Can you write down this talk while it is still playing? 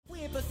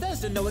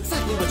to know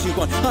exactly what you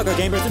want. Hugger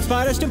gamers and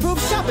spiders to improve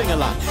shopping a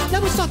lot.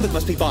 Now a stock that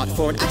must be bought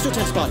for an extra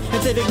 10 spot.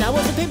 And saving now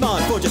is a pay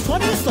bond for just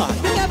 20 a slot.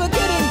 You're never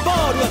getting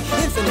bored with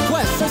infinite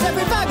quests. As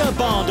every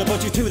vagabond to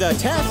put you to the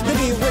test.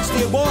 Maybe you reach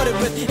the awarded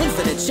with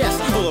infinite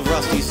chests. Full of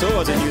rusty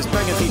swords and used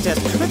pregnancy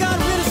tests. We got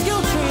rid of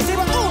skill trees, they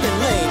were old and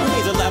lame. We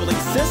need a leveling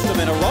system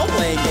and a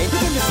role-playing game. We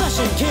can just slash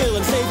and kill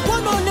and save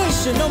one more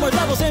nation. No more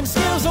levels and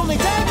skills, only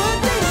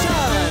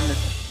degradation.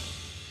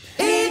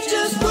 It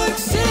just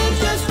works,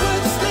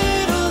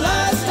 little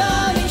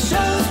lifestyle. It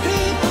shows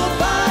people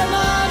buy,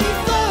 money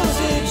flows.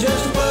 It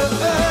just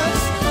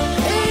works.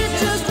 It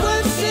just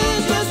works,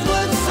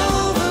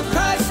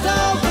 overpriced.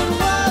 Open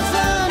walls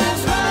on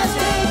its rise,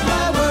 take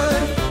my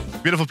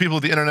word. Beautiful people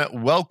of the internet,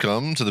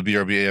 welcome to the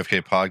BRB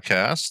AFK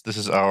podcast. This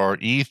is our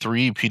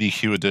E3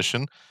 PDQ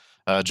edition.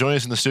 Joining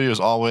us in the studio as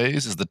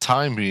always is the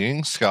time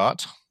being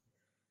Scott.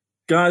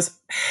 Guys,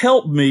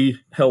 help me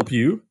help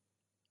you.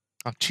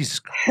 Oh, Jesus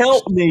Christ.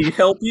 Help me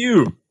help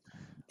you.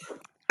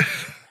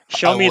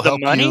 Show me the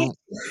money?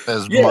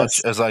 As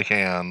much as I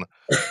can,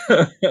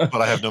 but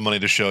I have no money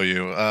to show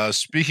you.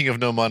 Speaking of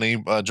no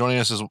money, joining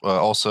us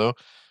also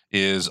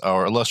is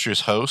our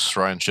illustrious host,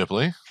 Ryan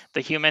Shipley.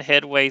 The human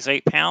head weighs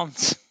 8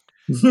 pounds.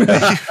 Is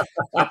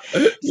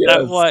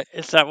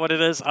Yes. that what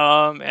it is?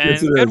 And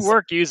Yes, it good is.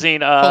 work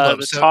using up,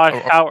 the so- Todd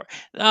Howard.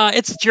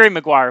 It's Jerry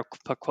Maguire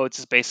quotes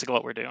is basically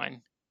what we're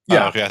doing.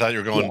 Yeah. Okay, I thought you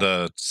were going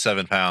to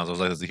 7 pounds. I was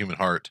like, that's the human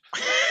heart.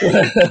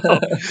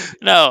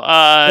 No,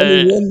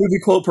 Only one movie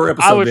quote per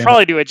episode. I would damn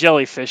probably do a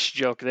jellyfish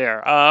joke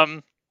there.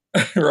 it.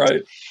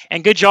 Right.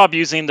 And good job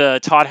using the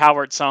Todd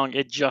Howard song.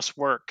 It just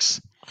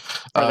works.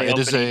 For the It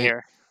is opening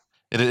here.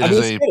 It I is mean,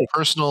 it's a funny.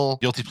 personal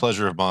guilty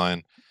pleasure of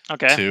mine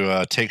Okay,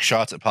 to take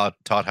shots at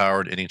Todd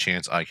Howard any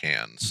chance I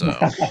can. So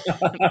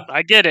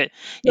I get it.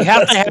 You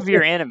have to have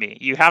your enemy.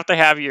 You have to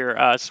have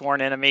your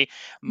sworn enemy.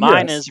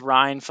 Mine Yes. is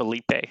Ryan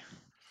Felipe.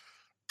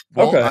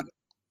 well, Okay.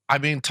 I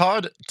mean,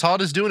 Todd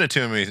is doing it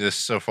to me this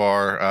so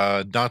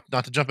far. Not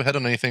to jump ahead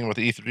on anything with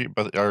the E3,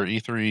 but our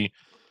E3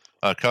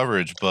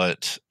 coverage,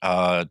 but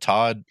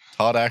Todd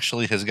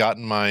actually has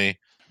gotten my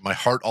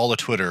heart all a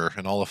twitter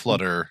and all a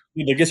flutter.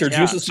 You get your Yeah.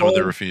 juices Some of the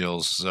flowing.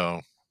 reveals.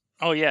 So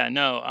Oh yeah,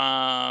 no.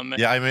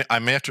 yeah, I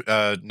may have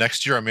to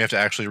next year. I may have to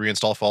actually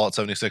reinstall Fallout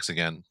 76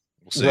 again.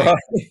 We'll see. Right.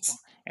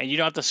 And you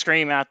don't have to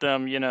scream at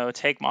them,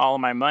 take all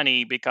of my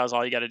money, because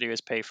all you got to do is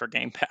pay for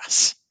Game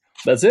Pass.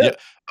 That's it. Yeah.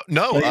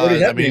 No, You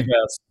already I have Game mean,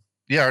 Pass.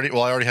 yeah, I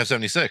already have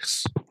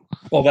 76.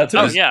 Well, that too.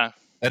 Oh is- yeah,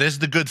 That is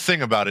the good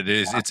thing about it.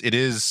 It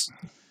is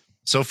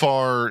so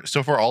far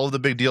all of the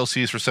big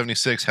DLCs for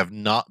 76 have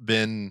not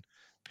been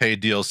paid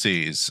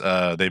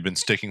DLCs. They've been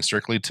sticking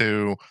strictly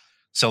to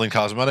selling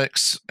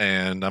cosmetics,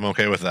 and I'm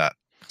okay with that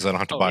because I don't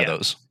have to Oh, buy yeah.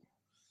 those.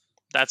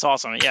 that's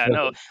awesome. Yeah,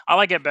 no, I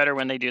like it better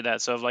when they do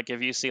that. So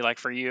if you see, like,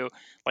 for you,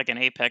 like an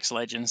Apex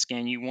Legends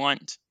skin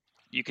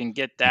you can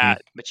get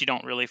that, but you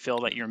don't really feel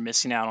that you're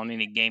missing out on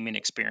any gaming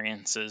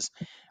experiences,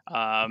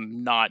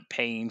 not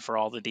paying for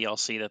all the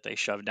DLC that they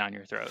shove down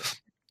your throat.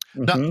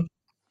 Mhm.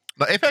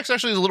 Now, Apex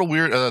actually is a little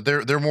weird.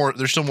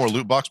 They're still more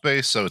loot box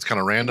based, so it's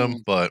kind of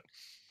random. But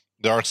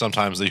there are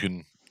sometimes that you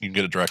can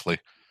get it directly.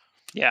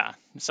 Yeah.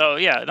 So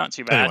yeah, not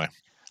too bad.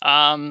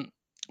 Anyway,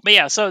 But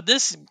yeah, so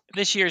this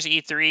year's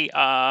E3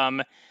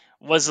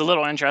 was a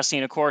little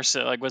interesting. Of course,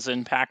 it was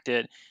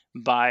impacted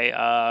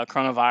by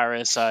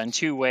coronavirus in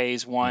two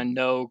ways. One,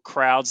 no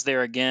crowds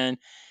there again,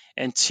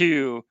 and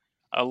two,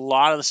 a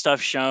lot of the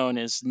stuff shown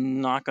is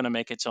not going to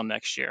make it till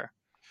next year.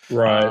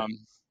 Right.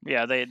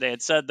 Yeah, they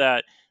had said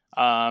that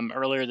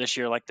earlier this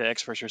year. Like, the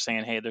experts were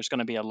saying, hey, there's going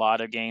to be a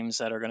lot of games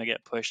that are going to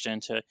get pushed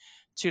into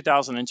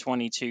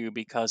 2022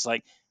 because,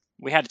 like,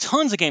 we had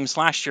tons of games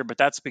last year, but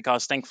that's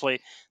because thankfully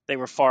they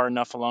were far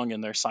enough along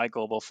in their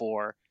cycle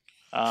before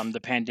the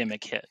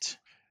pandemic hit.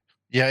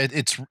 yeah,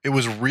 it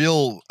was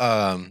real.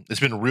 It's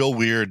been real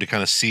weird to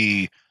kind of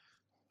see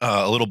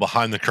a little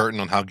behind the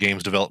curtain on how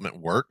games development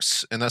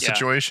works in that Yeah.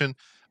 situation.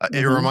 It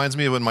Mhm. reminds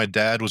me of when my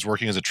dad was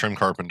working as a trim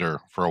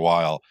carpenter for a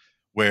while,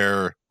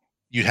 where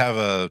you'd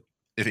have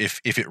if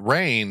it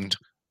rained,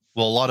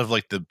 well, a lot of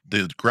like the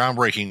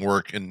groundbreaking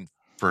work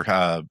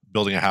for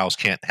building a house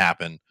can't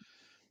happen,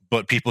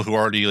 but people who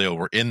already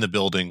were in the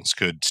buildings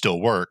could still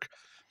work.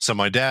 So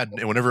my dad,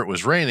 whenever it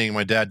was raining,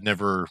 my dad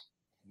never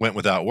went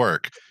without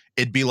work.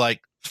 It'd be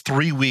like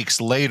 3 weeks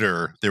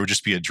later, there would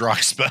just be a dry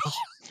spell.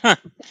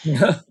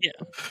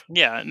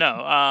 Yeah,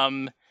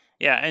 no.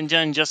 Yeah, and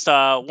then just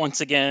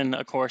once again,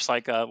 of course,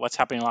 like what's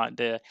happening a lot,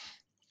 the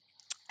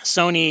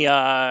Sony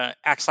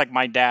acts like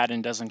my dad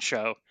and doesn't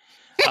show.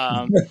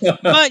 But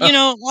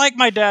like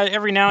my dad,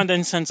 every now and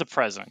then sends a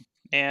present.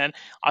 And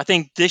I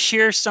think this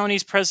year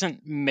Sony's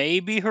present may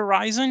be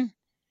Horizon.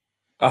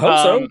 I hope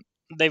so.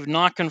 They've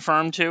not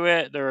confirmed to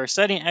it. They're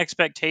setting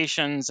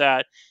expectations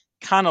at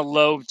kind of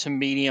low to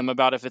medium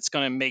about if it's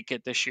going to make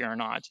it this year or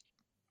not.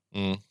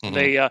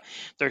 Mhm.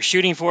 They're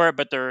shooting for it,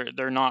 but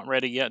they're not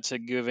ready yet to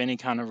give any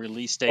kind of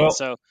release date. Well,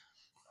 So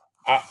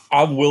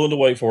I'm willing to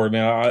wait for it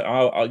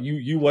now.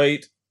 You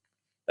wait,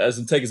 as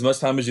and take as much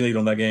time as you need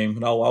on that game,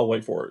 and I'll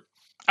wait for it.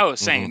 Oh,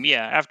 same.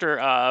 Yeah.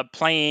 After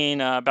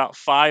playing about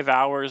 5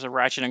 hours of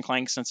Ratchet and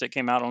Clank since it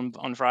came out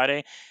on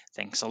Friday,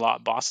 thanks a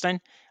lot, Boston.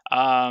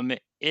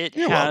 It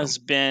You're welcome. has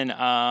been.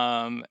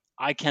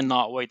 I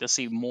cannot wait to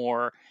see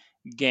more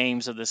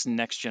games of this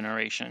next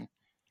generation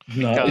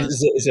No,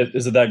 because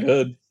is it that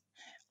good?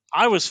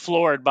 I was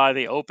floored by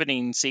the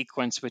opening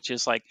sequence, which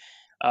is like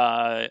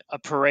a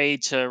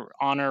parade to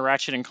honor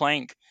Ratchet and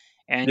Clank,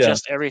 and Yeah.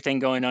 just everything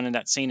going on in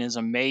that scene is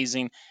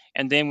amazing.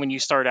 And then when you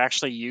start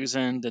actually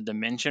using the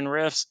dimension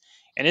rifts,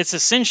 and it's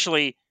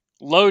essentially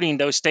loading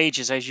those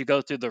stages as you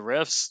go through the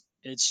rifts,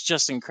 it's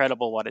just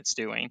incredible what it's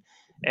doing.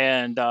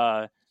 And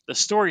the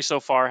story so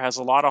far has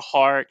a lot of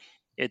heart.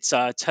 It's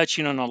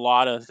touching on a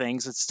lot of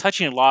things. It's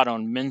touching a lot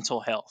on mental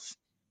health.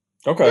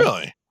 Okay.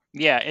 Really?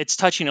 Yeah, it's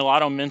touching a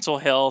lot on mental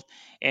health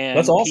That's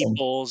and awesome.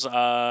 people's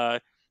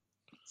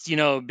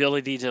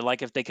ability to,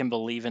 like, if they can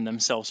believe in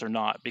themselves or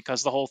not,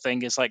 because the whole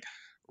thing is like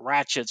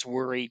Ratchet's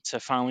worried to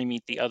finally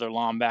meet the other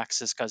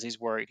Lombaxes because he's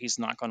worried he's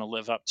not going to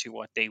live up to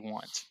what they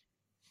want.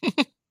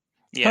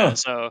 Yeah, Huh.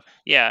 so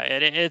yeah,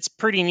 it's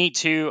pretty neat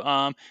too.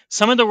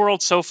 Some of the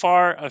worlds so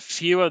far, a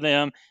few of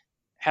them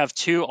have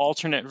two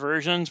alternate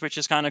versions, which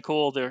is kind of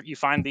cool. There, you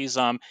find these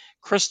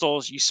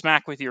crystals you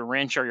smack with your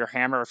wrench or your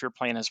hammer if you're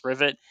playing as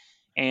Rivet,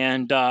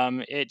 and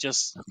it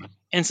just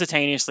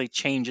instantaneously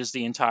changes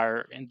the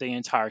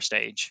entire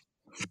stage.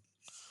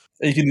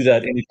 You can do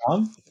that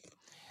anytime?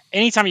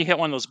 Anytime you hit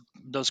one of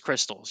those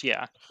crystals,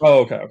 yeah.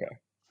 Oh, okay.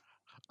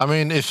 I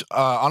mean, if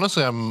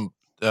honestly, I'm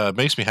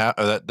makes me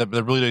happy. That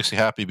really makes me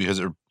happy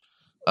because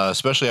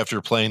especially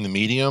after playing the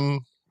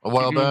medium a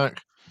while hmm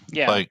back,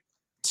 Yeah, like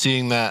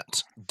seeing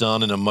that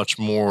done in a much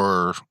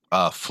more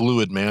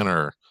fluid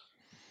manner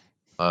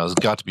has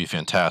got to be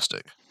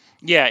fantastic.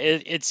 yeah.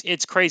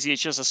 It's crazy.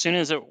 It's just as soon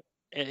as it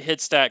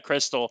hits that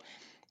crystal,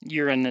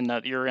 you're in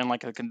like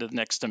the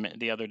next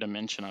the other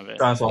dimension of it.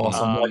 That's Mhm.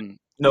 awesome. Like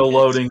no It's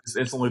loading, it's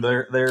instantly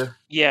there.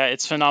 Yeah,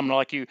 it's phenomenal.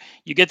 Like you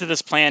get to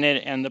this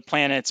planet and the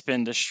planet's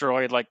been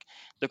destroyed, like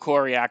the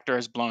core reactor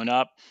is blown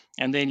up,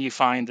 and then you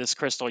find this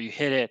crystal, you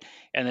hit it,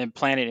 and then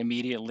planet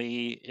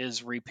immediately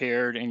is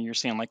repaired, and you're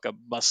seeing like a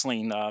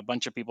bustling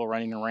bunch of people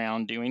running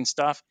around doing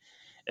stuff.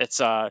 It's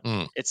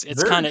Mm. it's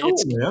Very kind of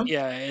cool, man.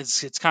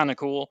 it's kind of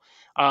cool.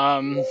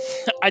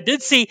 I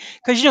did see,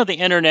 because the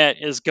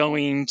internet is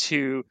going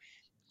to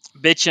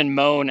bitch and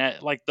moan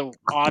at like the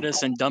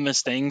oddest and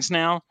dumbest things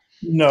now.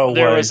 No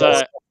There way. was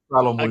I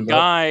don't a believe that.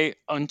 guy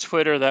on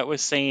Twitter that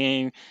was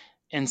saying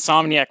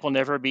Insomniac will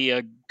never be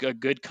a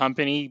good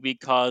company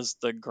because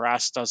the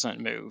grass doesn't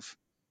move.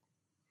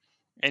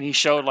 And he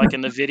showed, like,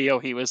 in the video,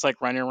 he was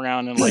like running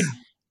around and like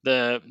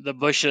the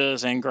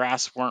bushes and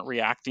grass weren't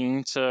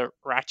reacting to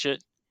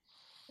Ratchet.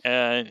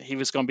 He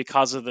was going,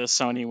 because of this,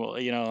 Sony will,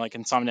 like,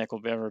 Insomniac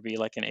will never be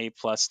like an A+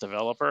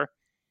 developer.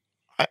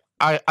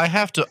 I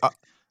have to.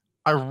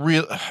 I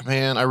really,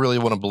 man, I really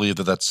want to believe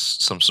that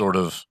that's some sort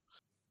of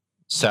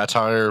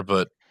satire,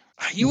 but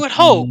You would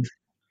hope.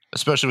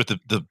 especially with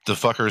the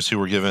fuckers who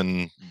were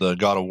given the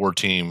God of War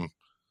team,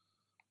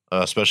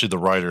 especially the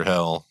writer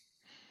hell.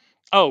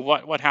 Oh,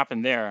 what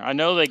happened there? I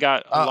know they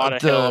got a lot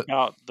of hell The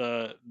about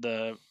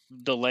the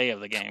delay of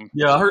the game.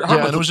 Yeah, I heard Yeah,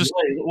 about and it the was just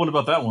delay. What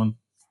about that one?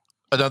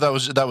 no, that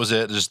was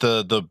it. Just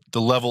the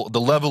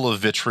level of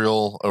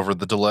vitriol over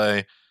the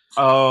delay.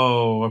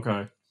 Oh,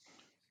 okay.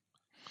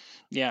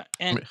 Yeah,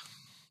 I and mean,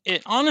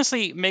 it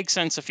honestly makes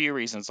sense a few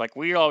reasons. Like,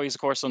 we always,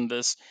 of course, on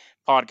this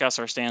podcast,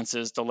 our stance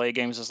is delay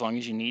games as long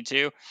as you need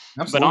to.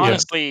 But Absolutely. yeah,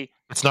 honestly,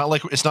 it's not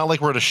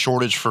like we're at a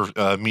shortage for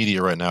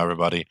media right now.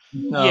 Everybody,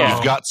 yeah,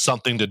 you've No. got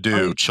something to I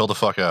do. mean, Chill the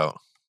fuck out.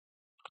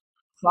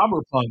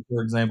 Cyberpunk,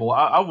 for example,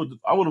 I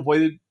would have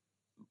waited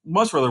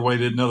much rather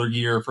waited another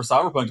year for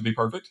Cyberpunk to be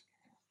perfect.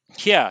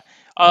 yeah.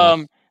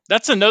 Mm.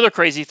 That's another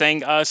crazy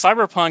thing.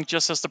 Cyberpunk,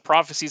 just as the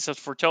prophecies have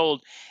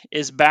foretold,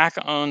 is back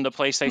on the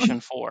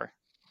PlayStation 4.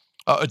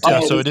 Yeah,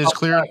 Oh, so this it is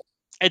clear.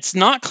 It's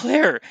not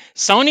clear.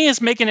 Sony is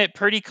making it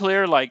pretty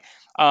clear, like,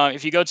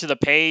 if you go to the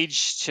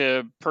page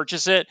to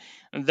purchase it,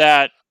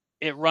 that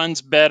it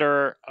runs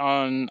better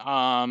on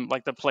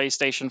like the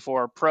PlayStation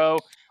 4 Pro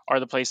or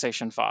the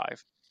PlayStation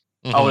 5.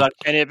 oh, Mhm. that,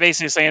 And it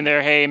basically saying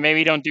there, hey,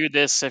 maybe don't do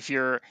this if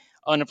you're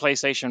on a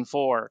PlayStation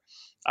 4.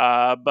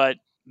 But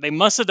they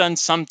must have done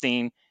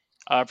something.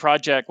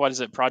 Project, what is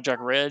it?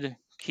 Project Red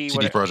Key,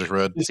 CD what? Project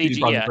Red. it's CD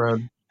CG, Projekt yeah,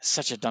 Red.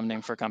 such a dumb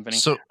name for a company.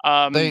 So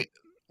Um, they,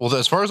 well,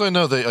 as far as I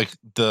know, they like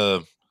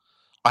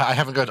I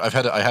haven't got. I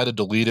had to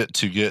delete it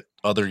to get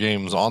other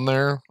games on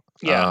there.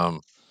 yeah,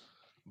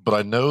 But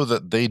I know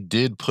that they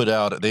did put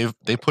out.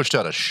 They pushed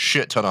out a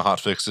shit ton of hot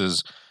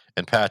fixes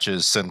and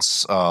patches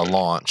since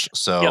launch. yep.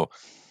 So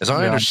as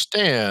I Yeah.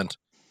 understand,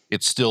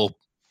 it's still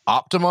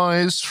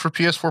optimized for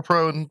PS4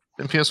 Pro and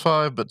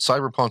PS5, but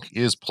Cyberpunk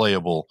is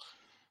playable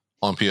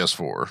on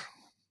PS4.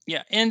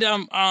 Yeah, and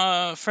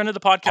friend of the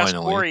podcast,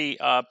 Finally, Corey,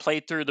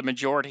 played through the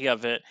majority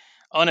of it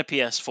on a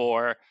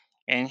PS4,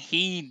 and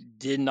he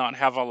did not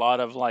have a lot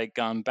of like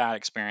bad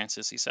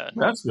experiences. He said,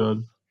 That's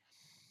good.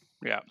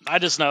 "Yeah, I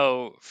just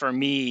know for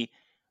me,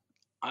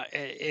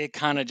 it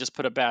kind of just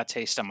put a bad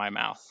taste in my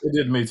mouth." It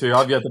did me too.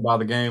 I've yet to buy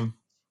the game.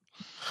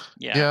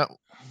 Yeah.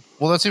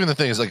 Well, that's even the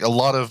thing is like a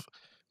lot of,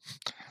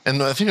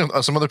 and I think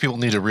some other people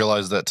need to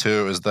realize that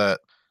too, is that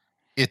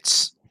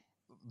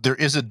there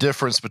is a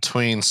difference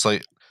between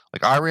like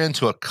I ran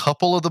into a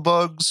couple of the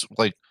bugs,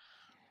 like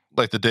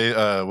the day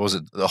was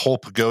it the whole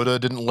pagoda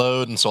didn't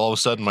load, and so all of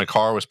a sudden my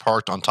car was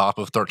parked on top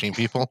of 13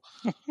 people.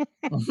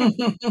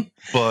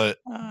 But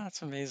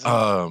That's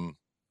amazing.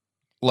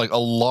 like a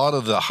lot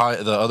of the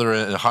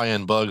other high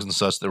end bugs and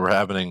such that were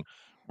happening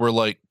were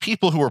like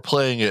people who were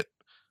playing it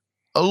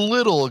a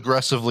little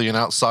aggressively and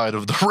outside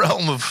of the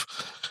realm of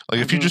like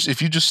if you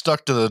just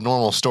stuck to the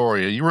normal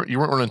story, you weren't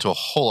running into a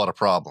whole lot of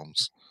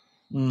problems.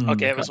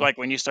 Okay, it was like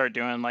when you start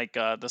doing like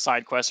the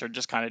side quests or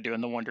just kind of doing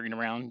the wandering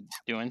around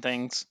doing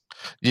things.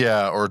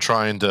 Yeah, or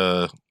trying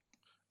to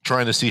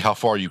see how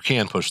far you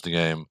can push the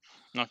game.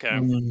 Okay.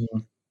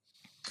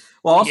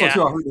 Well, also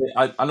too, I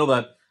heard I know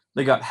that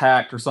they got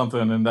hacked or something,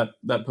 and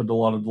that put a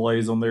lot of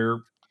delays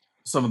on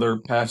some of their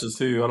patches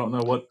too. I don't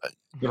know what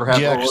ever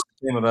happened or what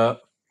came of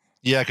that.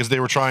 Yeah, because they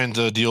were trying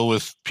to deal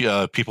with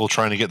people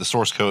trying to get the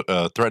source code,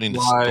 threatening to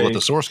let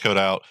the source code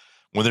out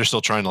when they're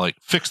still trying to like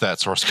fix that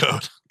source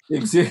code.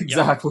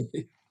 Exactly.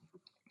 Yep.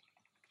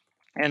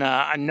 And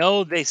I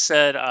know they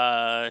said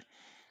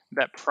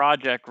that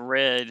Project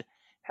Red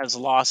has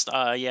lost.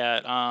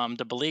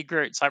 The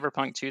Beleaguered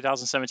Cyberpunk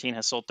 2017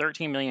 has sold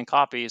 13 million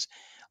copies,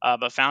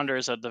 but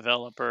founders of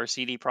developer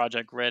CD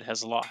Projekt Red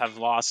have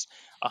lost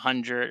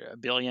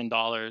 $100 billion.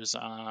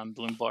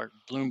 Bloomberg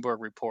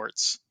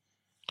reports.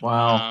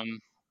 Wow.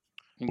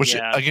 Which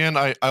again,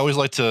 I always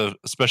like to,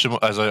 especially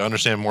as I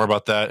understand more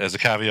about that, as a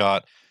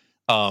caveat,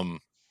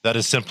 that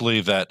is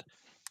simply that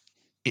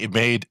it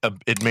made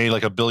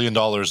like $1 billion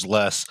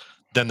less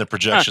than the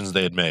projections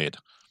they had made.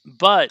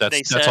 But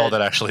that's all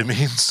that actually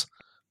means.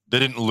 They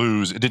didn't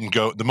lose. It didn't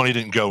go. The money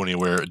didn't go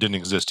anywhere. It didn't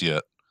exist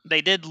yet.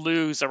 They did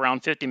lose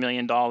around $50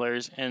 million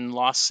in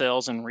lost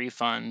sales and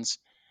refunds,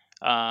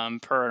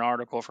 per an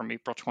article from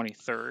April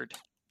 23rd.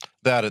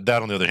 That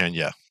on the other hand,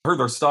 yeah. I heard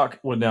their stock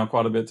went down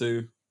quite a bit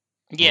too.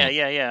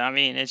 Yeah. I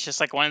mean, it's just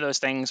like one of those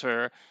things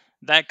where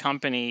that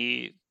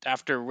company,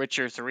 after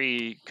Witcher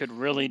 3, could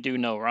really do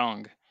no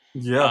wrong.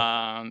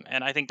 Yeah.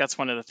 And I think that's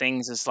one of the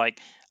things is like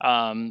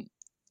a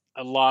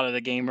lot of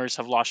the gamers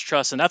have lost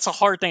trust, and that's a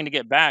hard thing to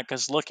get back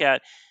because look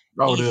at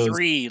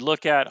E3,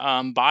 look at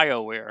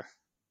BioWare.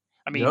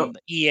 I mean,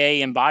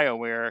 EA and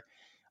BioWare,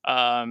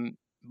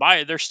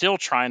 they're still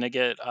trying to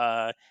get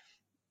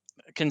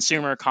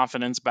consumer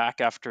confidence back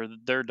after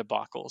their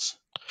debacles.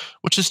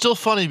 Which is still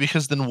funny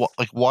because then,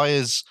 why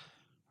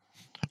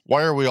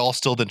are we all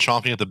still then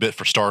chomping at the bit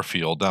for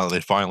Starfield now that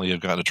they finally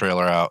have gotten a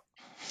trailer out?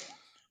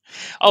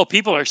 Oh,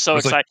 people are so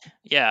excited!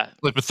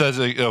 Like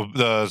Bethesda,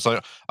 it's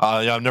like,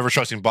 I'm never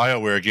trusting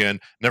BioWare again,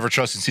 never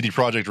trusting CD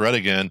Projekt Red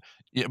again.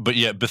 Yeah, but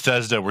yet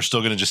Bethesda, we're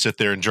still going to just sit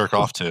there and jerk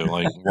off to.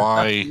 Like,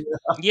 why?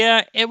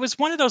 Yeah, it was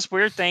one of those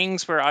weird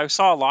things where I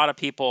saw a lot of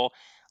people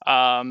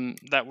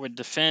that would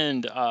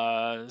defend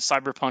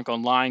Cyberpunk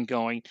Online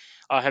going,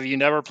 have you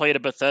never played a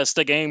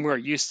Bethesda game? We're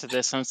used to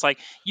this. And it's like,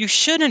 you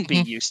shouldn't be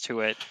used to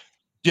it.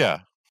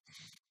 Yeah.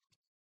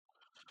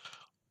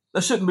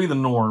 That shouldn't be the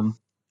norm.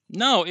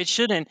 No, it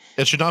shouldn't.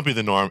 It should not be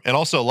the norm. And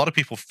also, a lot of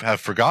people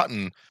have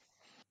forgotten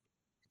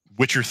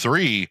Witcher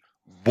 3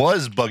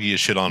 was buggy as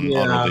shit on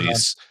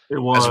release. It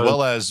was. As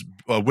well as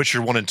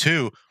Witcher 1 and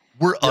 2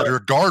 were utter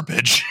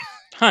garbage.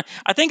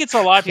 I think it's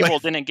a lot of people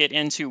didn't get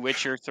into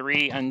Witcher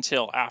 3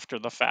 until after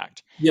the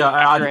fact. Yeah,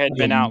 after it had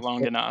been out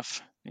long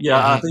enough.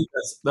 Yeah, I think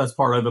that's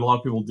part of it. A lot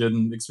of people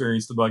didn't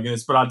experience the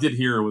bugginess, but I did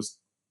hear it was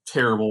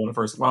terrible when it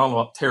first. Well, I don't know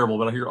about terrible,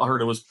 but I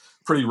heard it was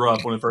pretty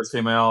rough when it first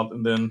came out,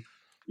 and then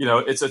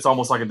it's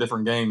almost like a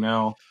different game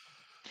now.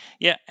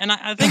 Yeah, and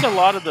I think a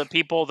lot of the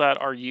people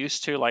that are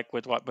used to like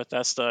with what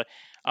Bethesda,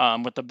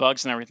 with the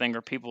bugs and everything,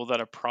 are people that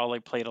have probably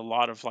played a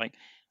lot of like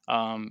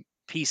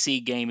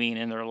PC gaming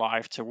in their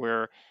life to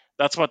where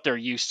that's what they're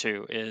used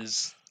to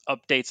is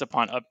updates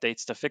upon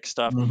updates to fix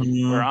stuff.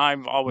 Where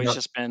I've always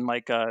just been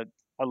like a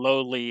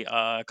lowly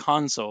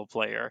console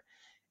player,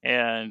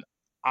 and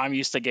I'm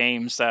used to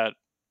games that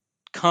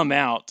come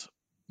out,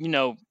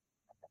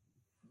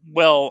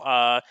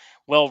 well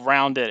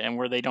rounded and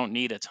where they don't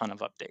need a ton of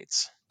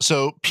updates.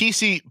 So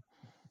PC,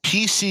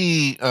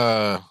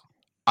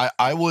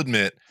 I will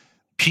admit,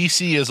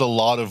 PC is a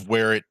lot of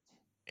where it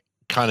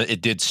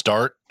did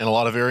start in a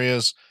lot of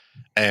areas,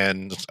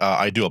 and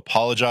I do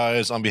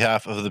apologize on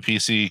behalf of the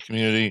PC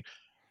community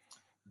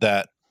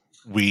that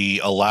we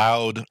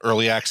allowed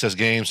early access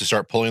games to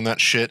start pulling that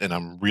shit, and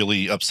I'm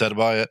really upset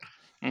by it.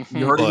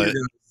 You heard it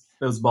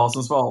was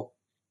Boston's fault.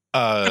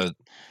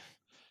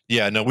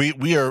 Yeah, no,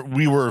 we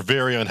were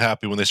very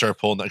unhappy when they started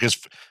pulling that because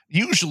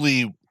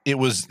usually it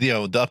was the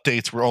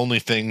updates were only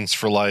things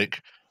for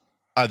like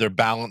either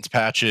balance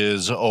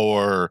patches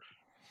or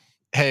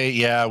hey,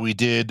 yeah, we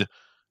did.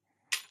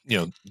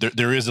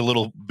 There is a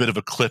little bit of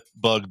a clip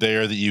bug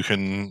there that you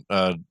can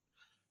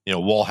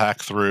wall hack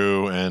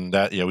through, and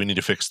that we need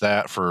to fix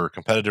that for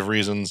competitive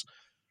reasons.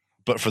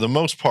 But for the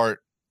most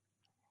part,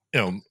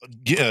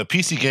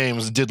 PC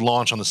games did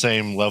launch on the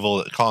same level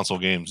that console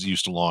games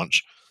used to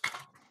launch.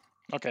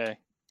 Okay.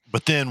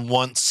 But then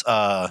once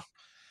the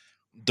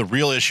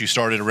real issue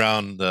started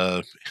around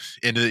the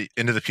into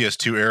the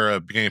PS2 era,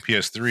 beginning of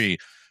PS3,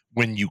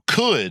 when you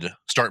could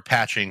start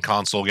patching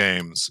console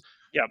games.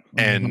 Yep.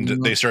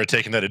 And they started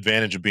taking that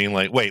advantage of being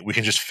like, wait, we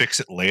can just fix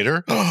it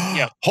later.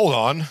 Yep. Hold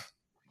on.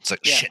 It's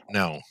like, Yeah. shit,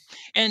 no.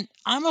 And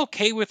I'm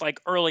okay with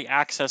like early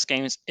access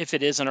games if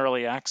it is an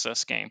early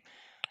access game.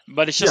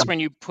 But it's just when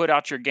you put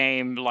out your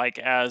game like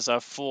as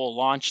a full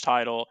launch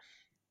title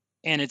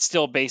and it's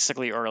still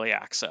basically early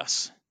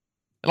access.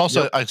 And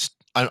also,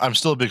 I'm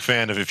still a big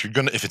fan of if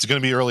it's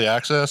gonna be early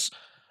access,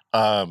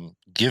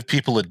 give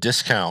people a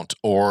discount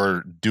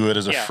or do it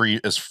as a free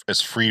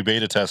as free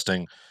beta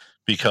testing,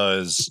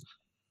 because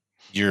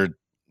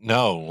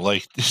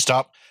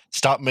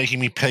stop making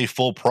me pay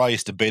full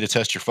price to beta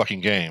test your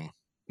fucking game.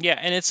 Yeah,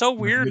 and it's so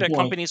weird that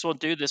companies will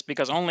do this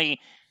because only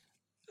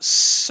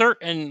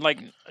certain like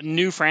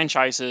new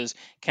franchises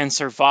can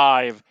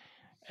survive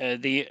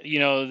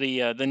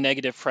the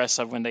negative press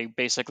of when they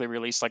basically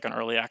release like an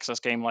early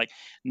access game. Like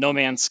No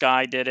Man's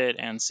Sky did it,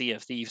 and Sea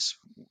of Thieves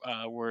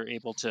were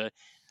able to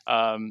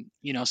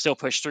still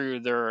push through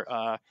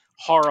their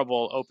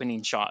horrible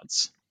opening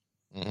shots.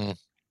 Mm-hmm.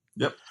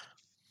 Yep.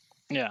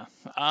 Yeah.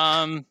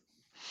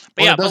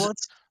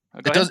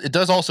 It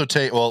does also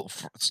take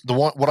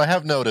what I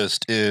have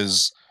noticed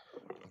is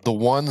the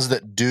ones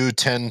that do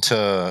tend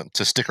to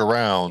stick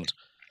around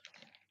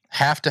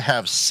have to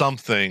have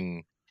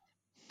something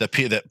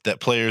that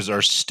players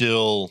are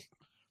still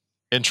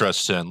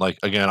interested in. Like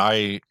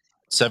again,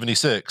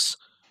 76.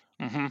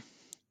 Mm-hmm.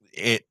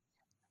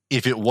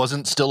 If it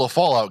wasn't still a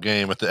Fallout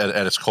game at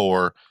its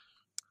core,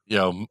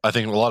 I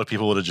think a lot of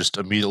people would have just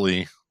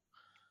immediately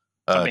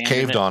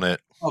caved on it.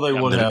 Oh, they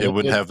would have. It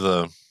wouldn't have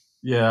the.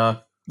 Yeah,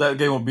 that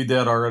game would be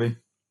dead already.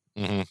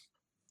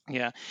 Mm-hmm.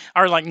 Yeah,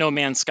 or like No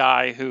Man's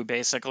Sky, who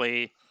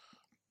basically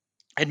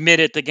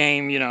admitted the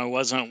game,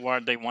 wasn't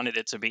what they wanted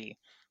it to be.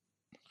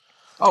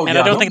 Oh, and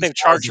I don't think they've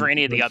charged for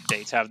any of the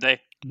updates, have they?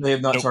 They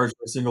have not charged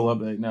for a single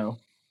update, no.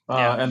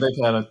 And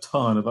they've had a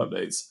ton of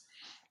updates.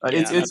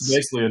 It's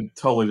basically a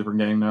totally different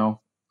game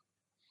now.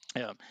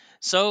 Yeah.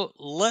 So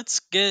let's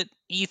get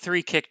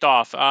E3 kicked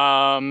off.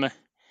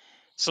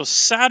 So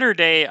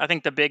Saturday, I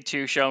think the big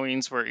two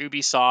showings were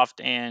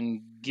Ubisoft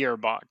and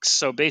Gearbox.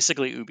 So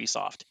basically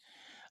Ubisoft.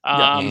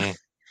 Didn't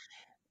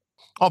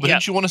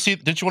you want to see?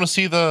 Didn't you want to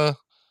see the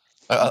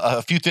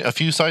a few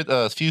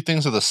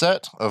things of the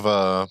set of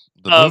the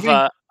movie?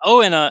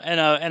 In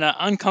an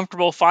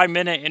uncomfortable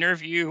 5-minute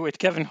interview with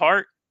Kevin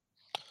Hart.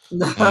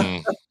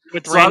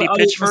 With Randy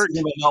Pitchford.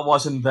 I'm not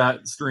watching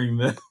that stream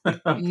then.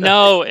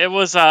 No, it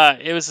was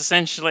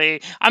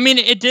essentially. I mean,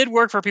 it did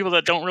work for people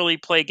that don't really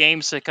play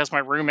games, because my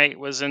roommate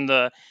was in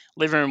the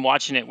living room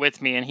watching it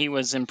with me, and he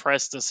was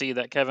impressed to see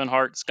that Kevin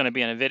Hart's going to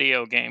be in a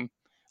video game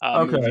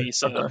movie.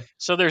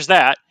 So there's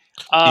that.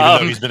 Even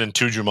though he's been in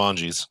 2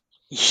 Jumanjis.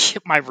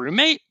 My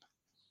roommate?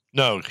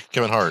 No,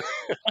 Kevin Hart.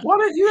 Why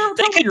did you ever?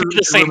 They could be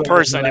the same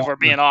person if we're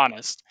being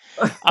honest.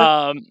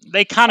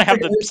 They kind of have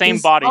the same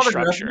body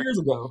structure. Years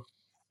ago.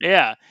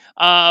 Yeah.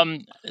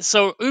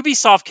 So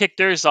Ubisoft kicked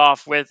theirs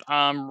off with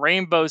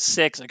Rainbow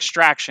Six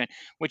Extraction,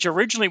 which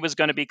originally was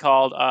going to be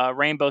called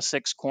Rainbow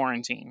Six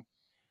Quarantine.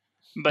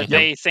 But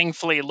they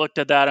thankfully looked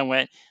at that and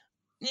went,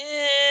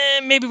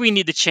 maybe we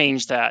need to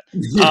change that.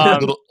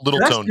 Little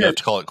tone deaf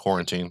to call it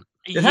Quarantine.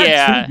 It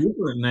had 2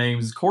 different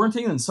names,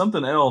 Quarantine and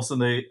something else, and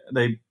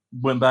they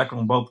went back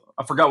on both.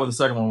 I forgot what the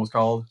second one was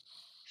called.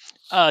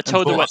 Toad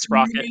the Wet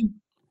Sprocket.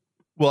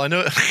 Well, I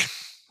know.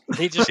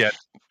 They just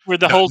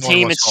with the whole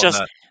team. It's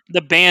just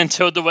the band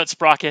Toad the Wet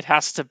Sprocket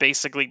has to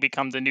basically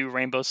become the new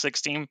Rainbow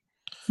Six team.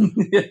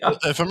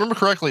 If I remember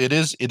correctly,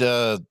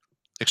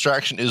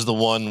 Extraction is the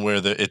one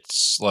where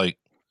it's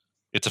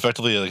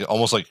effectively like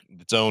almost like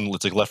its own.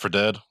 It's like Left 4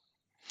 Dead.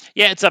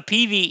 Yeah, it's a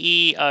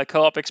PvE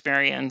co-op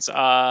experience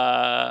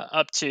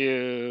up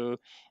to,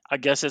 I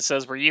guess it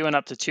says, where you and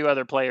up to 2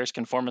 other players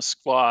can form a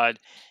squad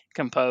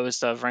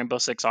composed of Rainbow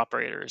Six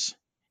operators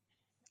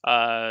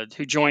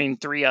who join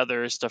 3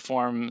 others to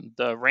form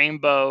the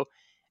Rainbow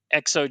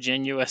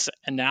Exogenous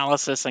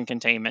Analysis and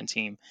Containment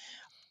Team,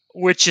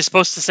 which is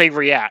supposed to say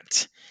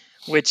React,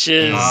 which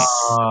is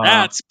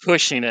that's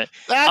pushing it.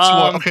 So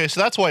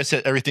that's why I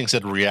said everything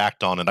said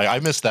React on it.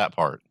 I missed that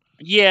part.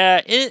 Yeah,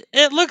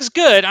 it looks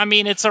good. I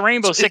mean, it's a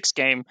Rainbow Six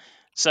game.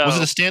 So was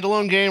it a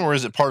standalone game or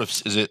is it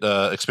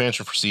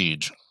expansion for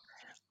Siege?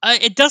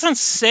 It doesn't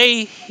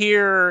say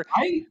here.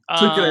 I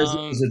took it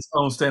as its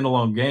own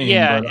standalone game.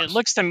 Yeah, it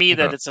looks to me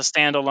that it's a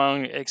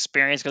standalone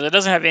experience because it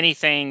doesn't have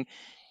anything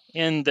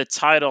in the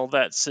title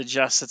that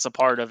suggests it's a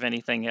part of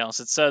anything else.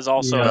 It says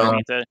also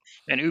underneath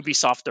an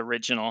Ubisoft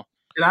original.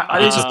 And I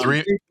didn't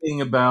see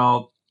anything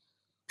about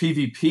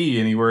PvP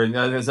anywhere, and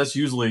that's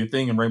usually a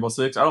thing in Rainbow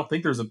Six. I don't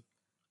think there's a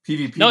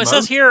PvP. No, it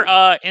says here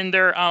in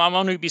their. I'm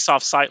on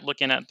Ubisoft site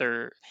looking at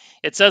their.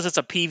 It says it's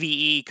a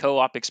PvE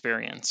co-op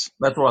experience.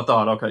 That's what I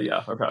thought. Okay,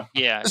 yeah, okay.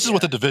 Yeah, this is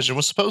what the Division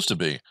was supposed to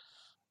be.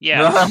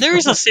 Yeah, and there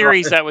is a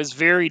series that was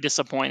very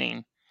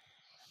disappointing.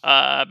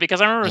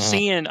 because I remember Mhm.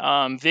 seeing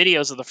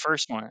videos of the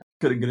first one.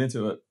 Couldn't get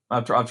into it.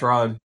 I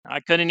tried. I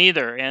couldn't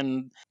either,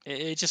 and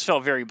it just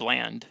felt very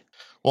bland.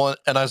 Well,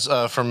 and as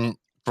from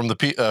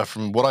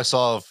from what I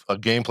saw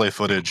of gameplay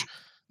footage,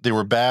 they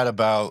were bad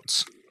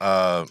about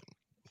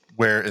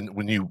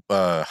when you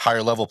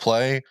higher level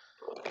play,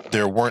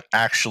 there weren't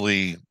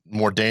actually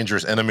more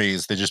dangerous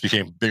enemies. They just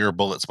became bigger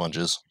bullet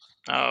sponges.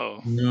 Oh,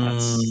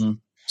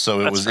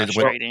 So that's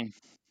frustrating.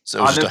 So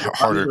it was just a I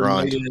harder never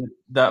grind. made it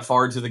that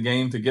far into the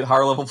game to get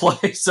higher level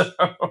play. So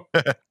I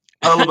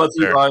don't know about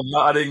you, Fair. Ryan.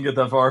 I didn't get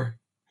that far.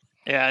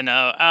 Yeah,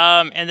 no.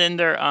 And then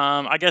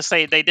I guess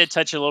they did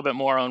touch a little bit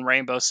more on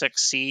Rainbow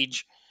Six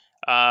Siege.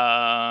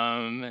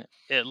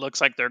 It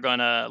looks like they're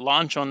gonna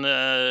launch on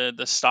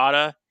the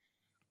Stadia,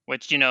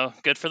 which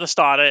good for the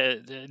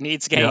Stadia. It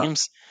needs Yeah.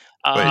 games.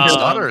 Wait,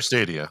 Stadia or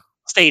Stadia?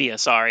 Stadia,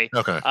 sorry.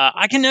 Okay.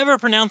 I can never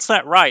pronounce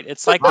that right.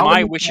 It's like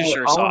my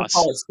Worcestershire I want to sauce.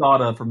 call it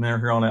Stadia from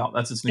here on out.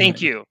 That's its new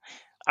Thank name. you.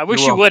 I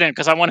wish you wouldn't,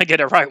 because I want to get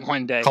it right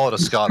one day. Call it a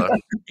Scada.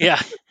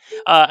 Yeah.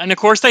 And of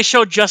course, they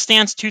showed Just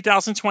Dance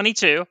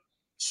 2022.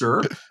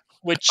 Sure.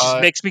 Which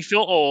makes me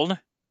feel old.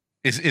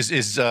 Is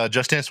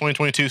Just Dance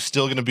 2022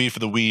 still going to be for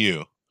the Wii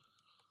U?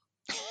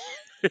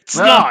 It's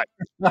not.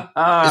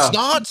 It's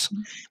not?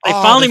 They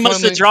finally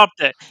must have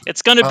dropped it.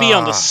 It's going to be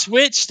on the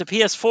Switch, the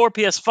PS4,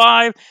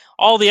 PS5,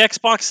 all the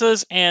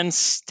Xboxes, and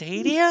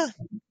Stadia?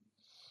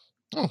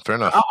 Oh, fair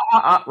enough.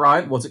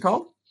 Right. What's it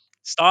called?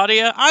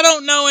 Stadia? I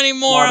don't know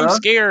anymore. Stadia? I'm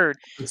scared.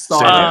 It's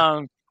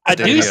Stadia.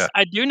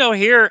 I do know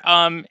here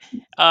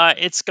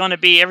it's going to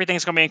be,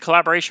 everything's going to be in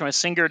collaboration with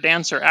singer,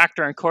 dancer,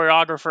 actor, and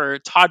choreographer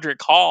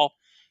Todrick Hall.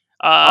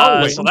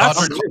 Wait, so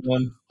that's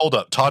hold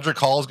up. Todrick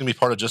Hall is going to be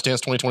part of Just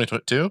Dance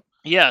 2022?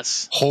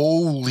 Yes.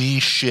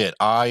 Holy shit.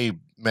 I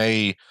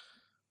may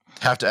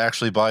have to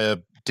actually buy a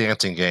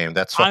dancing game.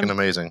 That's fucking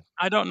amazing.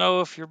 I don't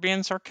know if you're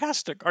being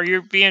sarcastic. Are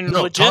you being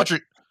legit?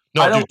 Dude,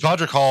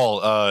 Todrick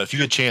Hall, if you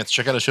get a chance,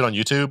 check out his shit on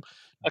YouTube.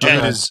 Okay.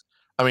 Dude is,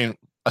 I mean,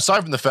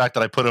 aside from the fact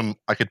that I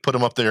could put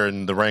him up there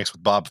in the ranks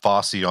with Bob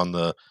Fosse on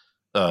the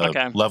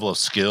level of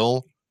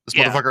skill this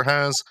motherfucker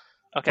has.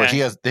 Okay. But he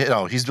has,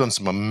 he's doing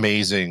some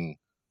amazing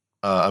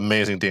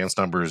dance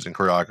numbers and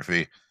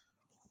choreography.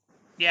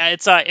 Yeah,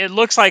 it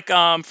looks like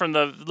from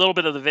the little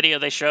bit of the video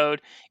they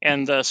showed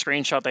and the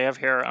screenshot they have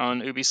here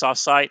on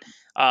Ubisoft's site,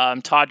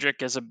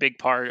 Todrick is a big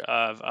part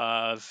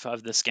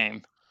of this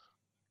game.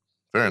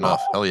 Fair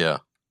enough. Hell yeah.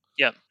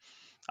 Yep.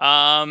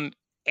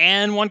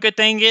 And one good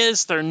thing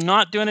is they're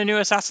not doing a new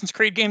Assassin's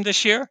Creed game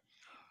this year.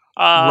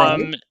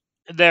 Right.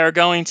 They're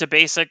going to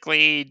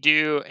basically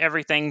do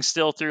everything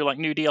still through like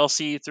new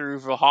DLC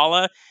through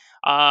Valhalla.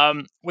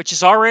 Which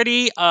is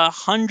already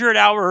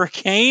 100-hour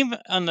game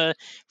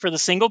for the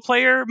single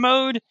player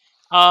mode.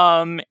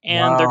 And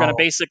they're going to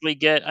basically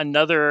get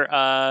another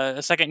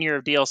a second year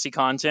of DLC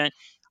content.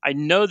 I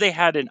know they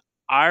had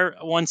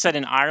one set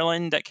in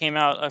Ireland that came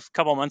out a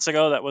couple months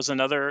ago that was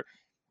another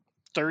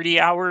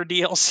 30-hour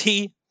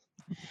DLC.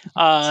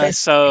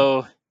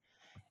 So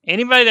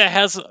anybody that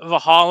has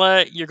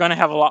Valhalla, you're going to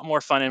have a lot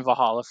more fun in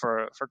Valhalla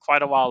for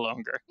quite a while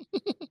longer.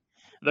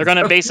 They're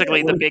going to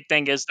basically, the big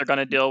thing is they're going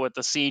to deal with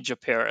the siege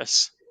of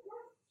Paris.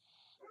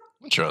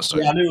 Interesting.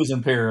 Yeah, I knew it was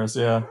in Paris,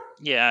 yeah.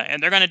 Yeah,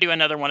 and they're going to do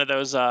another one of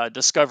those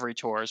discovery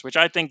tours, which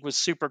I think was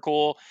super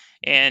cool.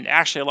 And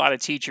actually, a lot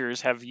of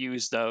teachers have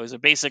used those.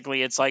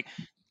 Basically, it's like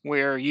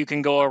where you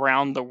can go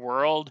around the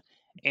world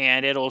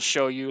and it'll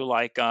show you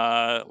like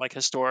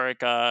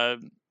historic,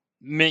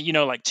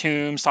 like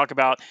tombs, talk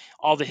about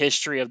all the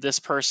history of this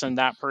person,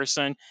 that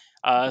person.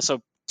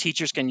 So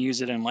teachers can use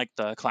it in like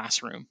the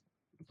classroom.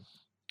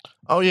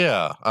 Oh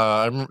yeah,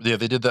 I remember,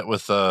 they did that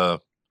with the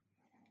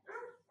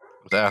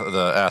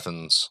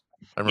Athens.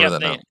 I remember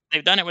that now.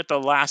 They've done it with the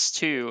last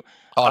two.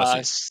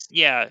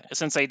 Odyssey.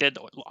 Since they did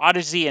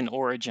Odyssey and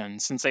Origin,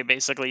 since they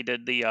basically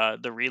did the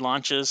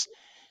relaunches.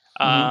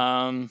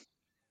 Ubisoft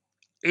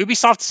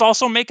is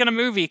also making a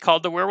movie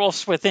called The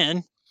Werewolves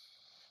Within.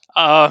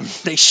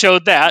 They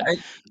showed that.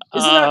 Isn't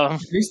that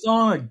based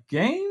on a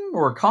game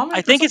or a comic?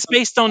 I think it's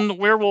based on the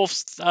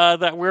Werewolves,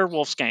 that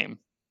Werewolves game.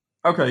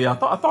 Okay, yeah, I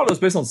thought it was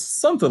based on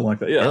something like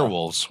that. Yeah,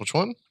 Werewolves. Which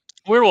one?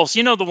 Werewolves.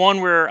 You know, the one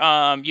where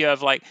you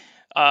have like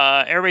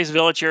everybody's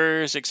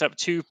villagers except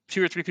two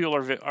or three people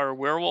are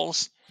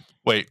werewolves.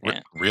 Wait,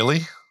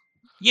 really?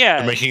 Yeah.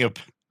 They're making a.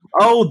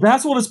 Oh,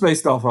 that's what it's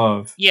based off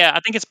of. Yeah,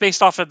 I think it's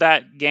based off of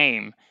that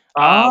game.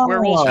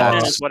 Werewolves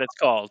Within is what it's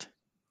called.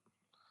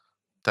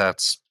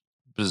 That's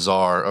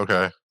bizarre.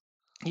 Okay.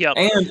 Yep.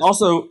 And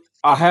also,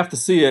 I have to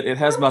see it. It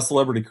has my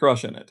celebrity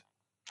crush in it.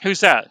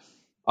 Who's that?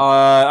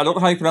 I don't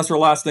know how you pronounce her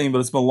last name, but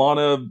it's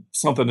Milana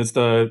something. It's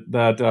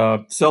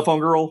that cell phone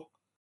girl.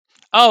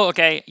 Oh,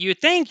 okay. You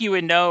would think you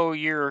would know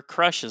your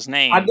crush's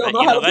name. I don't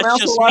know how to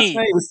pronounce her last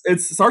name.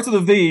 It starts with a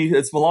V.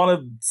 It's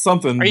Milana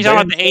something. Are you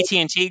talking about the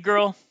AT&T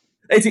girl?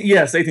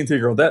 Yes, AT&T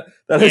girl. That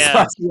is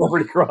my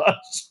celebrity crush.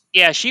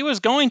 Yeah, she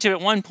was going to,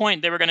 at one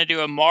point, they were going to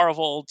do a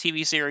Marvel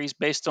TV series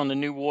based on the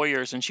New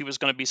Warriors, and she was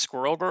going to be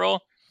Squirrel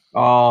Girl.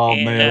 Oh,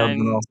 man, that would have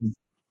been awesome.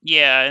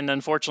 Yeah, and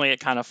unfortunately it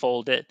kind of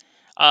folded.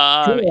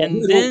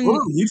 And then her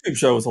YouTube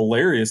show is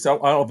hilarious. I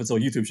don't know if it's a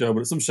YouTube show,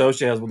 but it's some show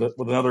she has with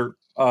another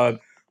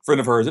friend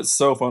of hers. It's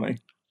so funny.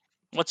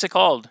 what's it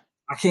called?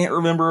 I can't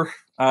remember.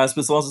 It's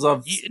been so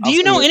long since Do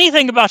you know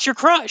anything about your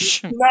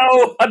crush?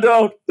 No, I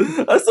don't.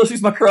 I still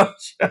she's my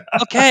crush.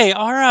 Okay,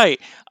 all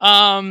right.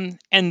 And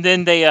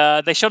then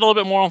they showed a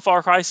little bit more on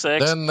Far Cry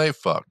 6. Then they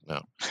fuck.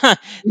 No.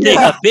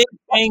 The big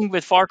thing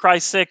with Far Cry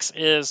 6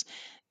 is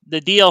the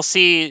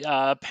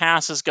DLC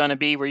pass is going to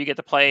be where you get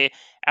to play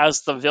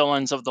as the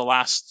villains of the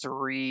last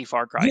 3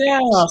 Far Cry Yeah,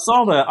 games. I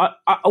saw that.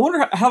 I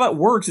wonder how that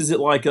works. Is it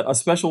like a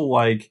special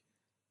like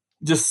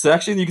just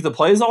section you get to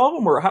play as all of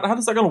them, or how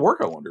does that going to work?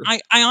 I wonder.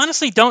 I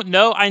honestly don't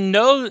know. I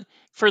know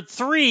for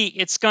 3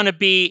 it's going to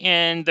be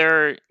in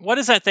their, what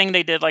is that thing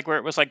they did like where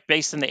it was like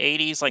based in the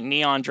 80s, like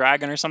Neon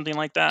Dragon or something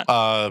like that?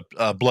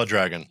 Blood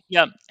Dragon.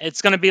 Yep,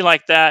 it's going to be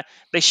like that.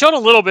 They showed a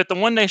little bit. The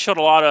one they showed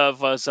a lot of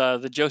was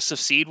the Joseph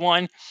Seed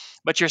one,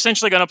 but you're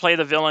essentially going to play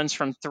the villains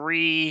from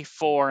 3,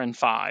 4, and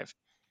 5.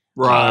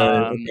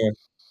 Right. Okay.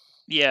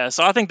 Yeah,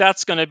 so I think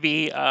that's going to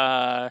be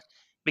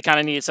kind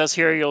of neat. It says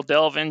here you'll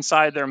delve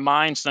inside their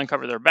minds to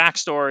uncover their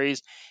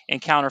backstories,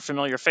 encounter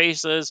familiar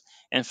faces,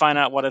 and find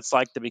out what it's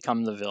like to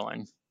become the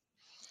villain.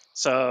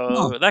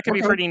 So that could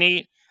be pretty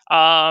neat.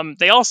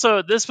 They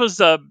also, this was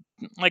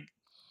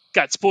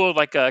got spoiled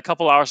like a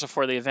couple hours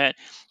before the event,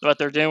 but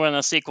they're doing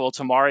a sequel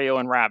to Mario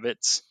and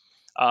Rabbids,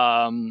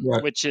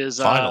 which is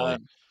Finally.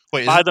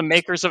 Wait, by the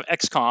makers of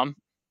XCOM.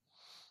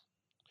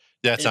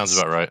 Yeah, it sounds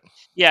about right.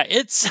 Yeah,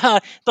 it's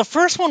the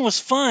first one was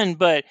fun,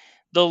 but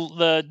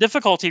the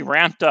difficulty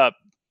ramped up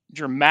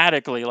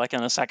dramatically, like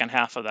in the second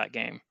half of that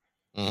game,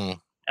 and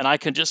I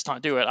could just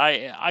not do it.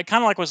 I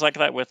kind of was like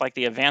that with like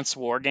the advanced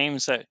war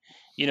games that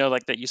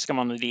like that used to come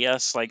on the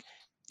DS. Like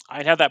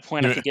I'd have that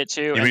point I could get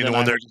to. You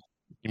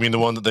mean the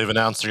one that they've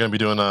announced they're going to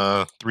be doing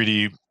a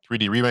 3D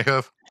remake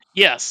of?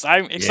 Yes,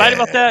 I'm excited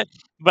about that,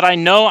 but I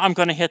know I'm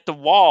going to hit the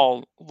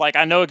wall. Like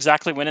I know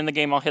exactly when in the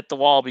game I'll hit the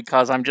wall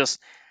because I'm just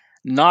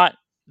not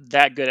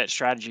that good at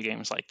strategy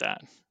games like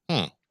that.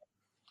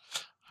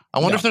 I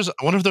wonder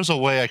if there's a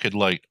way I could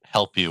like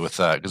help you with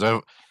that,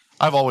 because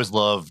I've always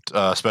loved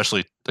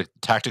especially the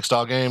tactic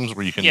style games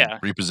where you can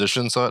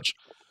reposition and such.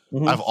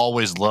 I've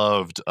always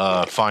loved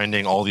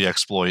finding all the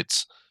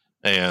exploits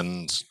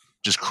and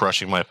just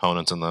crushing my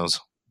opponents in those.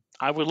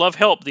 I would love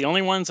help. The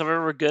only ones I've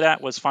ever been good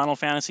at was Final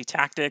Fantasy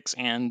Tactics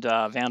and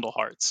Vandal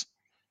Hearts.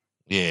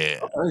 Yeah.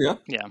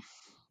 Yeah.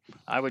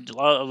 I would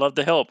love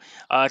the help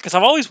because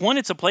I've always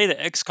wanted to play the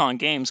XCOM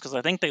games because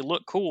I think they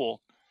look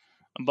cool,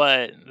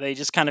 but they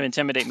just kind of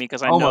intimidate me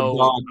because I know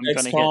I'm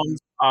going to hit.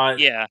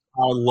 I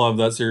love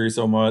that series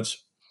so much.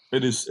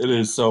 It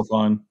is so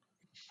fun.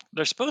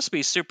 They're supposed to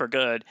be super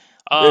good.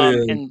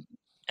 And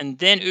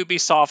then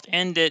Ubisoft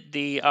ended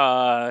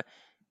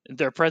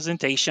their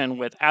presentation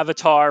with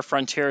Avatar: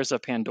 Frontiers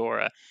of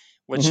Pandora,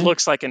 which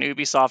looks like an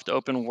Ubisoft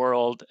open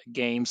world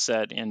game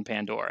set in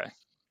Pandora.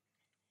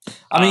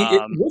 I mean,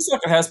 it looks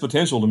like it has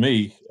potential to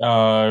me.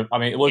 I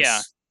mean, it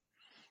looks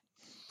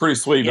pretty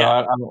sweet.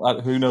 Yeah.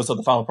 But who knows what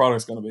the final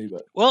product's going to be?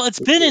 But well, it's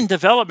been in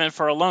development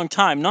for a long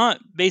time, not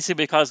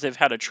basically because they've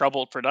had a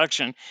troubled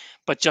production,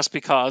 but just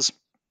because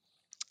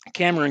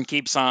Cameron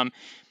keeps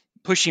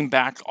pushing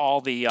back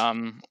all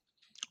the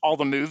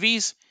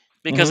movies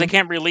because they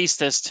can't release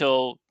this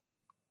till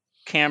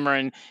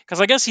Cameron,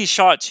 because I guess he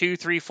shot 2,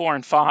 3, 4,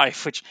 and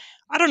 5, which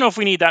I don't know if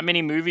we need that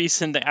many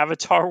movies in the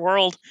Avatar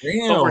world,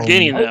 but we're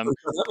getting them.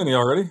 That many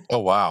already? Oh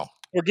wow!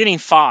 We're getting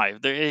 5.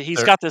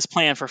 He's got this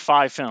plan for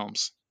 5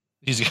 films.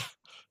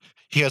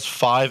 He has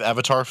 5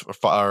 Avatar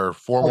or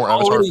 4 more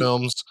Avatar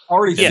films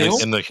already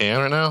in the can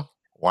right now.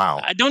 Wow!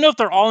 I don't know if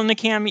they're all in the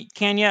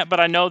can yet, but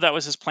I know that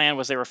was his plan.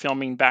 Was they were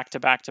filming back to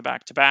back to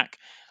back to back.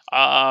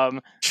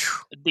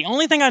 The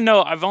only thing I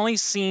know, I've only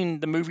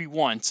seen the movie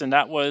once, and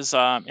that was in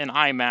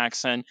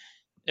IMAX, and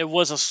it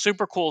was a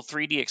super cool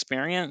 3D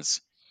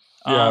experience.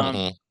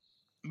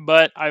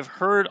 But I've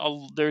heard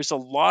there's a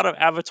lot of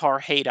Avatar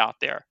hate out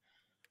there.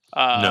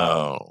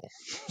 No.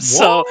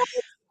 So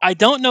I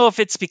don't know if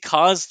it's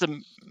because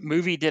the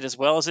movie did as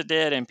well as it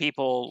did, and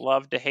people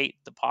love to hate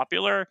the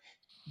popular.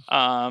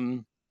 I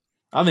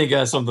think it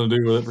has something to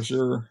do with it for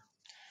sure.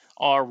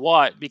 Or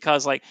what?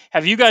 Because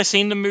have you guys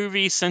seen the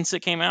movie since it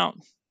came out?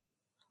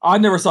 I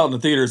never saw it in the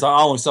theaters.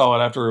 I only saw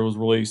it after it was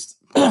released,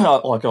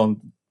 like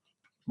on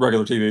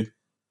regular TV.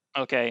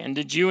 Okay, and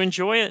did you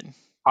enjoy it?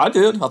 I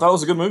did. I thought it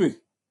was a good movie.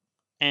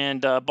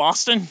 And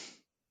Boston?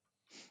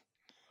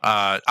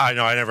 I've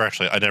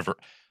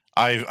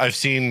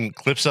seen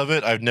clips of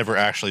it. I've never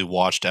actually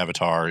watched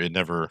Avatar. It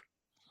never.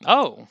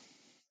 Oh.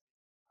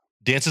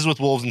 Dances with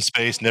Wolves in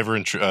Space never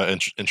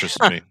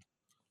interested me.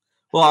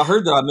 Well, I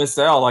heard that I missed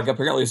out. Like,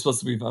 apparently it's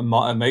supposed to be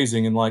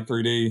amazing in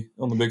 3D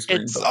on the big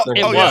screen.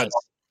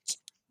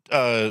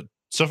 Yeah.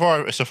 So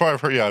far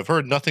I've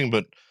heard nothing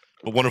but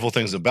wonderful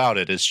things about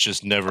it. It's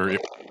just never.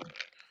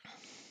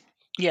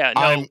 Yeah.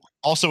 No. I'm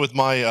also with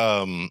my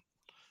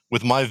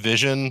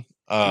vision.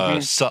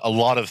 So a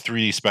lot of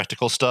 3D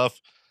spectacle stuff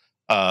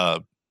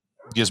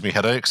gives me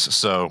headaches.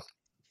 So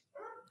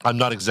I'm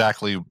not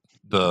exactly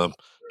the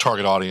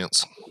target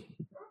audience.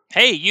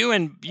 Hey, you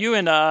and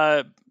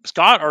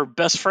Scott are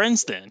best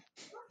friends then,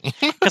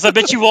 because I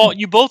bet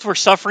you both were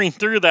suffering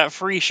through that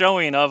free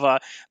showing of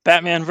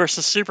Batman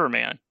versus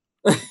Superman.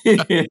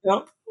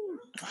 Yep.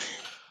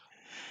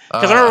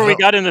 Because I remember we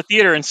got in the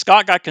theater and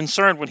Scott got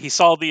concerned when he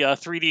saw the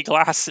 3D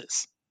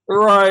glasses.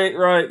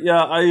 Right.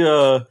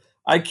 Yeah,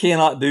 I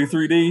cannot do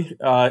 3D.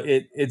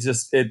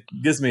 It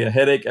gives me a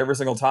headache every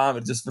single time.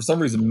 It just for some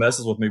reason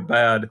messes with me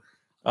bad.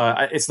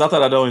 It's not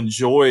that I don't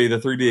enjoy the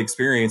 3D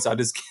experience. I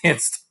just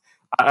can't.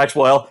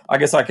 Actually, well, I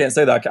guess I can't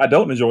say that. I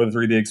don't enjoy the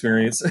 3D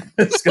experience.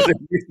 It's because it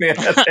gives me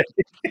a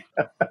headache.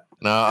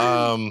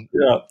 Now,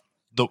 Yeah.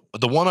 the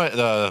one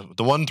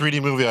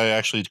 3D movie I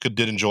actually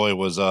did enjoy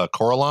was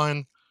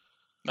Coraline,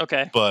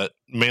 Okay. but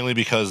mainly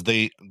because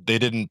they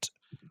didn't.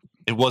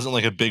 It wasn't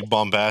like a big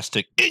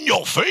bombastic in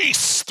your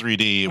face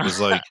 3D. It was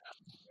like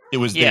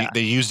Yeah.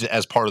 they used it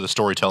as part of the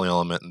storytelling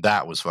element, and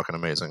that was fucking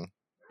amazing.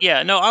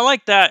 Yeah, no, I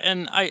like that,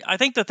 and I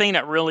think the thing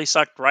that really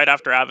sucked right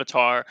after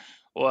Avatar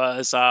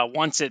was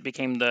once it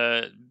became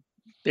the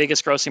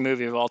biggest grossing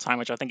movie of all time,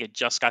 which I think it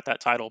just got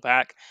that title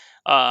back.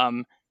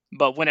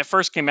 But when it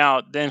first came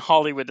out, then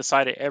Hollywood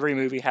decided every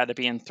movie had to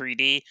be in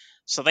 3D,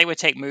 so they would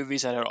take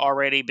movies that had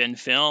already been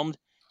filmed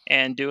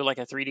and do like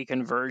a 3D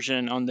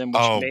conversion on them,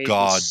 which Oh made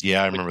God,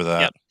 yeah, I remember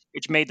that.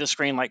 which made the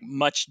screen like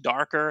much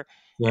darker,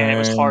 and it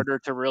was Dang. harder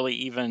to really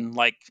even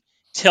like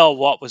tell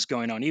what was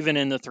going on, even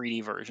in the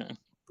 3D version.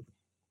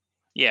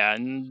 Yeah,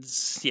 and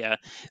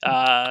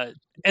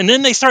and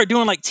then they start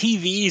doing like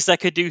TVs that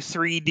could do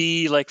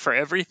 3D like for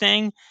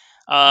everything.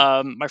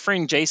 My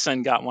friend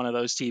Jason got one of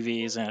those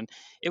TVs, and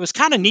it was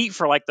kind of neat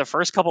for like the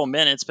first couple of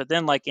minutes, but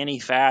then like any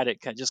fad, it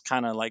just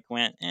kind of like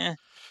went, eh.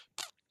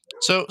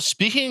 So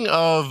speaking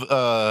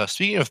of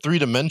 3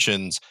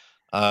 dimensions,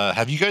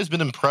 have you guys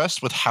been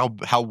impressed with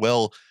how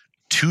well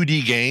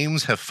 2D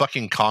games have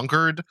fucking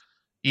conquered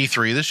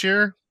E3 this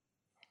year?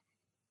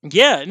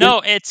 Yeah,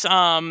 no, it's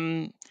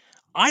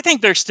I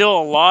think there's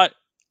still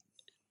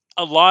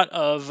a lot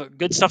of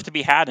good stuff to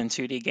be had in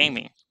 2D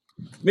gaming.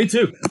 Me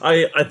too.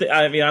 I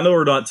mean, I know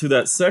we're not to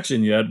that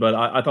section yet, but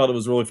I thought it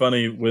was really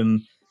funny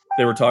when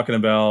they were talking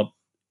about,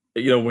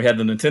 we had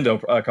the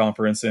Nintendo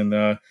conference,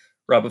 and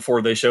right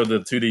before they showed the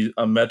 2D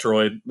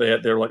Metroid,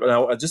 they were like,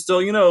 "Now, just so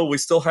you know, we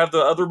still have the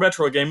other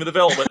Metroid game in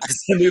development."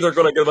 I knew they're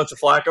going to get a bunch of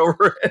flack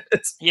over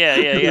it. Yeah.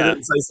 They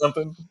didn't say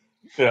something.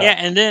 Yeah,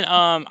 and then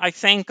I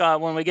think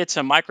when we get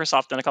to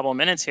Microsoft in a couple of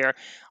minutes here,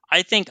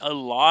 I think a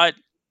lot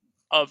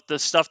of the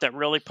stuff that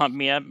really pumped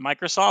me up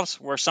Microsoft's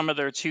were some of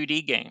their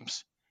 2D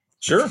games.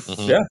 Sure.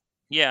 Mhm. Yeah.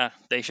 Yeah,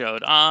 they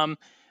showed.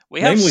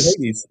 We Namely have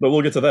Hades, but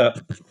we'll get to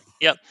that.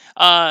 Yep.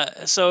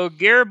 So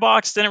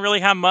Gearbox didn't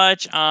really have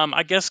much.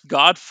 I guess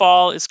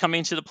Godfall is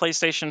coming to the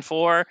PlayStation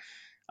 4.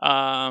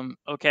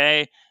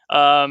 Okay.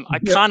 I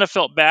Yep. kind of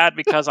felt bad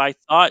because I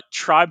thought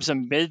Tribes of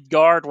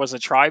Midgard was a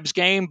Tribes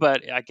game,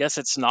 but I guess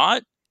it's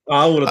not.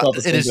 I would have thought the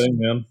It same is- thing,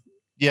 man.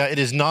 Yeah, it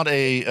is not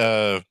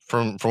a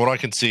from what I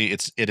can see,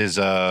 it is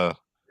not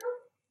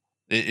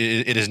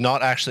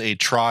actually a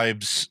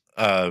Tribes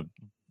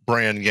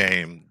brand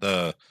game.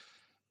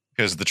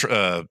 Because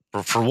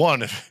for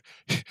one,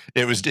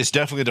 it's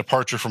definitely a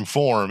departure from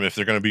form if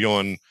they're going to be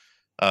on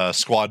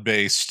squad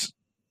based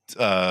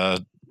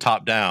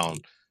top down.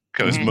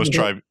 Because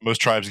Mhm.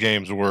 most Tribes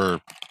games were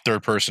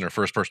third person or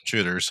first person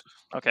shooters.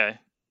 Okay.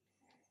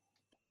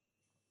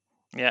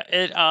 Yeah,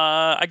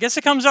 I guess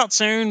it comes out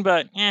soon,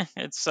 but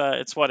it's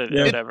what it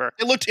Yeah. whatever.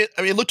 It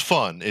looked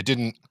fun. It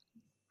didn't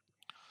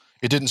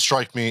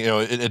strike me.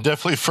 It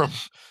definitely from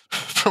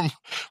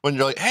when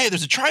you're like, hey,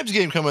 there's a Tribes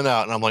game coming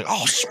out, and I'm like,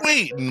 oh,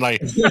 sweet, and I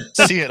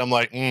see it, I'm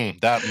like,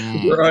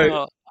 Right.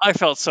 Oh, I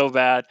felt so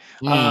bad.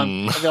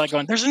 I'd be like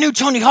going, "There's a new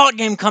Tony Hawk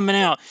game coming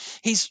out.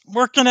 He's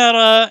working at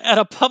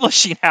a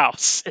publishing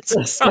house. It's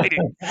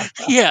exciting."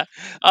 Yeah.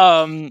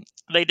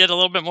 They did a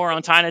little bit more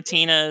on Tiny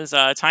Tina's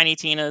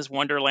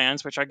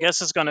Wonderlands, which I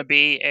guess is going to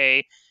be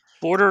a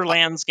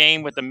Borderlands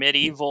game with a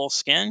medieval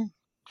skin.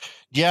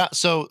 Yeah,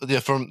 so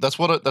that's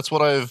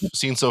what I've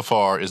seen so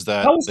far is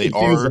that I was they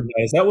confused are. on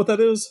that. Is that what that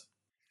is?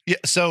 Yeah,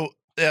 so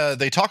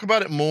they talk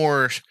about it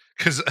more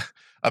because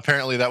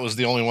apparently that was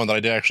the only one that I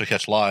did actually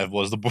catch live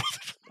was the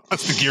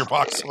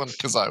Gearbox one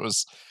because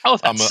Oh,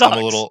 that I'm sucks.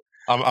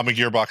 a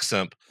Gearbox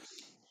simp.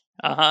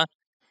 Uh-huh.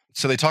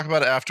 So they talk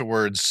about it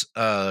afterwards.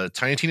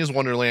 Tiny Tina's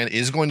Wonderland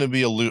is going to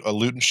be a loot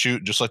and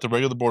shoot just like the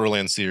regular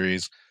Borderlands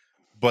series,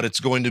 but it's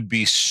going to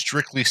be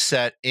strictly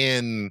set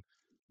in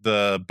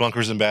the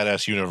Bunkers and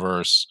Badass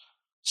universe.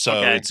 So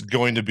Okay. it's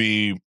going to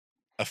be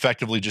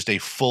effectively just a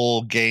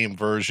full game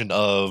version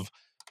of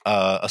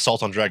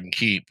Assault on Dragon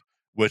Keep,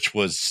 which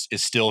is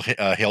still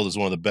hailed as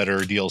one of the better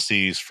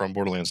DLCs from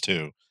Borderlands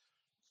 2.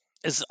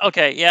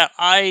 Okay, yeah,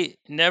 I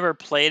never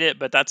played it,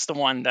 but that's the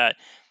one that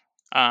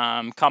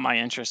caught my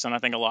interest, and I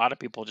think a lot of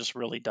people just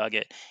really dug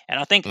it. And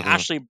I think Mhm.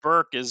 Ashley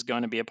Burke is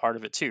going to be a part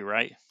of it too,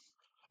 right?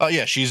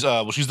 Yeah, she's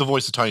the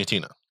voice of Tiny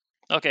Tina.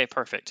 Okay,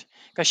 perfect.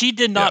 Because she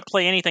did Yeah. not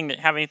play anything that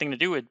have anything to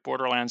do with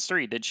Borderlands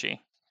 3, did she?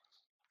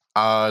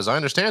 As I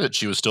understand it,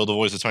 she was still the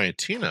voice of Tiny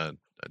Tina.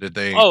 Did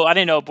they? Oh, I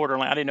didn't know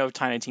I didn't know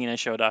Tiny Tina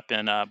showed up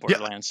in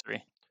Borderlands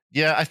 3.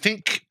 Yeah, I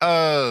think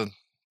I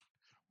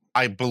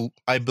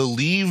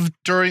believe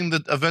during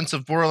the events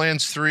of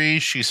Borderlands 3,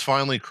 she's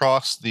finally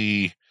crossed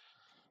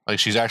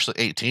she's actually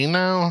 18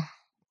 now.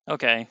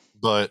 Okay.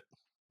 But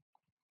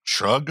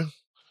shrug.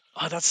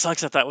 Oh, that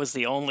sucks that was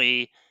the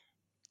only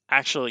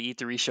actual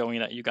E3 showing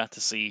that you got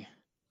to see.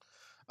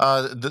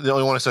 The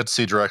only one I said to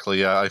see directly.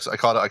 Yeah, I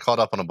caught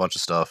up on a bunch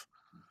of stuff,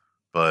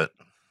 but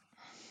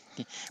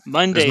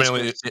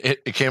Mondays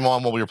it came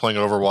on while we were playing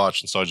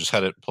Overwatch, and so I just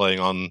had it playing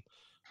on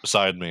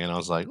beside me, and I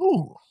was like,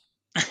 ooh.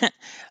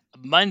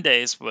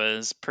 Mondays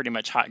was pretty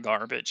much hot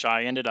garbage.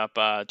 I ended up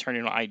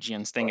turning on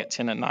IGN's thing at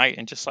 10 at night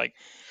and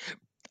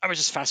I was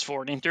just fast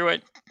forwarding through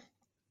it.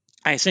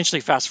 I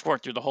essentially fast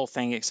forward through the whole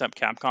thing except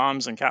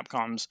Capcom's, and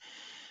Capcom's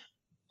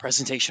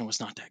presentation was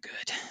not that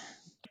good.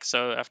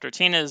 So after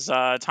Tina's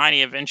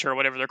Tiny Adventure, or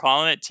whatever they're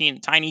calling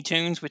it, Tiny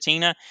Toons with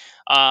Tina,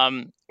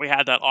 we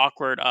had that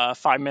awkward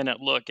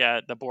 5-minute look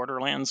at the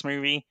Borderlands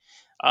movie,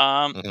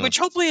 which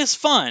hopefully is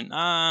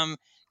fun.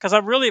 Because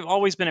I've really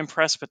always been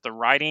impressed with the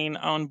writing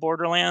on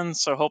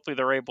Borderlands, so hopefully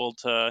they're able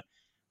to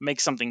make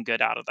something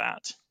good out of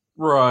that.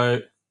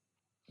 Right.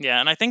 Yeah,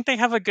 and I think they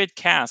have a good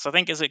cast. I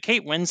think, is it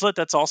Kate Winslet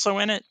that's also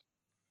in it?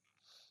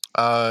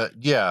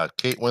 Yeah,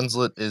 Kate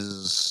Winslet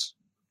is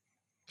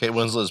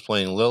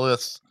playing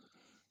Lilith.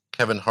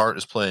 Kevin Hart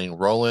is playing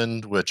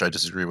Roland, which I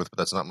disagree with, but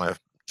that's not my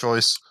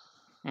choice.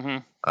 Mm-hmm.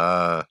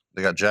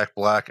 They got Jack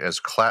Black as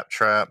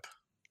Claptrap.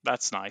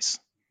 That's nice.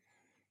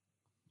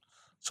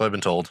 So I've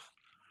been told.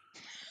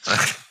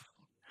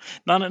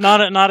 not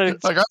a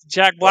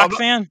Jack Black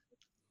fan.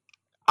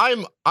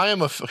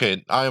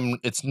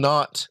 It's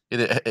not.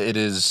 It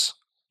is.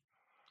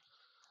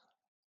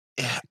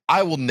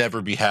 I will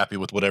never be happy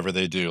with whatever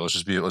they do. Let's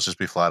just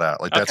be flat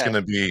out. Like, that's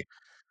gonna be.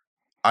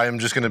 I am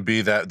just gonna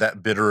be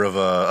that bitter of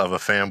a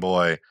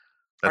fanboy.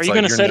 Are you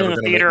gonna sit in the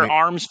theater,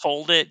 arms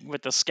folded,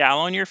 with a scowl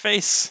on your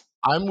face?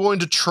 I'm going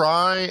to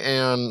try,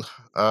 and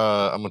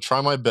I'm gonna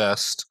try my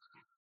best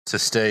to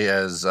stay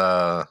as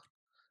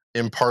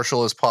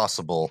impartial as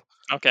possible.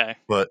 Okay.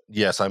 But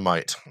yes, I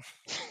might.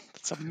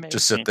 That's amazing.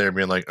 Just sit there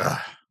being like,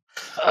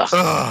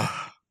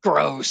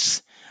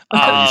 gross.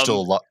 Are you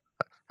still alive?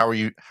 How are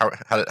you?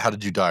 How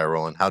did you die,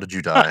 Roland? How did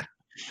you die?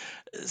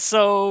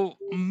 So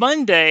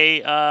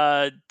Monday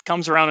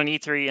comes around on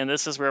E3, and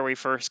this is where we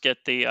first get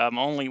the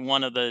only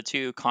one of the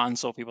two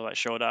console people that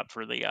showed up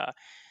for the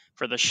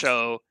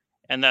show,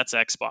 and that's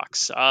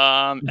Xbox.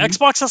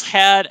 Xbox has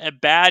had a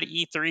bad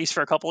E3s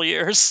for a couple of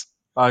years.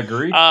 I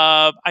agree.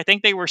 I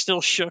think they were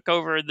still shook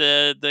over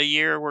the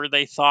year where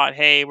they thought,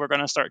 hey, we're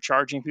going to start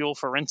charging people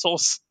for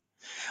rentals.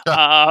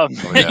 Yeah.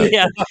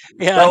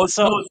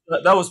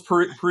 That was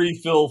pre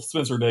Phil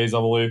Spencer days, I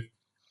believe.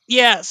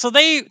 Yeah, so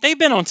they've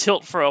been on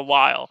tilt for a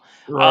while,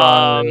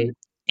 right.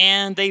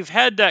 And they've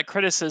had that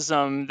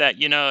criticism that,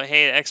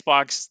 hey,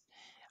 Xbox,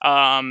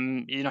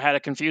 had a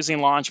confusing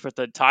launch with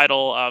the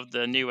title of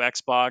the new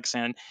Xbox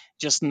and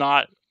just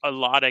not a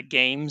lot of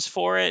games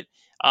for it.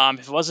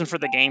 If it wasn't for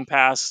the Game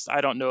Pass,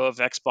 I don't know if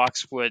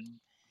Xbox would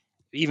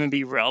even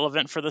be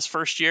relevant for this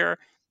first year.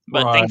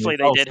 But thankfully,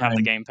 they did have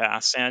the Game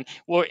Pass, and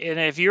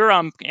if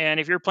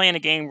you're playing a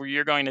game where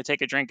you're going to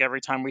take a drink every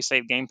time we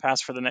save Game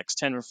Pass for the next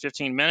 10 or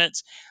 15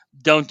 minutes,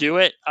 don't do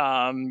it.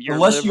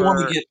 Unless you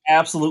want to get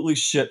absolutely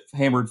shit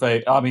hammered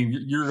fate. I mean,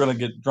 you're going to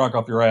get drunk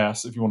off your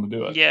ass if you want to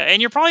do it. Yeah,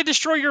 and you'll probably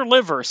destroy your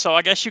liver. So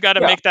I guess you got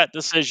to make that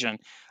decision.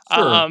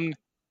 Sure.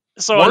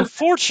 So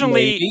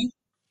unfortunately,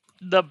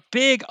 the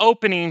big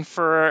opening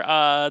for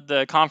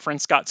the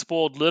conference got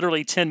spoiled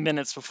literally 10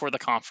 minutes before the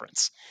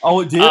conference.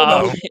 Oh, it did?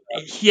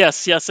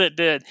 Yes, it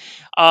did.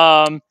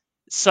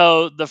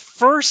 So the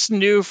first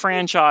new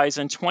franchise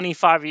in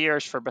 25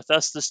 years for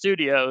Bethesda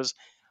Studios,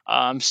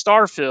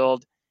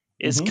 Starfield,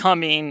 is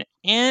coming,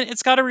 and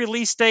it's got a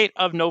release date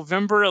of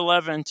November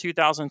 11,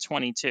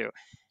 2022.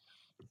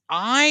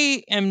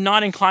 I am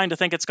not inclined to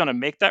think it's going to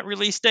make that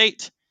release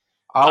date.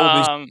 I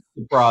will be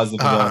surprised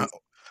if it does.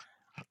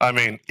 I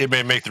mean, it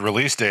may make the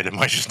release date. It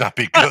might just not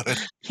be good.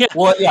 Yeah.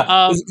 Well,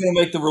 yeah. Is it going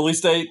to make the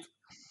release date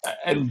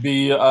and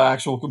be an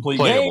actual complete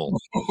playable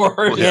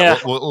game?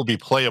 It'll be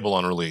playable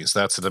on release.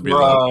 That's to be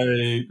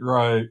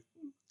right.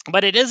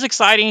 But it is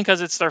exciting because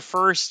it's their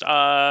first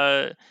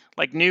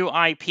new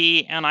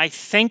IP, and I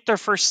think their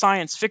first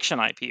science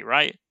fiction IP,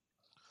 right?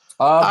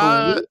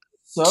 So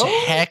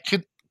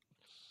technically,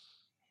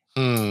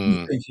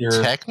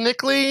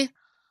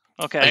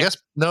 okay. I guess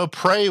no.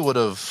 Prey would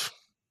have.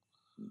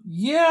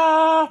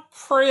 Yeah,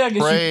 Prey. I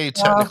guess Prey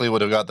technically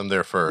would have got them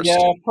there first. Yeah,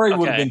 Prey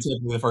would have been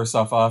technically the first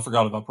stuff. I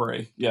forgot about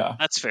Prey. Yeah,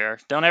 that's fair.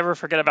 Don't ever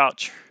forget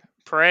about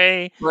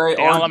Prey,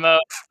 Alamo,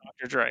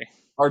 Dr. Dre.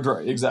 Or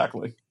Dre,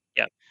 exactly.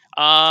 Yeah.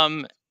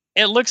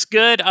 It looks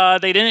good.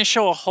 They didn't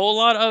show a whole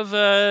lot of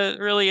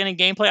really any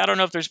gameplay. I don't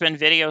know if there's been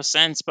video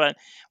since, but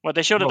what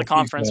they showed at the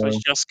conference was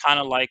just kind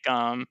of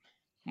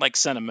like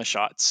cinema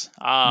shots.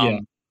 But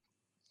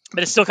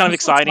it's still kind of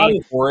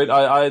exciting for it.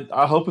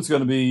 I hope it's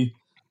going to be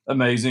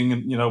amazing,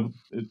 and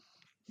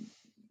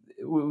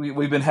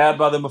we've been had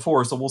by them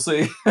before, so we'll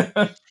see.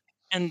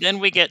 And then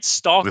we get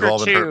Stalker 2. We've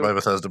all been hurt by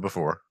Bethesda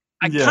before.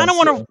 I Yes, kind of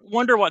yeah.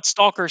 wonder what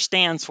Stalker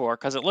stands for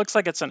because it looks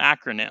like it's an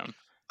acronym.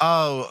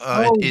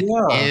 Oh, it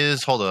yeah.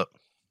 is. Hold up.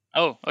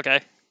 Oh,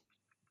 okay.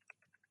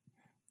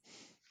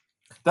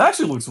 That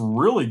actually looks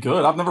really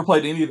good. I've never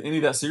played any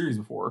of that series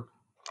before.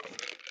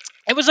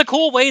 It was a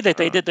cool way that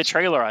they did the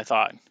trailer, I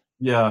thought.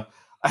 Yeah,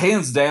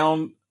 hands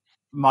down,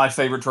 my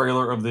favorite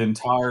trailer of the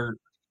entire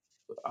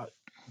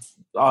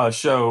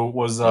show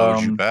was Oh,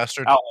 you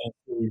bastard. Outlands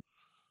 2.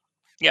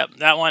 Yep,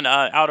 that one,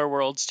 Outer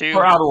Worlds 2.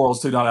 Or Outer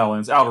Worlds 2, not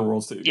Outlands. Outer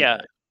Worlds 2.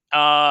 Yeah.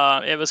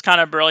 It was kind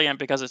of brilliant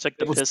because it took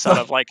the It was piss so- out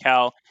of like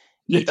how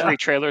Yeah. E3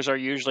 trailers are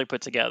usually put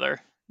together.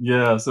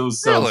 Yes, it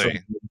was so Really?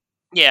 good.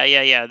 Yeah. Oh,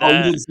 you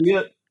That, didn't see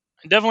it?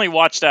 definitely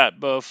watch that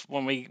both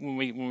when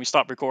we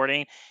stop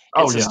recording.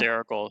 Oh, It's yeah.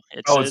 hysterical.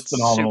 Oh, it's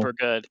phenomenal. super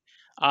good.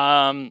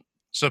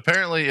 So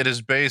apparently, it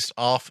is based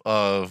off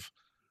of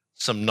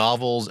some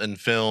novels and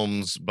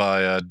films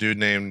by a dude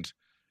named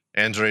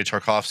Andrei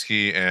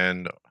Tarkovsky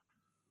and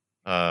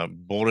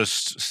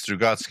Boris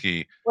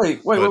Strugatsky.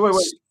 Wait.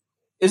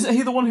 Isn't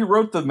he the one who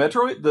wrote the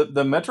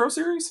Metro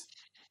series?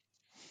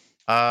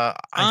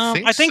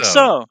 I think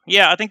so.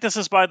 Yeah, I think this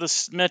is by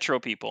the Metro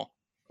people.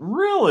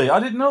 Really? I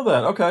didn't know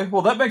that. Okay,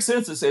 well that makes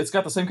sense. It's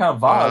got the same kind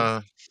of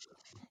vibe.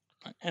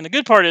 And the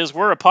good part is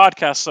we're a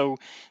podcast, so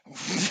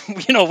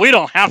we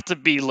don't have to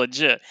be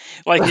legit.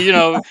 Like we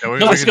can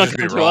just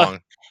be wrong.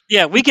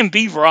 Yeah, we can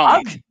be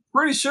wrong. I'm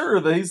pretty sure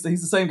that he's the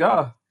same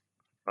guy.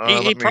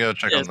 Let me go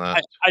check on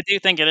that. I do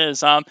think it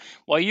is.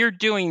 While you're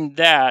doing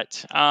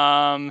that,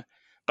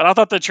 but I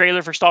thought the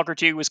trailer for Stalker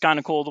 2 was kind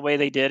of cool the way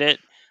they did it.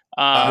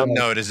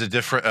 No, it is a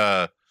different.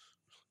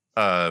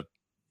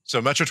 So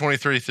Metro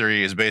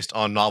 2033 is based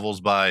on novels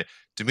by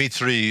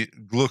Dmitry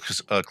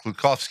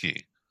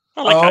Glukovsky.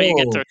 I like how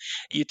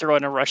you throw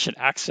in a Russian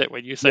accent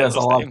when you say those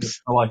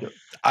names. I like it.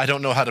 I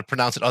don't know how to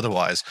pronounce it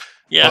otherwise.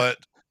 Yeah. But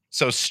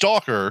so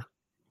Stalker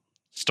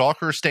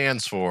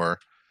stands for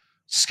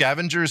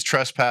scavengers,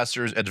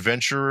 trespassers,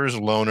 adventurers,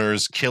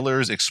 loners,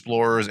 killers,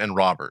 explorers, and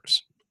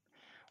robbers.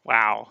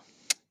 Wow.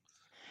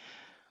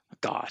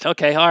 God.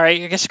 Okay. All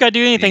right. I guess you got to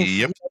do anything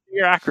Yep. for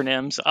your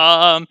acronyms.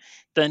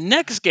 The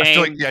next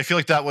game. I feel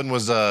like that one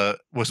was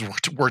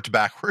worked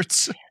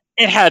backwards.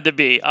 It had to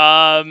be.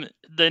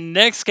 The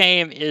next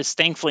game is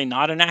thankfully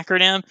not an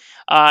acronym.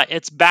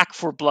 It's Back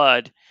 4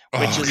 Blood,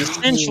 which is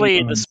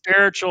essentially the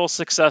spiritual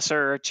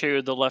successor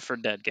to the Left 4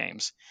 Dead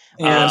games.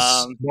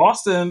 Yes,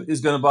 Boston is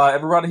going to buy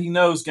everybody he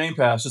knows Game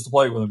Pass just to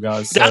play with them,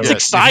 guys. So, that's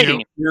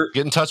exciting.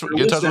 Get in touch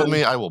with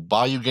me. I will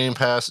buy you Game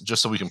Pass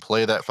just so we can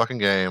play that fucking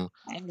game.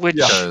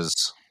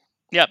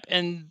 Yep,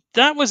 and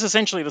that was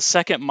essentially the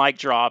second mic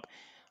drop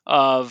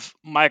of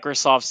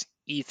Microsoft's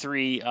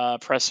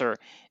E3 presser,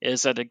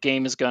 is that the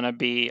game is going to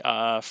be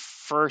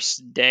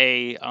first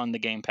day on the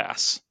Game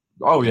Pass.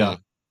 Oh, yeah.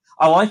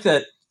 I like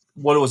that.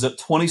 What was it?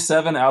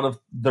 27 out of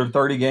their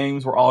 30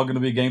 games were all going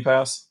to be Game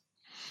Pass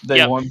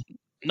day one.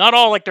 Not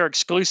all like they're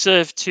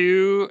exclusive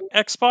to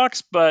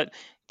Xbox, but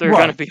they're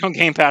going to be on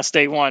Game Pass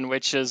day one,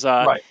 which is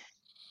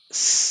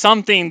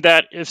something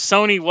that if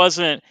Sony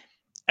wasn't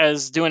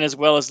doing as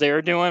well as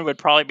they're doing, would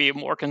probably be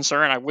more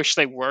concerned. I wish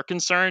they were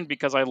concerned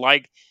because I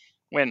like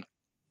when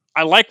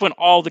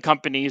all the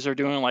companies are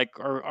doing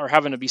are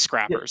having to be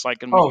scrappers, like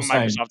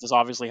Microsoft is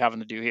obviously having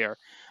to do here.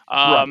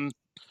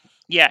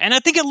 Yeah, and I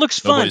think it looks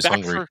fun.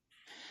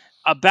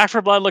 Back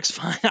 4 Blood looks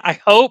fun. I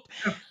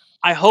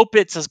hope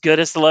it's as good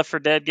as the Left 4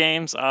 Dead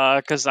games,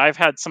 because I've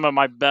had some of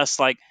my best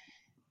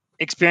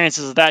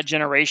experiences of that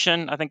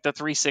generation. I think the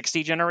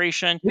 360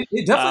 generation.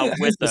 It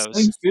definitely has the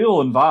same feel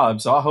and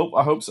vibe. So I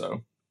hope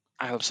so.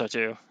 I hope so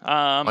too.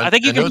 I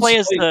think you can play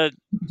as the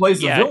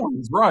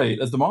villains, right?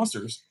 As the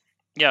monsters.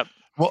 Yep.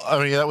 Well,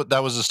 I mean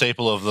that was a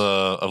staple of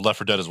Left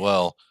 4 Dead as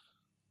well.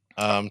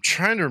 I'm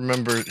trying to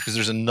remember because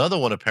there's another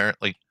one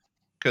apparently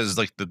because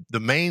the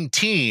main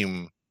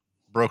team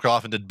broke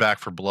off and did Back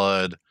 4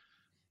 Blood.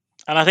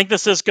 And I think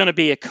this is going to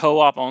be a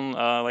co-op on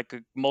a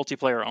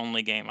multiplayer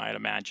only game, I'd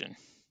imagine.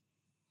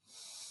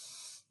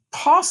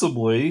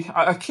 Possibly.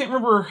 I can't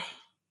remember.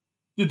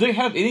 Did they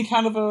have any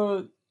kind of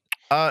a?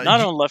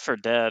 Not on Left 4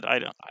 Dead.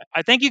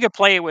 I think you could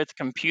play it with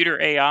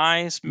computer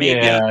AIs,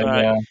 maybe.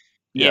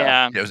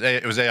 Yeah.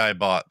 It was AI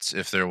bots.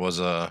 If there was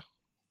a.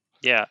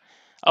 Yeah.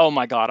 Oh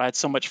my God, I had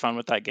so much fun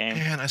with that game.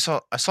 Man, I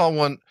saw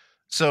one.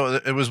 So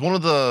it was one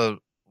of the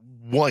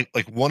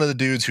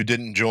dudes who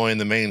didn't join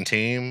the main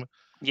team.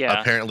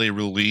 Yeah. Apparently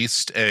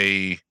released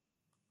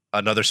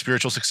another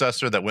spiritual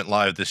successor that went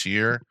live this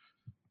year,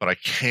 but I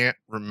can't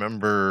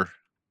remember.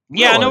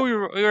 Yeah, I know we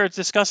were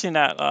discussing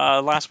that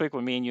last week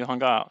when me and you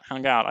hung out.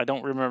 I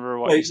don't remember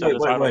what you said the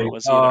title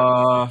was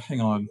either.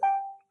 Hang on.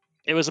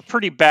 It was a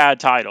pretty bad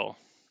title.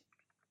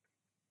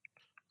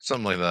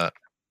 Something like that.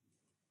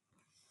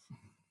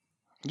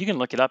 You can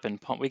look it up and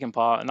we can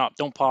pause.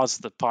 Don't pause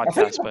the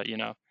podcast, but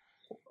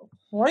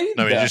Right?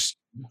 No,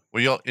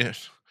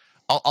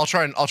 I'll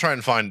try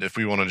and find if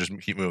we want to just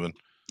keep moving.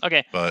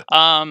 Okay. But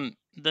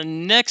The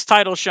next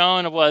title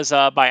shown was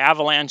by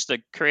Avalanche,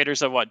 the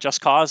creators of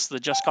Just Cause, the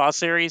Just Cause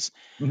series.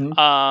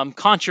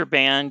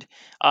 Contraband.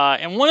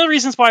 And one of the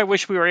reasons why I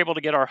wish we were able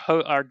to get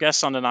our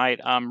guest on tonight,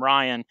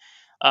 Ryan,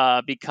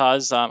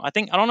 because I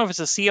don't know if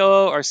it's a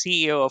COO or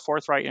CEO of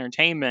Forthright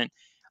Entertainment,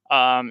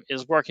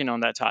 is working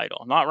on that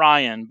title. Not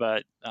Ryan,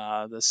 but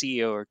the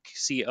CEO or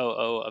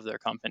COO of their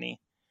company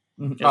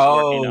is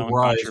working on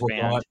Right.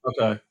 Contraband.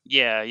 Okay.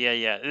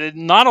 Yeah.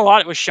 Not a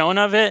lot was shown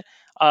of it,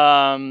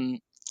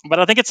 but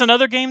I think it's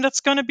another game that's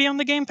going to be on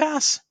the Game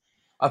Pass.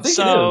 I think it is.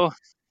 So, I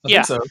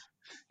yeah. think so.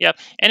 Yep,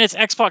 and it's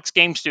Xbox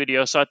Game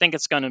Studio, so I think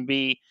it's going to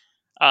be.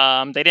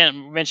 They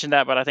didn't mention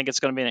that, but I think it's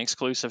going to be an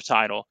exclusive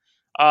title.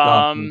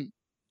 Gotcha.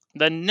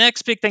 The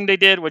next big thing they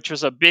did, which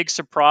was a big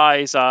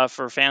surprise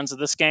for fans of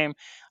this game,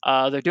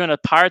 they're doing a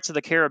Pirates of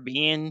the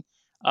Caribbean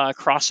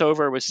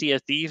crossover with Sea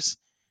of Thieves,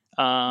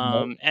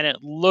 and it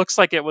looks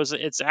like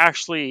it's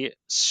actually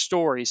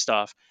story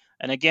stuff.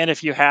 And again,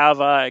 if you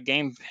have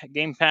Game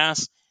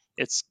Pass,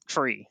 it's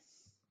free.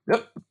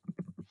 Yep.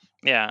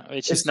 Yeah,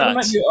 it's just It's gonna make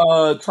nuts.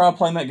 you try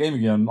playing that game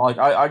again. Like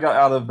I got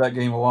out of that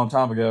game a long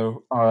time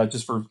ago,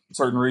 just for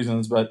certain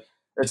reasons, but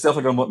it's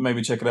definitely gonna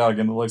maybe check it out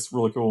again. It looks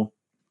really cool.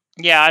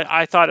 Yeah,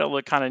 I thought it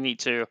looked kind of neat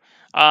too.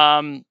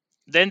 Then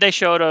they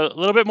showed a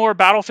little bit more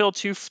Battlefield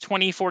 2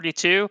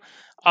 2042.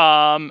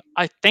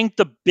 I think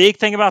the big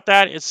thing about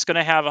that is it's going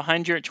to have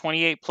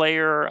 128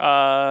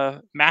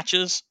 player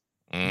matches.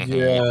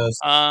 Yes.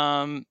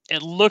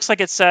 It looks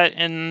like it's set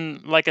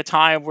in like a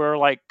time where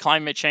like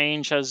climate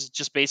change has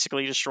just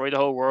basically destroyed the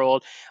whole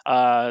world.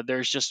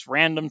 There's just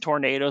random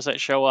tornadoes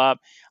that show up.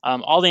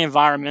 All the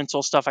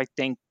environmental stuff I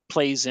think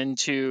plays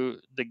into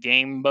the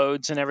game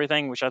modes and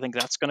everything, which I think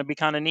that's going to be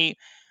kind of neat.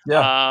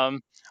 Yeah.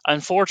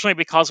 Unfortunately,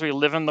 because we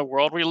live in the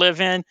world we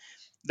live in,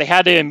 they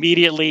had to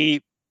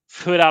immediately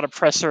put out a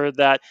presser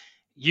that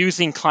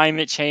using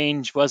climate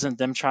change wasn't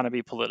them trying to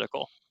be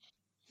political.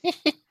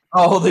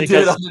 Oh, they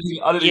did. I Because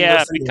didn't even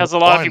go see because that. a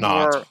lot of Why people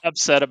not? were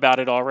upset about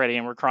it already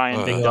and were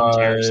crying big dumb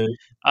tears.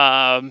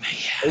 Right.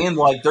 And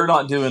like they're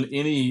not doing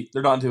any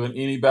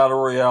battle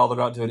royale. They're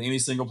not doing any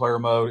single player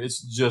mode.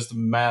 It's just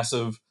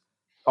massive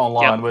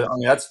online. But I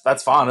mean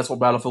that's fine. That's what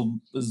Battlefield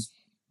is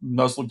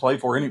mostly played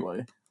for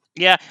anyway.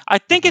 Yeah, I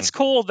think it's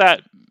cool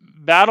that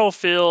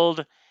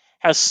Battlefield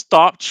has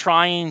stopped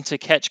trying to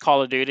catch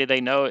Call of Duty. They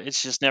know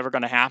it's just never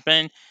going to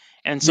happen,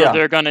 and so Yeah.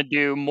 they're going to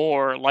do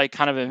more like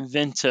kind of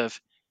inventive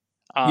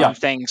Yeah.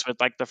 things with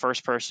like the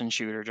first person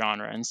shooter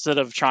genre instead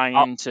of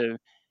trying to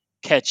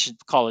catch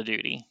Call of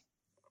Duty.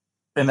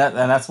 And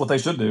that's what they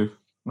should do.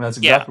 And that's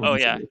Yeah. exactly what Oh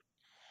they yeah. should do.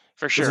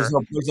 For sure.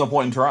 There's no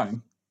point in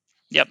trying.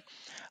 Yep.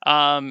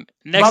 By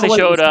Next the they way,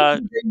 showed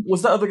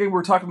was that other game we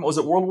were talking about? Was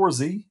it World War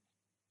Z?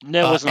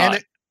 no, it was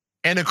not.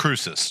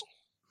 Anacrusis.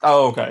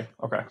 Oh, okay.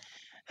 Okay.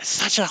 It's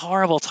such a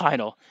horrible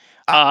title.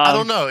 I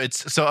don't know.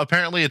 It's so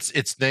apparently it's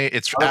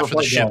after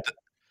the ship.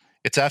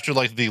 It's after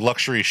like the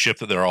luxury ship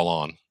that they're all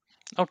on.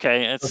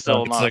 Okay, it's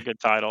still not a good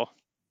title.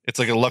 It's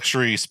like a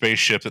luxury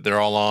spaceship that they're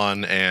all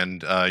on,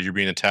 and you're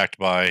being attacked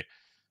by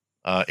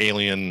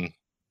alien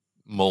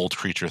mold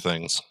creature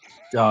things.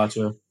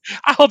 Gotcha.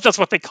 I hope that's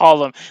what they call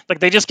them. Like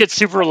they just get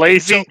super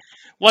lazy.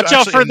 Watch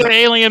out for the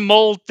alien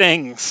mold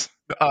things.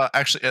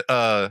 Actually,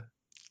 the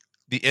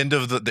end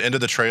of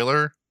the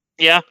trailer.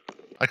 Yeah.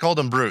 I called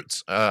them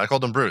brutes. I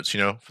called them brutes. You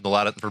know, for the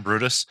Latin for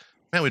Brutus.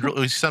 Man,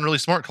 we sound really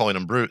smart calling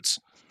them brutes.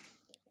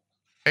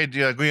 Hey,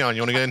 Guion,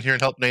 you want to get in here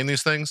and help name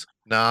these things?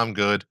 Nah, I'm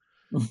good.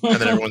 And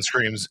then everyone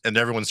screams at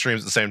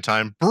the same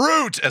time,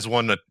 "Brute!" as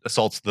one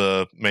assaults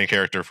the main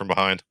character from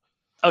behind.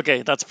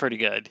 Okay, that's pretty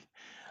good.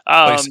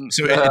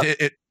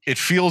 It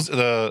feels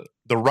the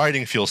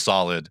writing feels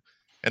solid,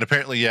 and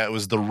apparently, it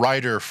was the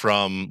writer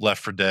from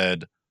Left 4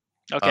 Dead.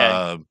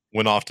 Okay.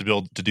 Went off to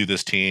do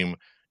this team,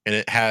 and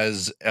it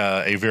has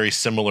a very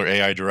similar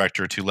AI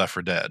director to Left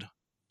 4 Dead.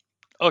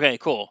 Okay,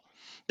 cool.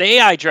 The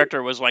AI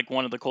director was like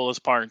one of the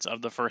coolest parts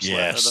of the first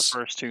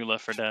two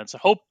Left 4 Dead. So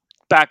hope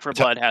Back 4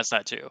 Blood has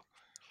that too.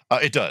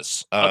 It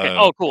does. Okay.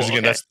 Oh, cool.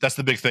 Again, that's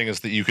the big thing is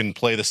that you can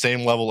play the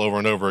same level over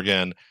and over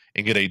again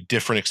and get a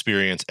different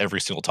experience every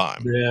single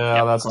time.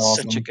 Yeah, that's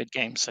awesome. Such a good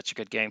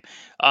game.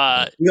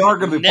 We are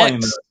going to be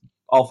playing that.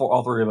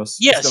 All three of us.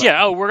 Yes,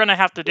 yeah. Oh, we're gonna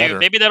have to do.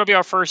 Maybe that'll be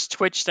our first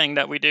Twitch thing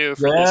that we do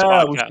for this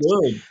podcast.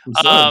 We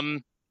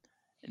should.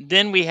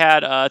 Then we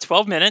had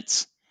 12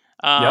 minutes,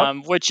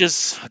 which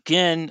is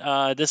again,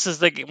 this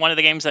is one of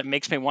the games that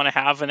makes me want to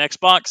have an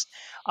Xbox.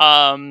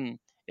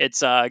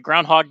 It's a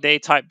Groundhog Day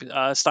type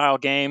style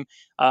game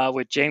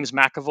with James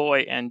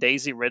McAvoy and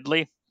Daisy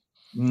Ridley.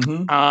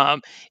 Mm-hmm.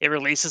 It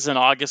releases in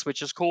August,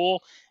 which is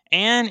cool,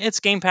 and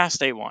it's Game Pass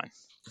day one.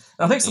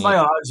 I think somebody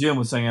on IGN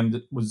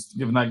was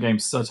giving that game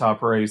such high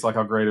praise, like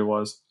how great it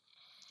was.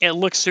 It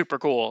looks super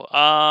cool.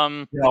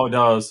 Yeah, it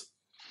does.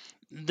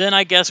 Then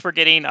I guess we're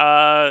getting in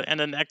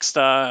the next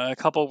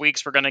couple of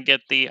weeks we're gonna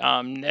get the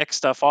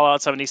next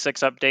Fallout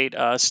 76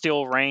 update,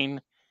 Steel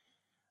Rain.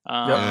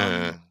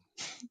 And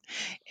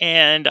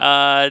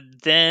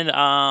then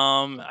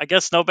I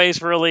guess nobody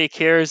really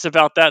cares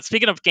about that.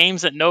 Speaking of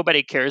games that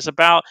nobody cares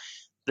about,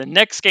 The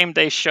next game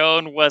they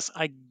showed was,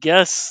 I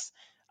guess,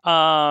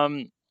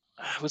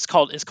 it's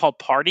called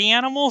Party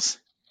Animals.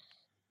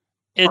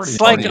 Party It's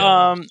like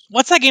Animals.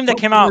 what's that game that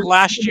came out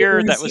last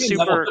year that was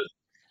super?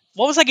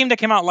 What was that game that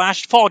came out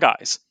last? Fall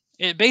Guys.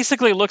 It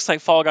basically looks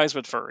like Fall Guys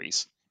with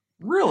furries.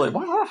 Really?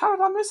 How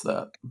did I miss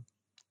that?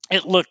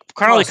 It looked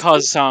probably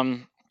because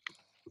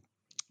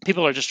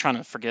people are just trying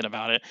to forget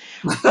about it.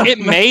 It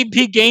may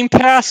be Game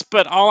Pass,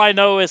 but all I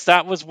know is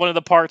that was one of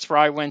the parts where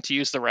I went to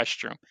use the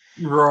restroom.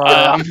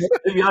 Right.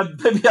 Maybe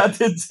I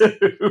did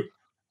too.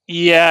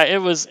 Yeah, it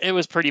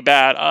was pretty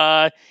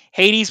bad.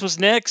 Hades was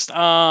next,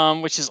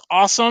 which is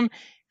awesome,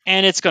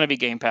 and it's going to be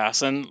Game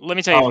Pass. And let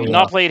me tell you, if you've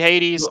not played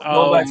Hades,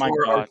 Going back my to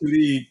our god,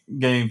 2D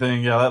game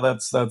thing, yeah,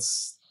 that's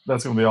going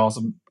to be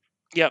awesome.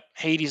 yep,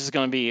 Hades is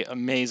going to be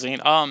amazing.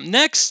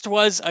 Next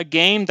was a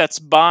game that's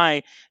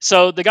by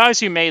so the guys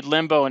who made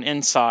Limbo and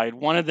Inside,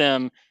 one of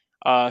them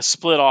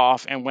split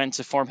off and went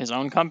to form his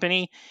own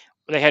company.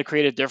 They had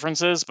creative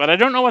differences, but I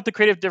don't know what the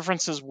creative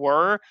differences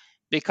were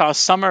because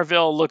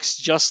Somerville looks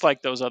just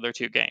like those other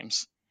two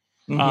games.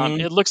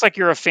 It looks like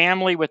you're a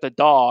family with a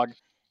dog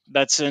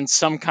that's in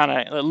some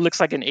kind of. It looks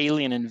like an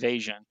alien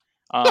invasion.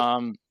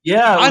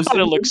 Yeah, I thought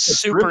it looked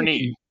super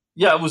neat.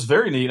 Yeah, it was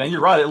very neat, and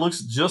you're right. It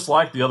looks just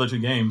like the other two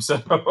games.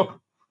 So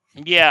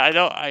Yeah, I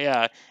don't.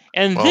 Yeah,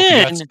 and Well,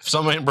 then if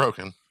something ain't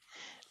broken.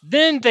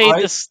 then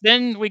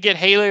then we get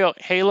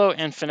Halo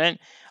Infinite.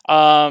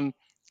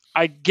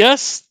 I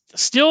guess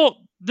still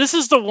this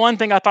is the one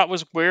thing I thought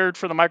was weird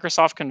for the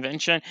Microsoft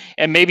convention,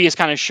 and maybe it's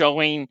kind of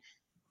showing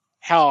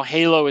how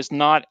Halo is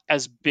not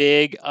as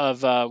big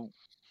of a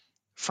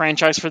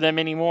franchise for them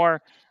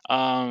anymore,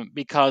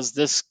 because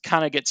this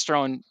kind of gets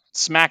thrown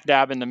smack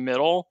dab in the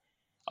middle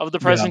of the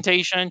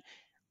presentation.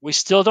 We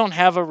still don't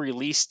have a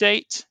release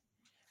date,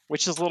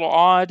 which is a little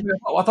odd.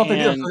 I thought they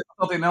did. I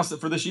thought they announced it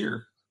for this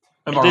year.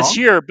 This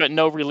year, but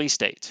no release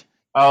date.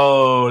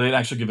 Oh, they didn't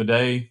actually give a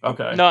day.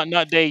 Okay,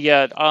 not day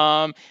yet.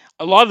 A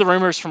lot of the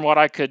rumors, from what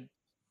I could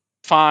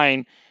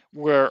find,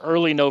 were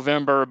early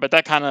November, but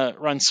that kind of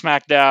runs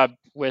smack dab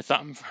with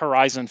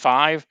Horizon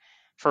 5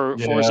 for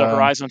Forza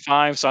Horizon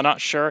 5, so I'm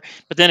not sure.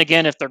 But then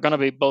again, if they're going to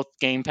be both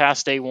Game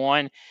Pass day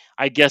one,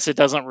 I guess it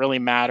doesn't really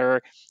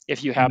matter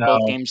if you have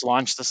both games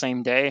launched the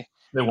same day.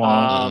 They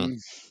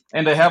won't.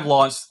 And they have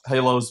launched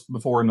Halos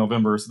before in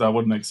November, so that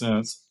would make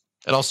sense.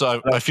 And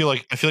also, I feel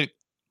like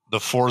the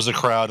Forza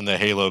crowd and the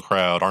Halo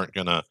crowd aren't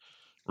gonna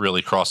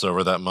really cross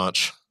over that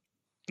much.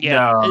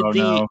 Yeah,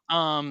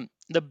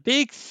 the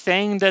big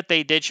thing that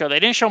they did show, they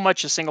didn't show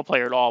much of single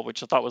player at all,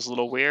 which I thought was a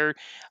little weird.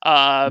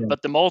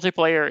 But the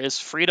multiplayer is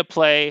free to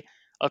play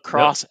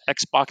across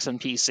Xbox and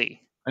PC.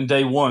 And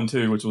day one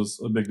too, which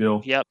was a big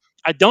deal. Yep.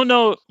 I don't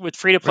know what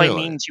free to play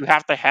means. You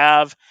have to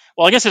have.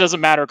 Well, I guess it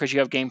doesn't matter because you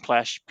have Game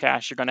Pass.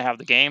 You're going to have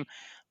the game.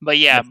 But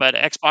but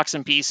Xbox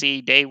and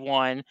PC day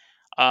one,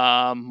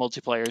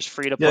 multiplayer is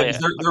free to play. Yeah,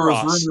 there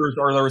was rumors,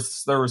 or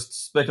there was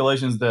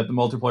speculations that the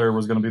multiplayer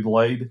was going to be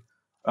delayed.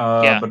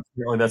 But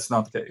apparently that's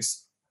not the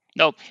case.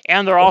 Nope,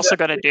 and they're also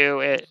going to do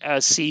it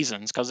as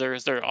seasons because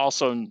they're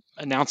also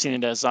announcing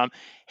it as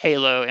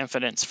Halo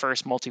Infinite's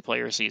first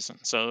multiplayer season.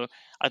 So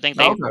I think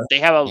they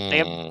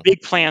have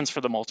big plans for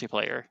the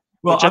multiplayer,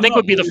 which I think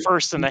would be the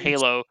first in the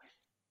Halo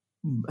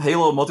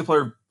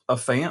multiplayer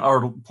fan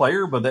or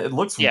player, but it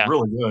looks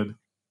really good.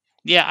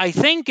 Yeah, I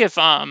think if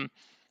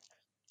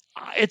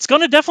it's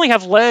going to definitely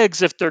have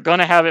legs if they're going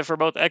to have it for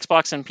both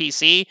Xbox and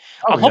PC.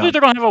 Hopefully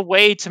they're going to have a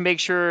way to make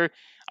sure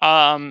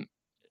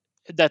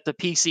that the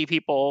PC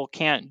people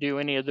can't do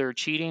any of their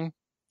cheating.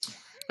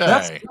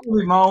 That's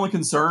probably my only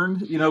concern,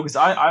 because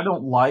I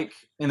don't like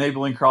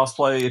enabling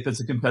crossplay if it's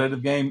a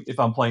competitive game, if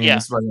I'm playing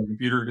this right on the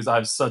computer, because I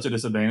have such a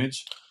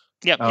disadvantage.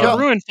 Yeah, it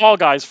ruined Fall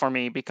Guys for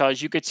me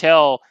because you could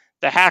tell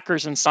the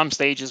hackers in some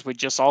stages would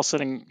just all of a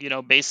sudden,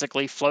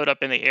 basically float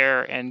up in the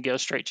air and go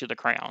straight to the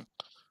crown.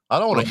 I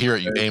don't want to hear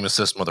it, you aim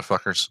assist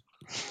motherfuckers.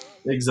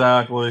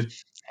 Exactly.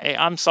 Hey,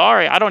 I'm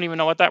sorry. I don't even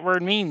know what that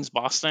word means,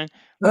 Boston.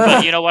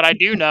 But you know what I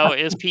do know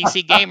is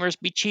PC gamers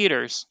be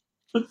cheaters.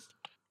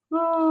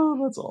 Oh,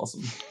 that's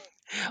awesome.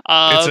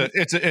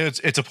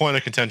 It's a point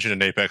of contention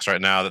in Apex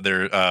right now that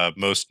they're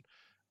most,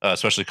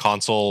 especially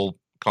console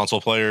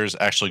players,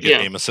 actually get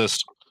aim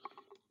assist.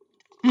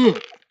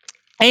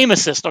 Aim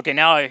assist. Okay,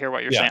 now I hear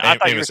what you're saying. I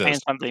thought you were saying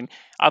something.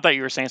 I thought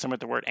you were saying something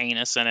with the word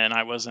anus in it, and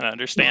I wasn't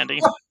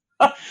understanding.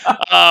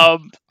 I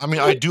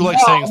mean, I do like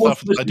saying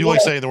stuff. I do like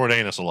saying the word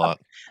anus a lot.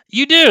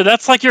 You do.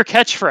 That's like your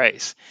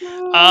catchphrase.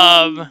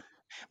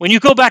 When you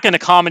go back into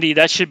comedy,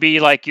 that should be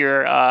like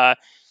your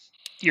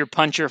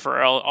puncher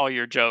for all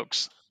your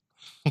jokes.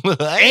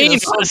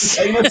 Anus.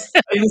 Anus.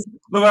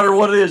 No matter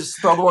what it is,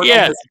 just throw the word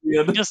anus.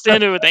 Just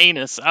end it with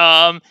anus.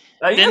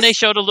 Then they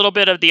showed a little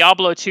bit of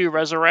Diablo 2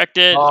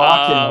 Resurrected.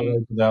 I can't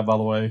wait for that, by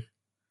the way.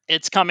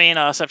 It's coming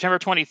September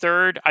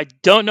 23rd. I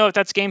don't know if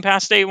that's Game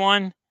Pass day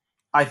one.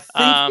 I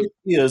think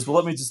it is, but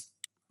let me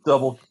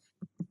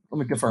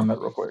confirm that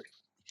real quick.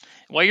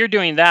 While you're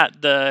doing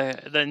that,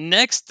 the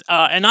next,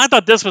 and I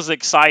thought this was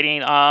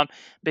exciting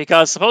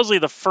because supposedly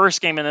the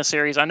first game in the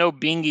series, I know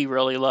Bingy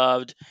really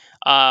loved,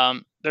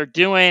 They're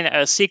doing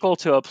a sequel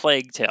to A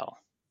Plague Tale.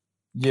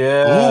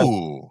 Yeah,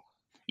 Ooh.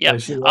 Yep. they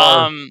sure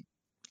are.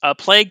 A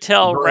Plague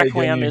Tale Great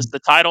Requiem is game. the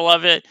title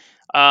of it.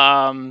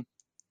 I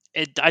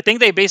think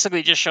they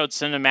basically just showed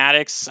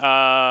cinematics.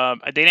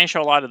 They didn't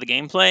show a lot of the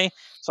gameplay,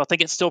 so I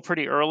think it's still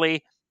pretty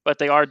early. But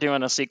they are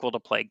doing a sequel to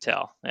Plague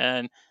Tale,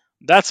 and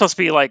that's supposed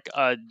to be like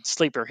a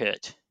sleeper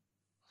hit.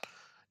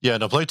 Yeah,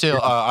 no, Plague Tale.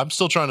 I'm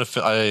still trying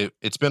to.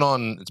 It's been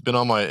on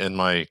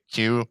my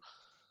queue.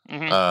 hmm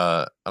And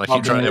I keep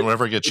Okay. trying. And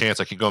whenever I get a chance,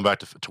 I keep going back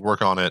to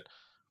work on it.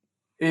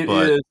 It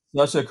But- is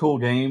such a cool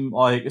game,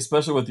 like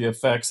especially with the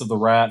effects of the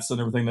rats and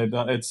everything they've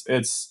done. It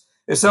sounds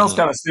Mhm.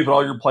 kind of stupid.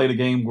 All you're playing a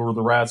game where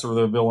the rats are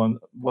the villain.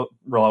 Well,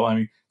 I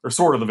mean, they're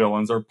sort of the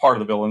villains. They're part of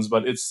the villains,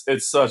 but it's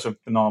such a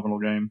phenomenal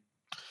game.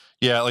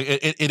 Yeah, like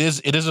it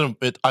is.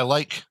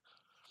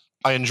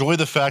 I enjoy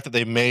the fact that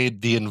they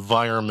made the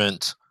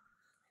environment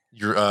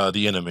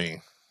the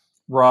enemy.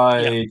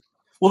 Right.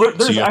 Well,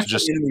 there's you have to actually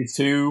just- enemies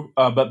too,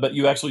 but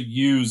you actually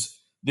use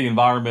the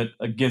environment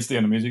against the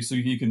enemies, so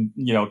you can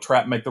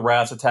make the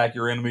rats attack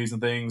your enemies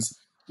and things.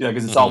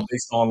 Because it's all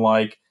based on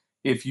like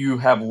if you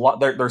have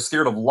they're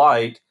scared of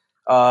light,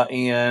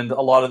 and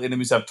a lot of the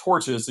enemies have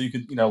torches, so you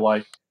can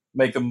like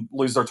make them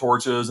lose their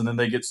torches, and then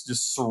they get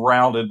just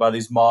surrounded by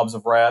these mobs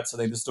of rats,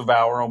 and they just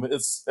devour them.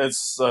 It's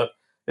so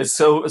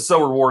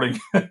rewarding.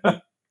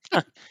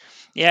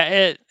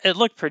 Yeah, it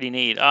looked pretty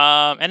neat.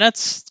 And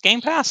that's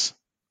Game Pass.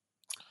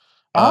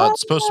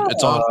 It's supposed to.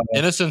 It's on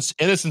Innocence.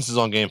 Innocence is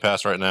on Game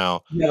Pass right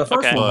now. Yeah, the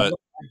first Okay. one.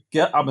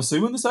 I'm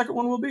assuming the second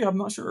one will be. I'm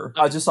not sure.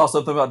 I just saw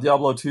something about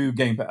Diablo 2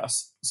 Game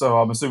Pass, so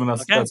I'm assuming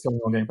that's coming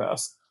on Game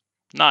Pass.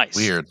 Nice.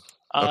 Weird.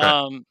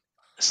 Okay.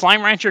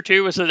 Slime Rancher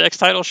 2 was the next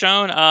title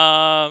shown.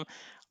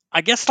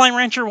 I guess Slime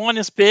Rancher 1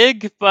 is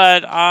big,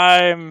 but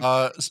I'm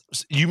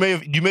you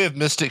may have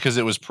missed it because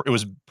it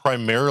was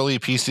primarily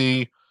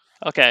PC.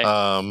 okay.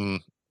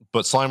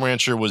 But Slime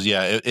Rancher was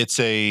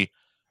it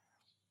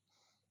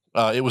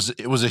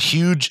was a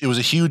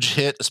huge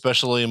hit,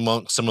 especially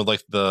amongst some of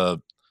like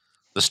the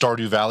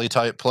Stardew Valley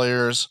type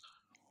players.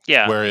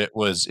 Yeah. Where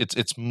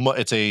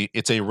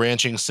it's a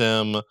ranching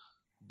sim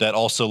that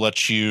also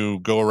lets you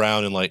go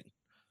around and like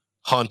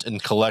hunt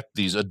and collect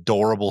these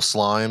adorable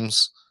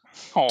slimes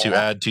to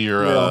add to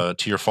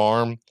your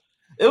farm.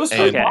 It was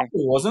pretty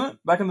popular, wasn't it,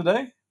 back in the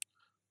day?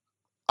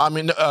 I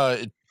mean,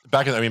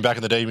 back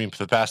in the day, you mean for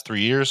the past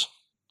 3 years?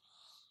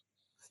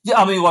 Yeah,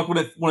 I mean, like when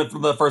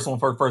the first one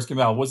first came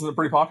out, wasn't it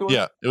pretty popular?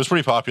 Yeah, it was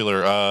pretty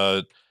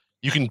popular.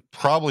 You can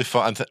probably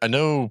find. I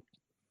know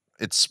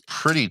it's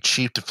pretty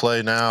cheap to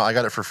play now. I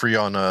got it for free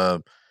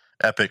on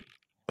Epic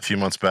a few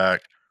months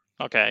back.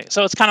 Okay,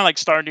 so it's kind of like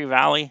Stardew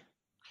Valley.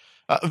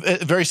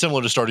 Very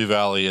similar to Stardew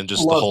Valley, and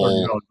just the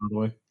whole. Valley, by the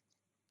way.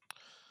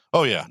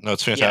 Oh yeah, no,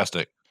 it's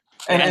fantastic.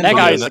 Yeah. And that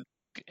guy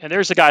and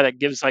there's a guy that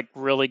gives like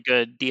really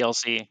good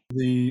DLC.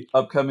 The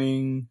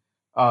upcoming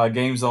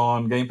games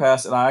on Game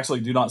Pass, and I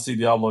actually do not see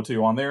Diablo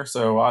 2 on there,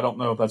 so I don't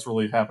know if that's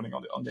really happening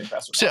on Game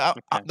Pass. See,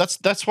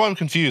 that's why I'm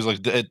confused.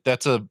 Like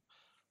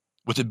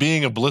with it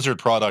being a Blizzard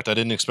product, I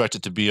didn't expect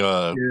it to be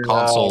a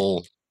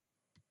console.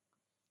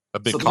 A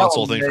big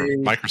console thing for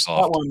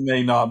Microsoft. That one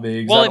may not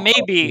be. Well, it may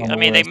be. I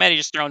mean, they may have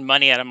just thrown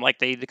money at them,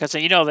 because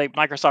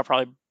Microsoft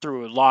probably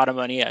threw a lot of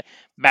money at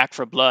Back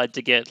 4 Blood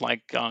to get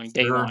like on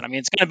day one. I mean,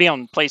 it's going to be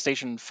on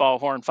PlayStation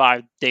Horn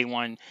 5 day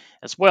one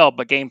as well,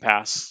 but Game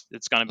Pass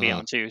it's going to be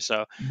on too.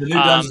 So the new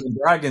Dungeons and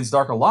Dragons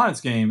Dark Alliance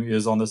game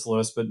is on this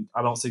list, but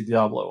I don't see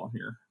Diablo on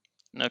here.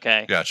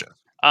 Okay, gotcha.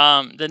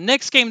 The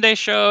next game they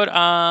showed,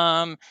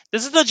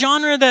 this is the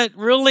genre that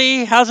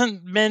really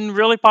hasn't been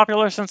really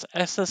popular since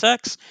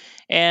SSX,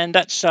 and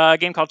that's a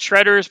game called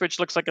Shredders, which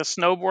looks like a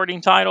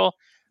snowboarding title.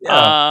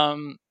 Yeah.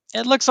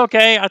 It looks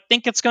okay. I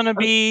think it's going to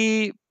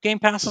be Game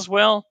Pass as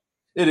well.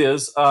 It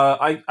is.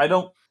 I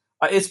don't.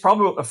 It's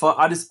probably fun.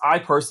 I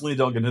personally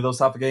don't get into those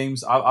type of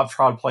games. I've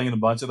tried playing a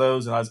bunch of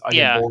those, and I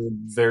get bored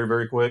very,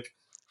 very quick.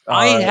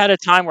 I had a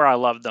time where I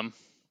loved them.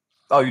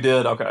 Oh, you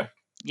did? Okay.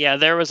 Yeah,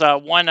 there was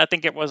one, I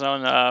think it was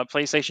on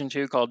PlayStation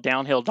 2 called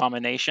Downhill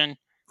Domination.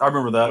 I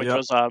remember that, which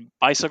was a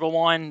bicycle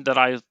one that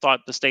I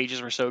thought the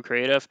stages were so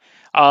creative.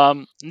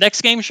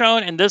 Next game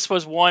shown, and this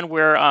was one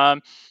where I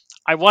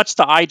watched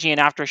the IGN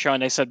after show,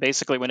 and they said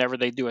basically whenever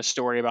they do a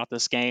story about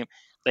this game,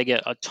 they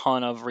get a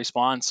ton of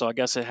response, so I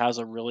guess it has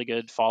a really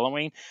good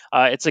following.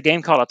 It's a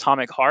game called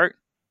Atomic Heart.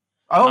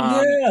 Oh,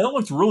 yeah, that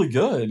looks really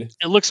good.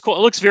 It looks cool.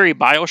 It looks very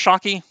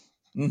Bioshocky.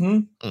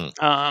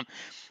 Mm-hmm.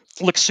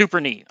 Looks super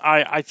neat.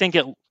 I think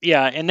it,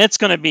 and it's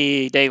going to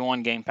be day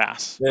one Game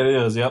Pass. It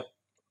is, yep.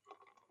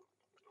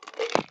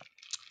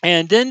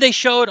 And then they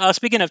showed,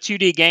 speaking of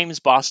 2D games,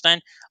 Boston,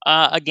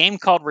 a game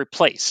called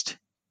Replaced.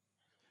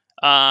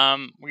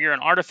 Where you're an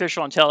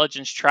artificial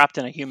intelligence trapped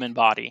in a human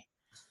body.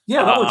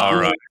 Yeah, that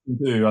looks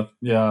good too.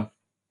 Yeah.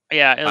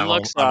 Yeah, it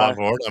looks.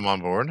 I'm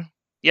on board.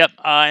 Yep,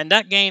 and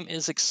that game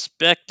is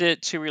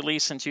expected to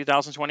release in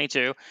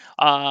 2022.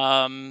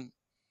 And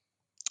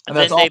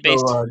that's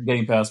also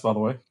Game Pass, by the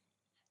way.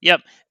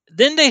 Yep.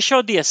 Then they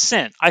showed The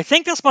Ascent. I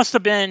think this must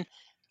have been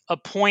a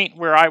point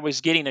where I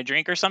was getting a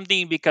drink or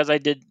something, because I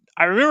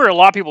I remember a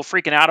lot of people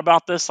freaking out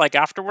about this like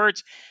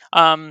afterwards.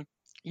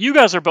 You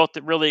guys are both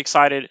really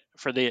excited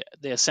for the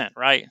Ascent,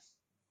 right?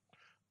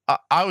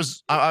 I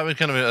was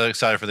kind of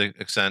excited for the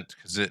Ascent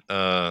because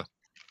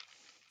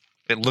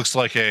it looks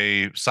like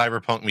a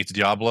Cyberpunk meets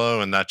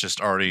Diablo, and that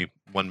just already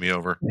won me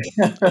over.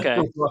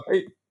 Okay.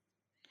 Right.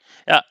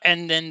 Yeah,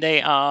 and then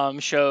they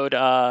showed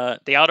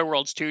the Outer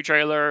Worlds 2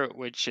 trailer,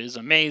 which is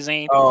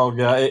amazing. Oh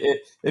yeah,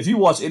 if you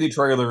watch any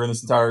trailer in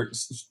this entire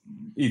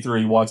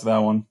E3, watch that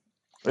one.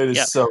 It is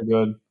Yep. so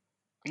good.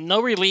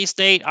 No release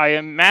date. I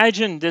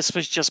imagine this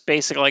was just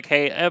basically like,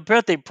 hey, I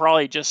bet they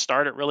probably just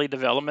started really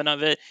development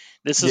of it.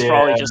 This is Yeah.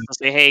 probably just to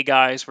say, hey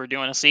guys, we're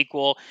doing a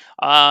sequel.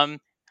 I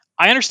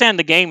understand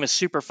the game is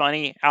super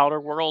funny, Outer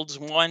Worlds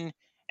 1,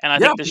 and I Yeah,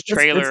 think this it's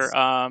trailer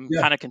yeah,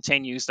 kind of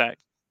continues that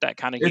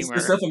kind of it's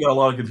humor. definitely got a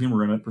lot of good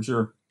humor in it for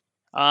sure.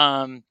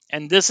 And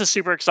this is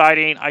super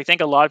exciting. I think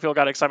a lot of people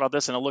got excited about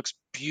this, and it looks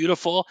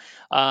beautiful.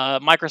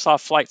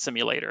 Microsoft Flight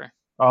Simulator.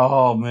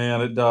 Oh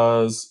man, it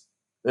does.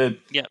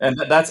 Yeah. And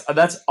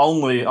that's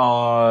only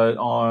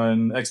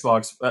on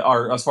Xbox,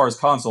 or as far as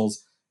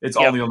consoles, it's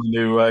Yep. only on the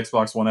new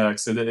Xbox One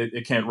X.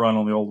 It can't run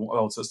on the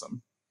old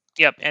system.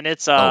 Yep. And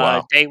it's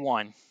wow. day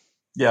one,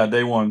 Yeah,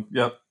 day one.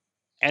 Yep,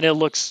 and it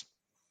looks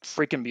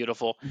freaking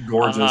beautiful.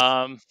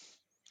 gorgeous.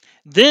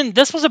 Then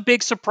this was a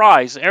big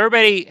surprise.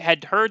 Everybody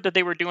had heard that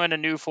they were doing a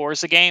new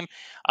Forza game.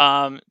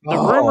 The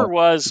rumor Oh,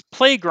 was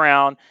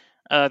Playground,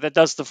 that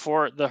does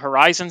the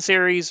Horizon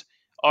series,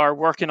 are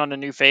working on a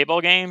new Fable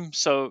game.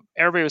 So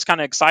everybody was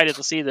kind of excited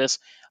to see this.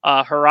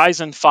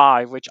 Horizon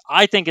 5, which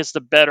I think is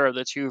the better of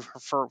the two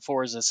for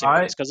Forza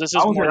series, because this I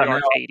is will more say the right now,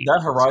 arcadey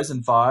that ones.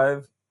 Horizon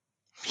 5,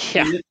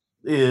 Yeah. it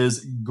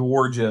is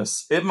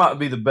gorgeous. It might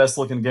be the best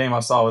looking game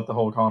I saw at the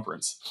whole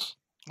conference.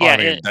 Yeah. I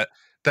mean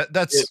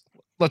that's It-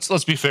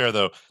 let's be fair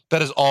though.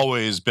 That has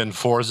always been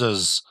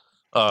Forza's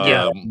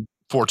Yeah,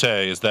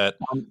 forte. Is that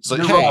it's like,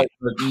 you're hey, right,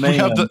 but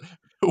man,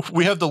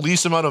 we have the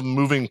least amount of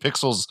moving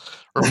pixels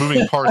or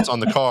moving parts on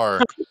the car,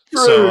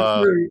 true,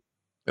 so true.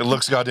 it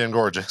looks goddamn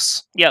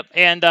gorgeous. Yep,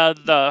 and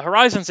the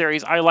Horizon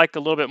series I like a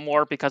little bit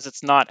more because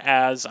it's not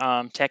as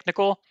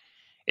technical.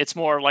 It's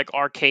more like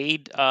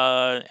arcade,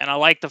 and I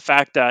like the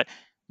fact that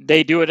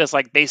they do it as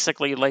like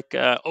basically like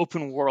a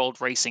open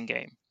world racing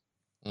game.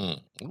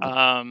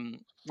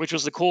 Which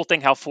was the cool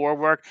thing how 4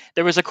 worked.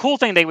 There was a cool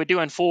thing they would do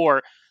in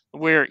 4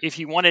 where if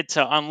you wanted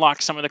to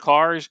unlock some of the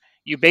cars,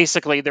 you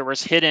basically there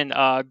was hidden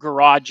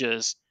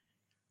garages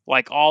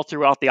like all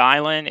throughout the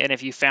island, and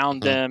if you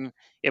found them,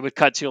 it would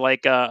cut to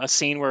like a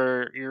scene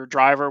where your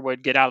driver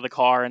would get out of the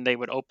car and they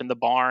would open the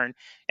barn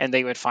and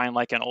they would find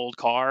like an old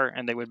car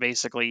and they would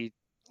basically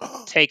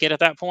take it at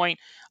that point.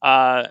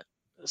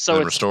 So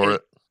And restore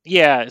it.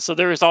 yeah, so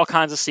there's all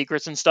kinds of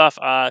secrets and stuff.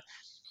 I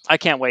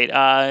can't wait.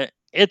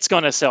 It's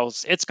gonna sell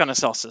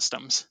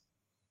systems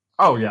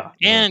Oh yeah,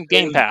 and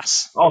Game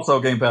Pass. also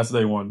Game Pass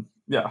day one.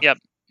 Yeah. Yep,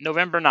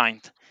 November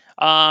 9th.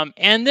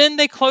 And then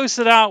they closed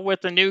it out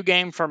with a new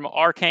game from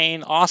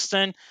Arcane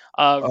Austin,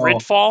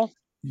 Redfall.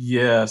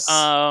 Yes.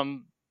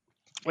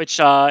 Which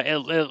it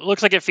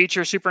looks like it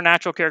features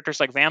supernatural characters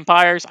like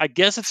vampires. I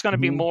guess it's going to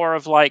be more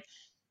of like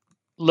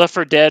Left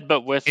 4 Dead,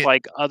 but with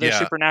like other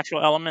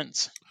supernatural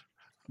elements.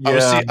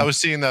 Yeah. I was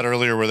seeing that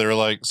earlier where they were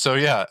like, so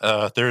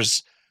yeah,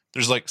 there's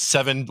like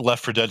 7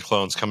 Left 4 Dead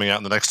clones coming out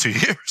in the next 2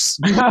 years.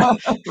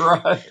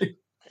 Right.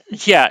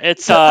 Yeah,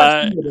 it's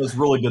does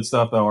really good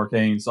stuff though,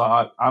 Arcane. So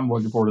I'm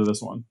looking forward to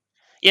this one.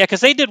 Yeah,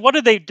 because they did. What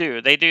did they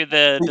do? They do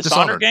the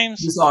Dishonored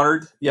games.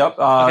 Dishonored. Yep.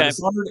 Okay.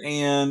 Dishonored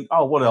and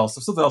what else?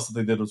 There's something else that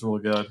they did was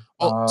really good.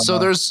 Well, so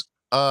there's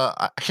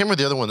I can't remember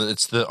the other one.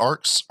 It's the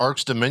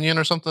Arx Dominion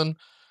or something,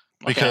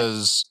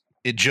 because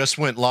it just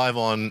went live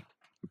on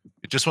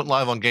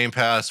Game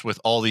Pass with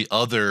all the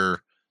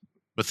other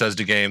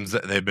Bethesda games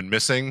that they've been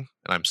missing,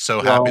 and I'm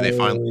so happy they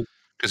finally,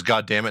 because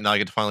god damn it, now I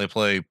get to finally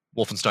play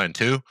Wolfenstein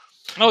 2.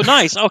 Oh,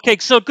 nice. Okay,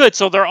 so good.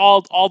 So they're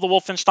all the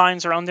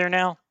Wolfensteins are on there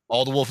now.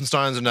 All the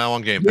Wolfensteins are now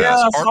on Game Pass.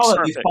 Yeah, I saw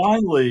that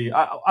finally.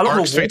 I don't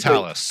Arx know.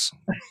 Fatalis.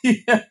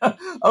 Yeah, I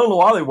don't know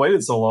why they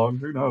waited so long.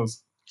 Who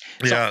knows?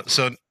 Yeah,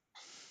 so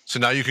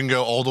now you can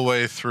go all the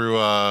way through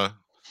all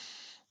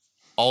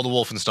the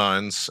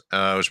Wolfensteins,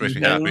 which makes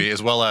me happy,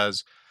 as well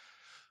as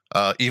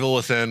Evil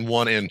Within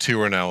 1 and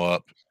 2 are now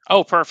up.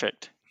 Oh,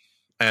 perfect.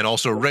 And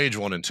also Rage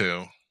 1 and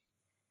 2,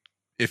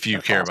 if you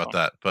care about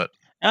that. But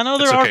I know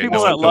there are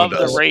people that love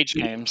the Rage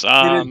games.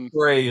 They did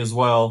Prey as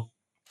well.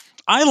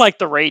 I like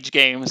the Rage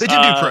games. They did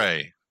do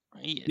Prey.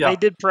 Yeah. They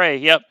did Prey.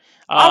 Yep.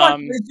 I like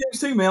Rage games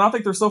too, man. I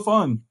think they're so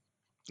fun.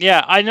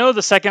 Yeah, I know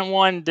the second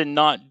one did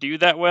not do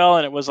that well,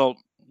 and it was a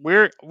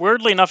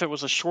weirdly enough, it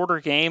was a shorter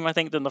game, I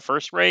think, than the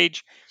first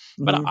Rage.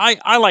 But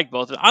I like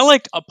both. I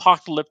like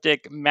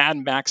apocalyptic Mad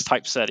Max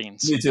type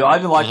settings. Me too. I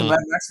even like the Mad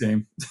Max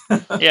game.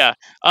 Yeah.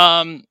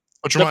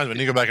 Which reminds me, I need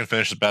to go back and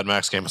finish the Mad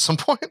Max game at some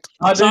point.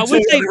 So I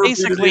would say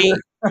basically,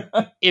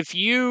 if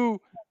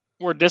you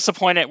were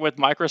disappointed with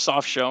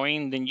Microsoft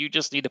showing, then you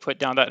just need to put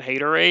down that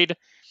haterade.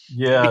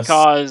 Yes.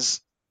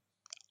 Because,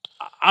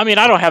 I mean,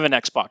 I don't have an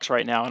Xbox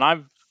right now, and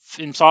I'm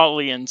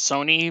solidly in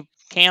Sony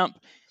camp,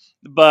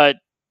 but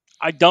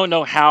I don't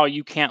know how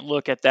you can't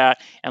look at that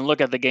and look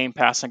at the Game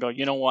Pass and go,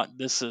 you know what,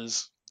 this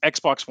is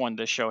Xbox One.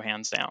 This show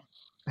hands down.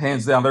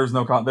 Hands down, there's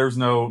no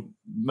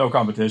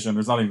competition.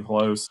 There's not even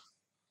close.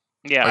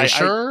 Yeah, Are you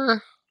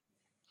sure?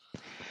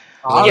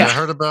 I, I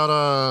heard about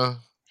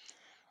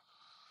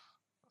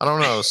I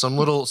don't know, some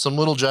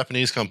little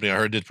Japanese company I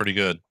heard did pretty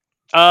good.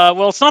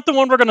 Well, it's not the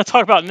one we're going to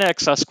talk about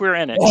next. Square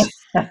Enix.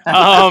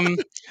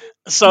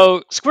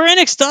 So Square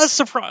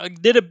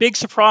Enix did a big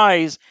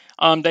surprise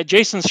that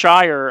Jason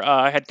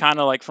Schreier had kind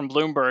of like from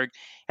Bloomberg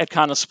had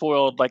kind of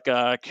spoiled like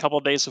a couple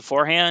of days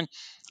beforehand.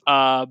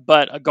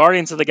 But a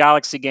Guardians of the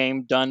Galaxy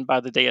game done by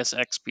the Deus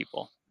Ex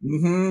people.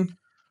 mm-hmm.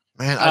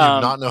 Man, I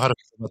do not know how to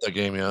feel about that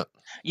game yet.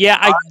 Yeah,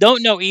 I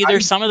don't know either.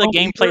 Some of the don't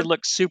gameplay either.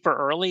 looks super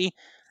early.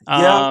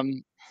 Yeah.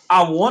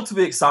 I want to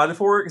be excited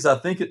for it because I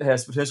think it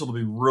has potential to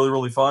be really,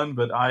 really fun.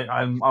 But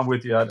I'm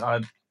with you.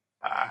 I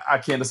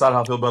can't decide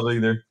how I feel about it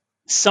either.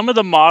 Some of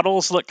the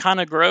models look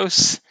kind of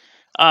gross.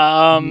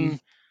 Yeah,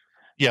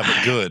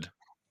 but good.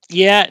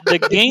 Yeah, the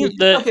game.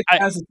 It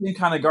has the same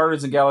kind of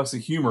Guardians of the Galaxy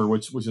humor,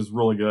 which is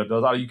really good.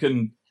 You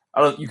couldn't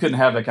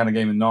have that kind of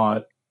game and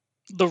not.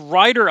 The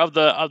writer of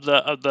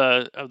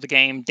the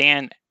game,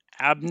 Dan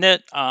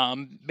Abnett,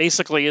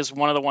 basically is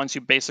one of the ones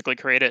who basically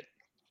created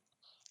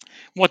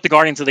what the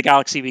Guardians of the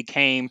Galaxy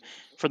became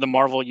for the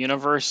Marvel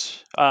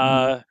Universe.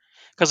 Because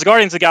the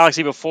Guardians of the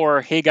Galaxy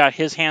before he got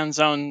his hands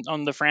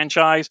on the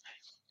franchise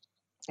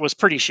was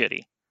pretty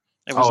shitty.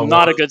 It was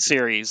not a good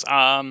series.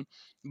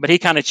 But he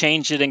kind of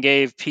changed it and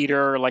gave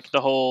Peter like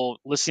the whole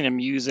listening to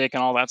music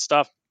and all that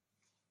stuff.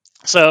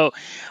 So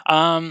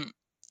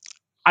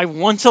I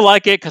want to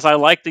like it because I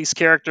like these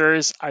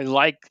characters. I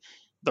like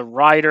the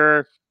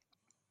writer.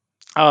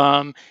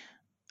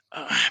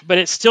 But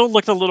it still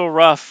looked a little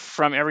rough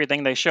from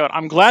everything they showed.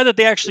 I'm glad that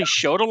they actually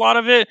showed a lot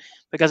of it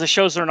because it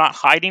shows they're not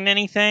hiding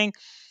anything.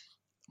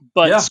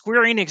 But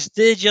Square Enix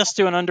did just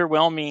do an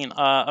underwhelming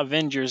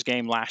Avengers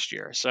game last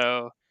year,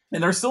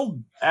 and they're still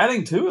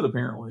adding to it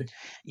apparently.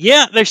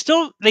 Yeah, they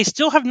still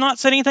have not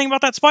said anything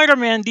about that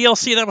Spider-Man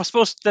DLC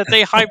that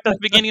they hyped at the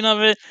beginning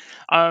of it.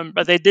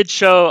 But they did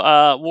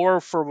show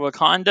War for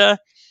Wakanda,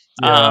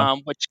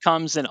 which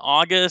comes in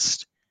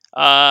August.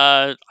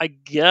 I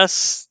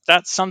guess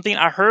that's something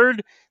I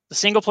heard. The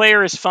single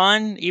player is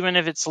fun, even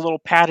if it's a little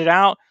padded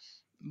out.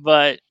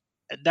 But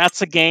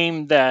that's a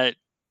game that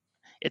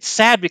it's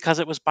sad because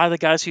it was by the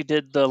guys who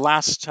did the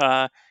last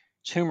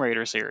Tomb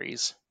Raider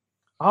series.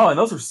 Oh, and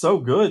those are so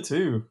good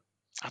too.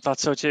 I thought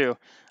so too.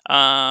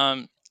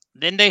 Then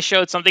they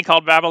showed something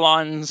called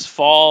Babylon's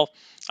Fall,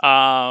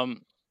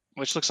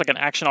 which looks like an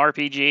action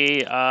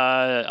RPG,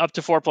 up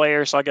to 4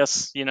 players. So I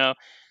guess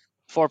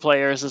 4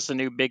 players is the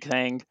new big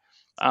thing.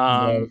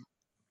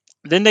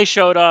 Then they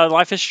showed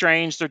Life is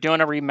Strange. They're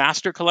doing a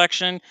remaster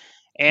collection,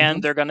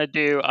 and they're going to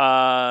do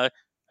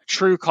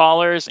True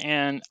Callers.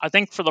 And I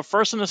think for the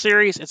first in the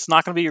series, it's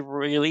not going to be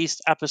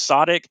released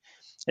episodic.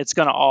 It's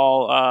going to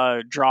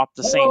all drop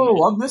the same.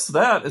 Oh, I missed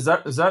that. Is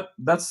that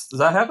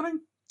happening?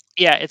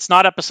 Yeah, it's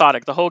not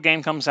episodic. The whole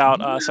game comes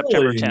out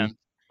September 10th.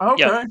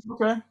 Okay,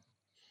 okay.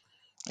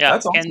 Yeah,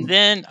 that's awesome. And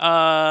then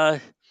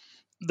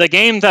the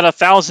game that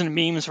 1,000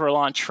 memes were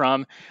launched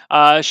from,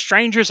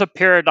 Strangers of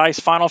Paradise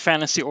Final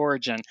Fantasy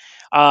Origin.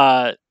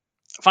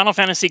 Final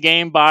Fantasy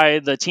game by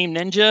the Team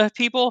Ninja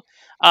people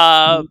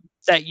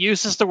that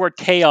uses the word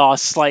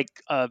chaos like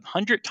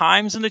 100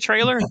 times in the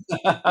trailer.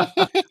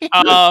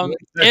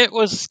 It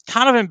was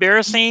kind of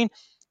embarrassing.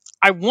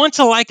 I want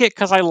to like it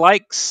because I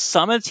like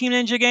some of the Team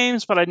Ninja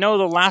games, but I know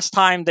the last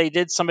time they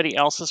did somebody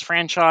else's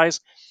franchise,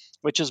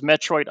 which is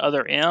Metroid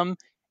Other M,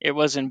 it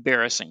was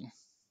embarrassing.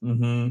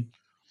 Mm-hmm.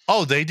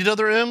 Oh, they did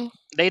Other M?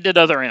 They did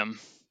Other M.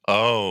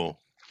 Oh.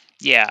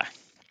 Yeah.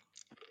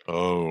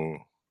 Oh.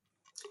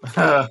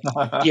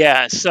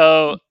 Yeah,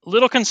 so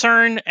little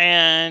concerned,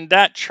 and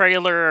that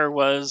trailer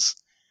was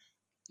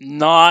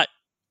not...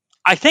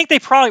 I think they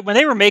probably, when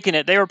they were making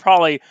it, they were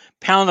probably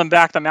pounding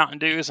back the Mountain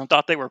Dews and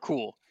thought they were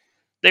cool.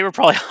 They were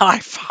probably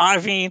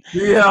high-fiving.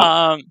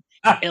 Yeah.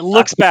 It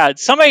looks bad.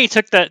 Somebody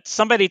took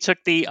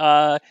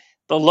the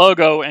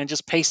logo and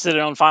just pasted it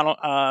on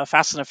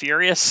Fast and the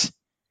Furious,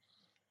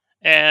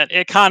 and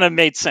it kind of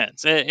made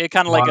sense. It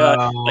kind of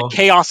like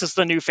chaos is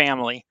the new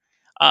family.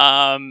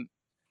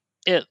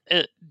 It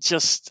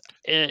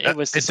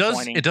was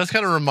disappointing. It does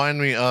kind of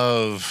remind me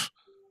of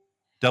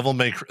Devil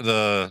May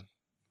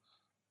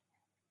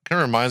Kind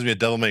of reminds me of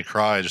Devil May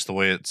Cry, just the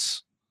way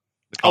the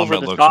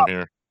combat looks in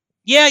here.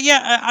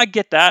 Yeah, I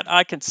get that.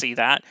 I can see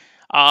that.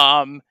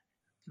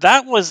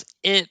 That was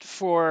it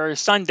for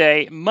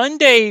Sunday.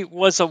 Monday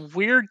was a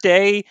weird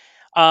day.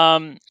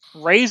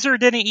 Razer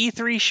did an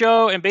E3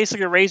 show, and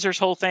basically Razer's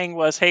whole thing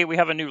was, hey, we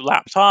have a new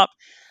laptop.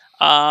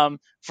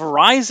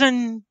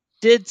 Verizon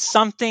did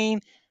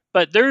something,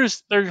 but their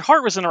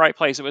heart was in the right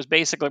place. It was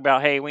basically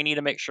about, hey, we need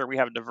to make sure we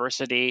have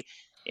diversity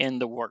in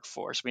the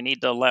workforce. We need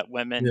to let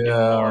women do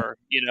more,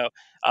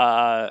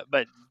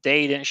 but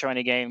they didn't show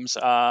any games.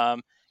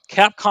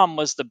 Capcom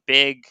was the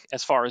big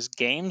as far as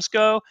games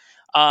go.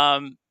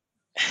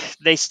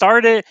 They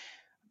started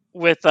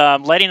with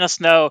letting us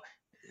know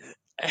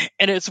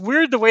and it's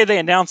weird the way they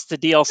announced the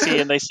DLC,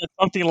 and they said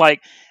something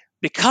like,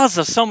 "Because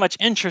of so much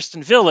interest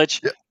in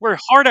Village, Yeah. we're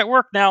hard at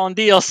work now on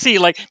DLC."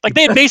 Like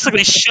they had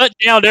basically shut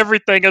down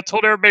everything and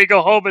told everybody to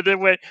go home, and then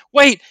went,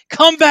 "Wait,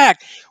 come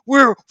back.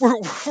 We're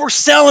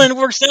selling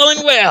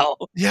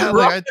well." Yeah,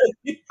 like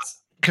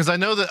because I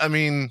know that, I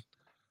mean,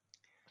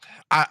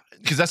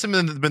 because that's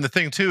been the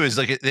thing too, is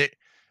like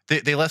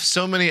they left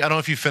so many. I don't know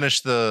if you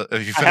finished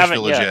haven't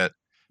Village yet. yet,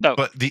 No.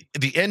 but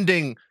the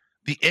ending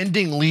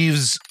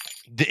leaves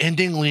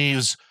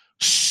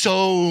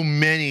so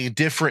many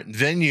different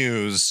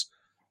venues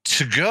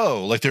to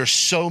go. Like there's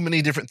so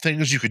many different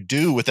things you could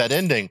do with that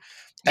ending,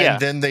 and Yeah.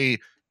 then they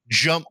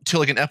jump to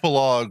like an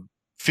epilogue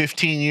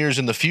 15 years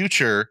in the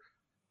future,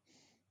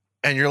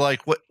 and you're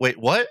like, what? Wait,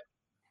 what?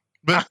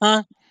 But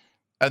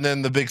and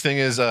then the big thing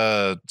is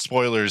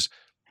spoilers.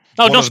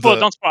 No, don't spoil.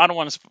 Don't spoil. I don't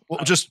want to spoil.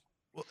 Well, just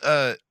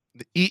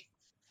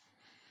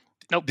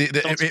Nope.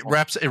 it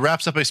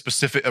wraps up a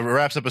specific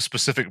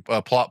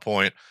plot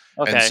point,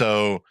 Okay. and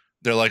so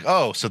they're like,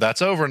 oh, so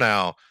that's over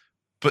now.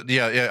 But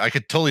yeah, I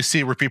could totally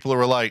see where people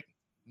were like,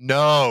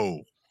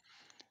 no.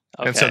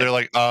 Okay. And so they're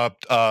like,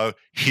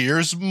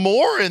 here's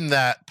more in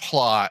that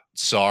plot.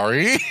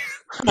 Sorry.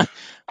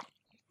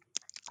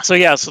 So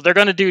yeah, so they're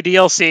going to do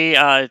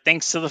DLC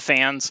thanks to the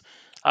fans.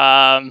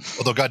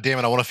 Although, God damn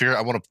it, I want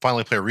to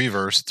finally play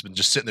Reverse. It's been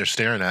just sitting there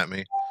staring at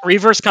me.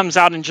 Reverse comes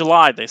out in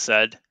July, they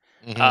said.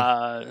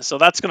 Mhm. So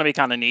that's going to be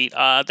kind of neat.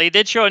 They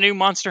did show a new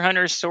Monster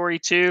Hunter story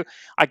too.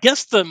 I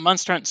guess the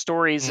Monster Hunter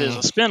Stories is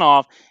a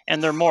spin-off,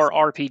 and they're more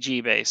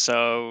RPG based.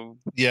 So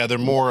yeah, they're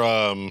more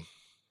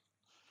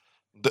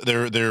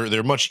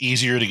they're much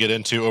easier to get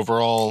into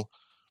overall,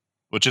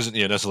 which isn't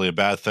necessarily a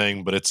bad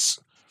thing, but it's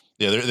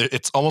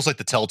it's almost like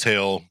the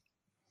Telltale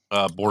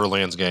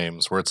Borderlands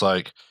games, where it's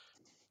like,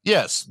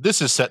 yes,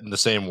 this is set in the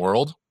same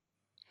world.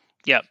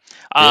 Yep.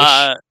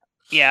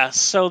 Yeah.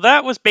 So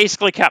that was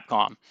basically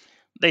Capcom.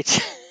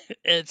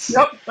 It's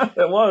Yep,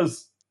 it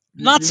was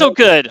not so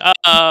good.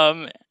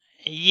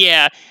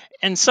 Yeah,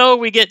 and so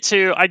we get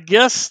to, I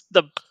guess,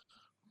 the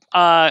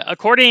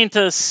according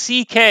to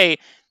CK,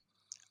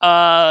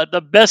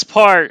 the best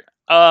part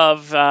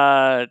of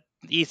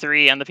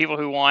E3 and the people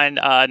who won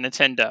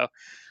Nintendo.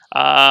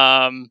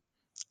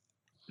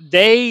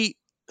 They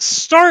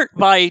start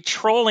by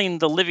trolling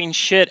the living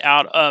shit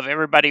out of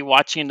everybody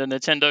watching the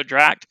Nintendo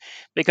Direct,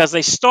 because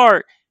they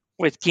start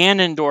with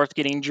Ganondorf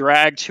getting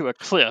dragged to a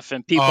cliff,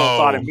 and people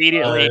thought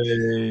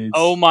immediately,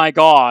 "Oh my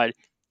god!"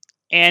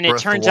 And it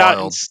turns out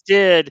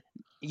instead,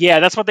 yeah,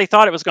 that's what they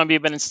thought it was going to be,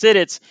 but instead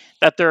it's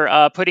that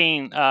they're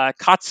putting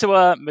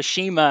Katsuya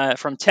Mishima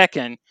from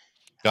Tekken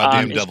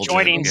is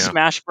joining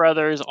Smash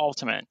Brothers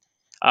Ultimate.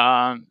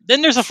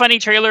 Then there's a funny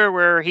trailer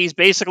where he's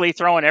basically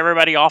throwing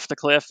everybody off the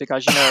cliff,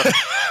 because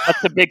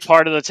that's a big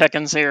part of the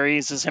Tekken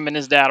series, is him and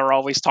his dad are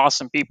always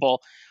tossing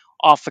people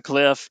off the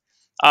cliff.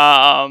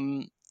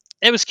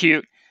 It was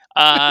cute. It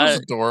was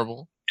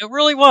adorable. It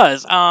really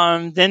was.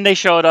 Then they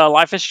showed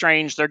Life is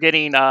Strange. They're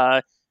getting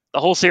the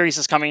whole series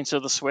is coming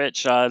to the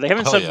Switch. They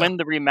haven't said when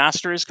the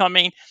remaster is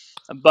coming,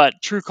 but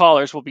True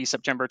Colors will be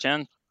September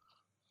 10th.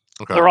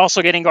 Okay. They're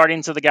also getting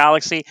Guardians of the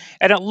Galaxy,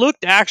 and it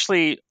looked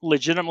actually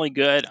legitimately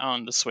good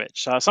on the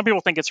Switch. Some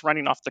people think it's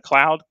running off the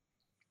cloud,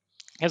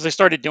 because they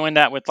started doing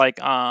that with like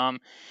what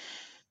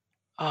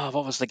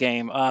was the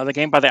game? The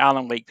game by the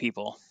Alan Wake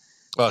people.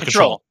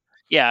 Control.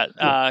 Yeah.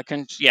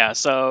 Yeah.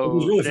 So it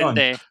was really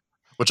fun.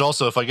 Which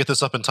also, if I get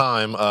this up in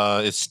time,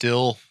 it's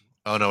still.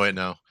 Oh no! Wait,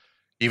 no.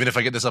 Even if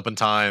I get this up in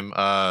time,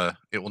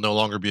 it will no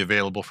longer be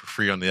available for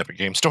free on the Epic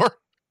Game Store.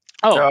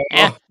 Oh,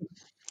 yeah.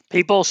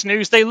 People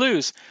snooze, they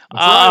lose.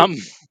 Right.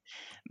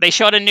 They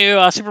showed a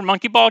new Super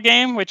Monkey Ball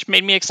game, which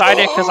made me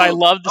excited because I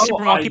love the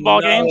Super Monkey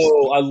Ball games.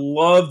 I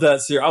love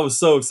that series. I was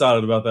so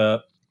excited about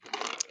that.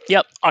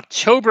 Yep,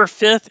 October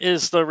 5th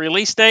is the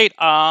release date.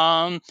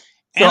 And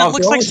it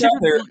looks like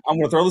I'm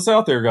going to throw this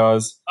out there,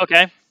 guys.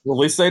 Okay.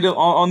 Release date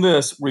on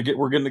this. We're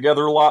getting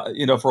together a lot,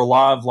 for a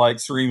live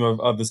stream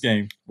of this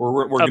game.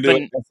 We're going to do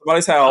it at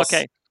somebody's house.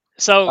 Okay.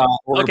 So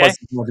we're going to play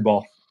Super Monkey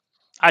Ball.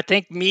 I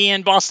think me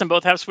and Boston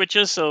both have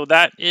Switches, so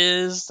that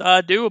is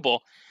doable.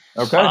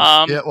 Okay.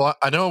 Yeah. Well,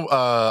 I know.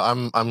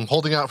 I'm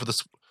holding out for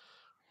this.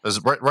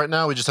 Right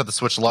now, we just have the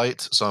Switch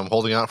Lite, so I'm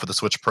holding out for the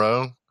Switch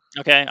Pro.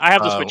 Okay, I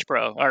have the Switch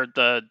Pro, or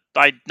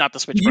not the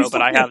Switch Pro,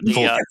 but I have the. You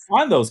can't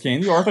find those,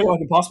 can you? Are they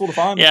impossible to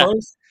find? Yeah. The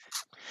pros?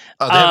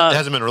 It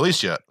hasn't been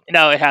released yet.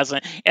 No, it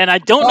hasn't, and I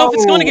don't know if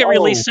it's going to get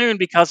released soon,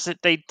 because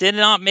they did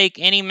not make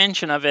any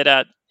mention of it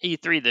at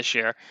E3 this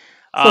year.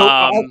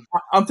 So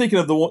I'm thinking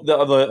of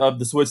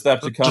the Switch that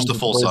actually comes. Just the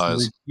full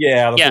size.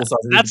 Yeah, the full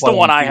size. That's the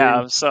one I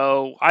have,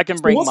 so I can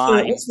bring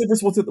mine. What's the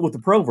difference with the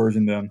Pro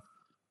version then?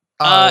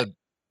 Go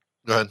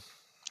ahead.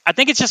 I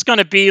think it's just going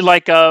to be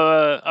like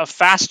a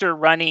faster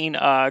running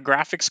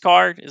graphics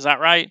card. Is that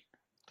right?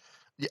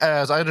 Yeah,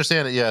 as I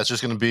understand it, yeah, it's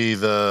just going to be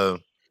the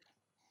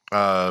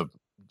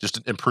just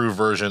an improved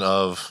version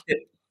of.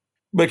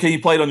 But can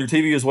you play it on your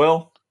TV as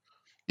well?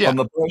 Yeah.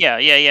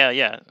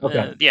 Yeah.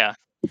 Okay. Yeah.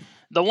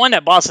 The one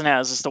that Boston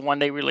has is the one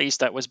they released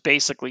that was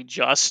basically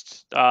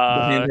just the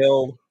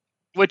handheld.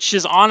 which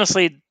is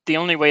honestly the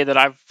only way that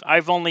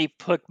I've only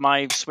put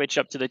my Switch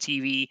up to the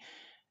TV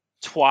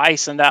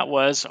twice, and that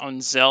was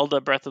on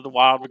Zelda Breath of the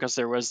Wild, because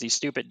there was these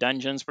stupid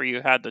dungeons where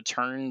you had to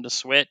turn the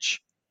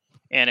Switch,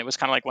 and it was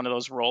kind of like one of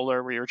those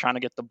roller where you were trying to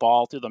get the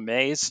ball through the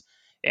maze,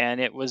 and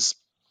it was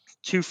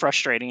too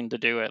frustrating to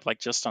do it like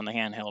just on the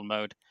handheld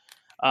mode.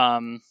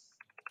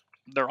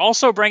 They're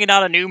also bringing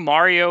out a new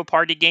Mario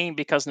Party game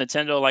because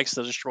Nintendo likes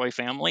to destroy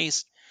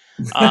families.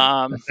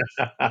 Um,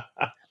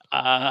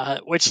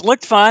 which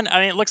looked fun. I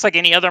mean, it looks like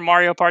any other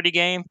Mario Party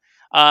game.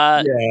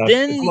 Yeah,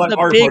 Then if you like the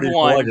Mario big Party,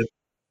 you'll like one, it.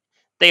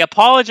 they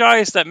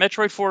apologized that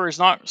Metroid 4 is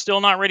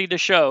still not ready to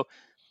show,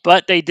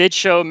 but they did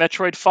show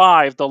Metroid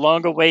 5, the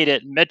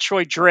long-awaited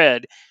Metroid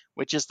Dread,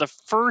 which is the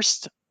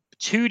first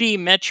 2D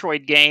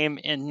Metroid game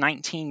in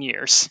 19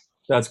 years.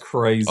 That's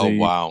crazy. Oh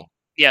wow,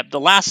 Yeah, the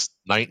last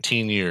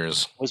 19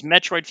 years. was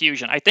Metroid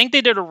Fusion. I think they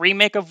did a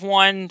remake of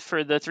one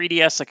for the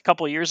 3DS like a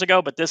couple of years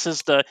ago, but this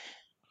is the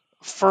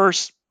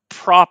first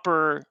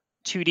proper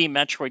 2D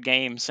Metroid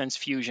game since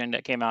Fusion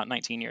that came out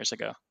 19 years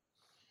ago.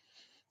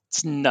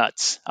 It's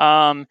nuts.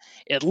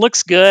 It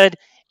looks good.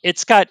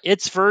 It's got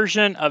its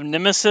version of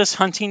Nemesis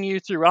hunting you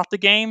throughout the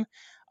game.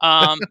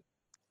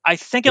 I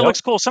think it Yep.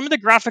 looks cool. Some of the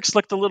graphics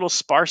looked a little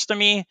sparse to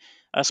me,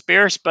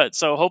 sparse, but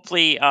so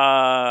hopefully.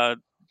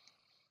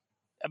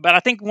 But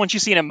I think once you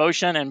see it in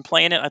motion and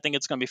playing it, I think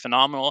it's going to be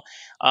phenomenal.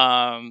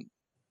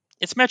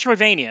 It's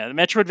Metroidvania. The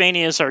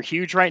Metroidvanias are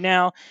huge right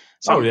now,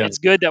 so Oh, yeah. it's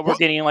good that we're Well-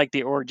 getting like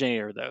the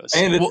originator of those.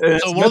 And Well,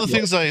 it's so one of the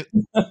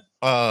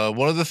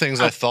Metroid. things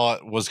I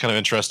thought was kind of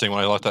interesting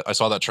when I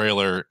saw that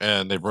trailer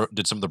and they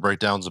did some of the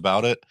breakdowns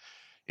about it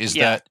is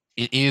Yeah. that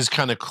it is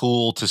kind of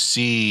cool to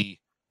see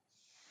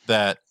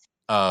that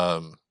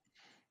the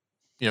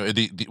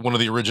one of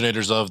the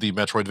originators of the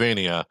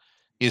Metroidvania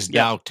is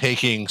Yeah. now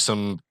taking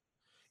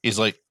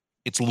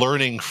it's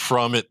learning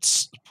from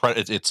its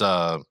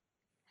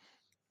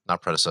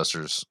not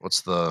predecessors.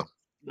 What's the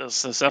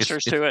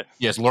successors to it.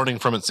 Yeah, it's learning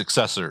from its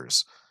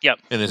successors. Yep.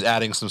 And is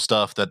adding some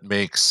stuff that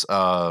makes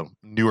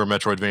newer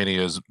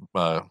Metroidvanias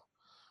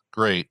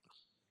great.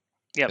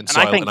 Yep. And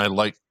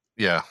so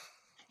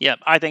Yep,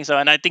 I think so.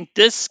 And I think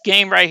this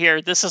game right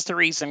here, this is the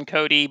reason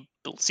Cody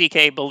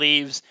CK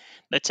believes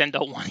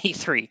Nintendo won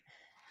E3.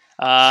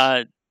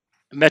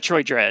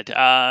 Metroid Dread.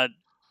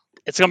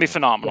 It's going to be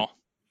phenomenal.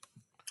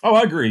 Oh,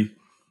 I agree.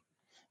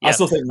 I Yep.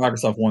 still think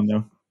Microsoft won,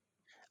 though.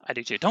 I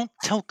do too. Don't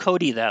tell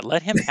Cody that.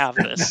 Let him have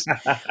this.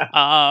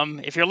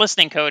 If you're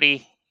listening,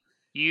 Cody,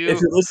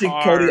 If you're listening,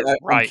 Cody, I'm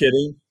right.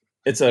 kidding.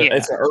 It's a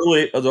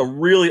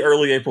really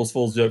early April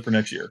Fool's joke for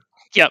next year.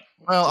 Yep.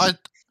 Well,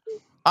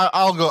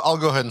 I'll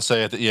go ahead and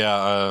say it.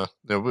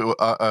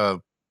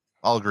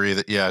 I'll agree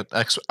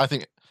that I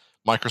think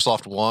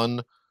Microsoft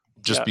won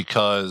just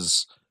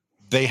because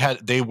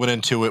they went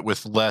into it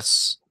with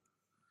less.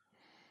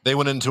 They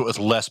went into it with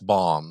less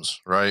bombs,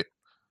 right?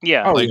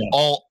 Yeah. Oh, Like yeah.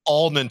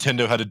 all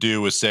Nintendo had to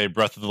do was say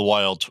Breath of the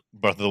Wild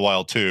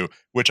 2,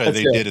 which That's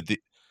they it. did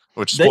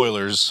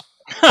spoilers.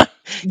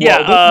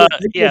 Yeah.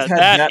 They could have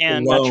had that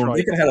and alone. Metroid.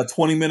 They could have had a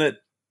 20-minute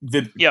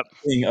Yep.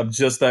 thing of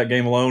just that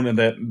game alone, and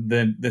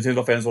then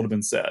Nintendo fans would have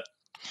been set.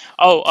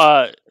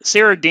 Oh,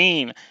 Sarah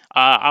Dean.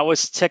 I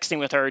was texting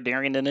with her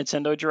during the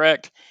Nintendo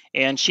Direct,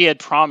 and she had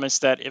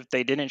promised that if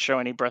they didn't show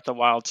any Breath of the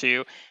Wild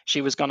 2,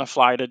 she was going to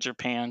fly to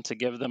Japan to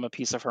give them a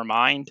piece of her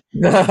mind.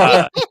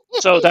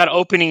 So that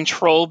opening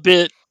troll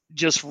bit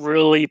just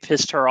really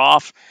pissed her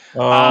off.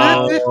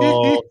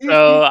 Oh,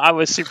 So I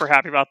was super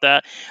happy about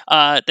that.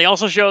 They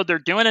also showed they're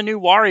doing a new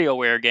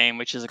WarioWare game,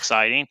 which is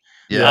exciting.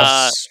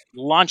 Yes.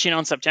 Launching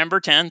on September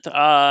 10th.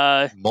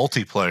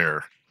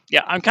 Multiplayer.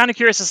 Yeah, I'm kind of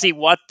curious to see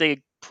what the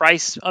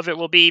price of it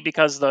will be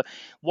because the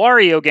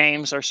Wario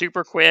games are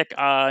super quick.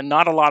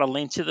 Not a lot of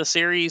length to the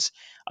series.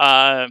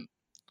 I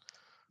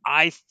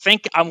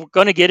think I'm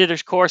going to get it,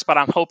 of course, but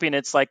I'm hoping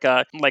it's like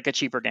a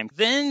cheaper game.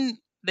 Then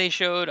they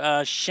showed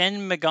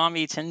Shin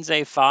Megami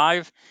Tensei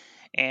 5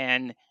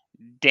 and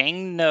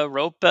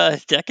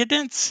Danganronpa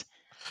Decadence,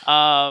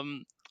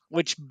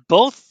 which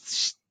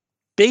both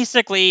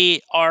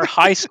basically are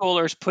high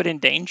schoolers put in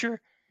danger.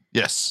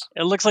 Yes.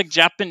 It looks like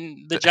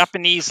the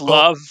Japanese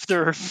love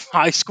their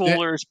high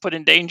schoolers put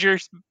in danger.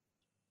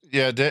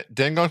 Yeah,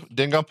 Danger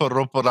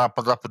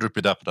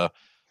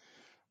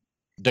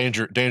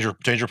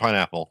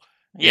Pineapple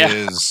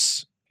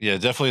is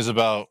definitely is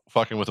about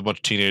fucking with a bunch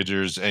of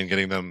teenagers and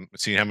getting them,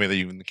 seeing how many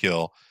you can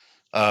kill.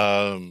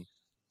 The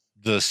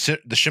Shin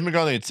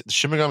Megami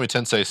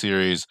Tensei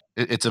series,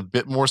 it's a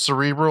bit more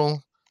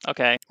cerebral.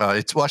 Okay.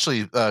 It's actually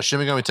Shin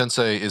Megami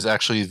Tensei is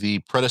actually the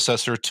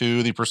predecessor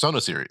to the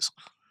Persona series.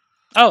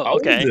 Oh,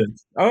 okay.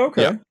 Oh,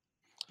 okay. Yeah.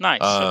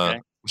 Nice. Okay.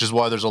 Which is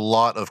why there's a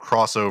lot of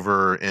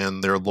crossover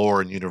in their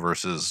lore and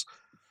universes,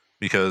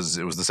 because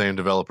it was the same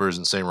developers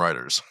and same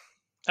writers.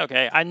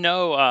 Okay. I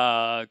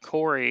know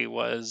Corey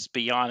was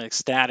beyond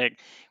ecstatic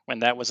when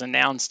that was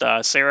announced.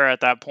 Sarah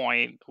at that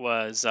point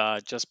was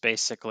just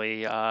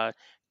basically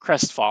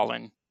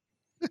crestfallen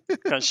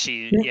because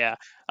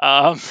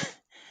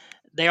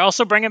They're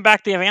also bringing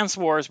back the Advance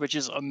Wars, which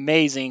is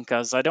amazing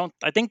because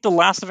I think the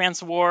last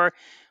Advance War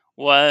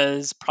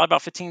was probably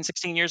about 15,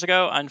 16 years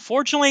ago.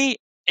 Unfortunately,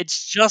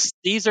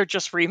 these are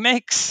just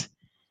remakes.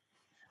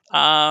 It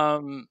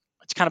kind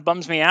of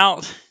bums me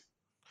out.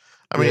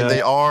 I mean, Yeah.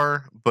 they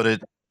are, but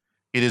it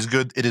is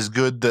good. It is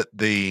good that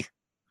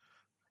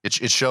it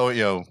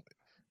show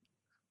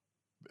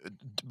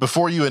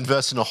before you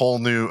invest in a whole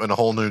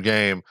new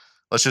game.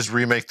 Let's just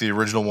remake the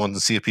original one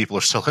and see if people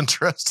are still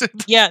interested.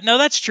 Yeah, no,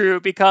 that's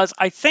true, because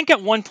I think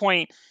at one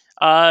point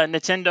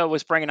Nintendo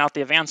was bringing out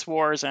the Advance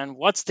Wars, and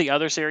what's the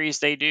other series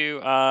they do?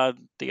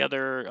 The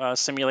other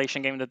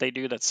simulation game that they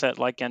do that's set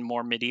like in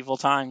more medieval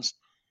times.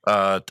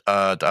 Fire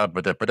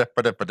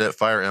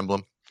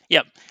Emblem.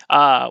 Yep,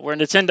 where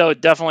Nintendo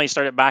definitely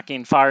started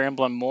backing Fire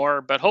Emblem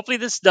more, but hopefully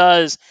this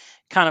does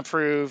kind of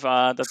prove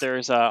that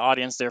there's an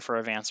audience there for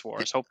Advance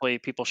Wars. Hopefully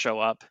people show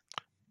up.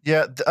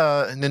 Yeah,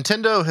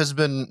 Nintendo has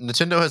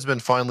been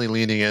finally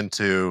leaning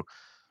into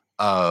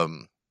now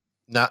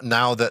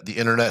that the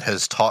internet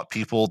has taught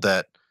people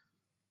that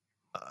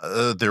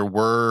there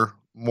were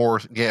more,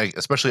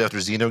 especially after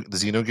the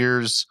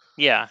Xenogears.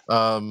 Yeah,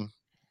 I was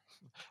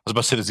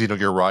about to say the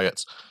Xenogear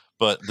riots,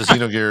 but the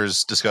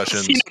Xenogears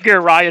discussions.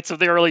 Xenogear riots of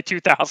the early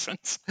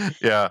 2000s.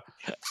 Yeah,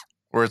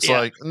 where it's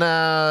like,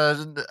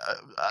 nah,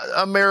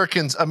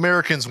 Americans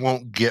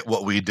won't get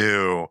what we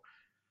do,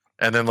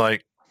 and then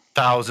like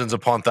thousands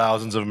upon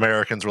thousands of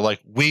Americans were like,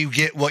 we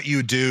get what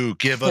you do,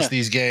 give us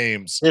these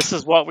games. This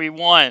is what we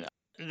want.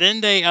 Then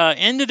they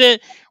ended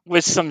it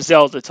with some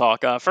Zelda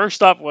talk.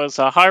 First up was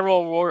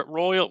Hyrule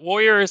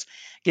Warriors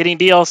getting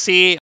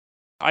DLC.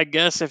 I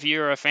guess if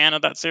you're a fan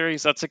of that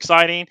series, that's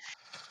exciting.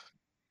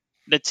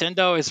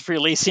 Nintendo is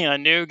releasing a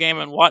new Game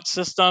 & Watch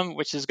system,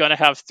 which is going to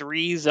have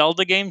 3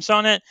 Zelda games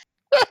on it.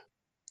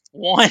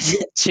 1,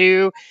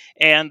 2,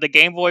 and the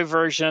Game Boy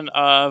version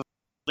of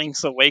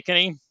Link's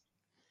Awakening.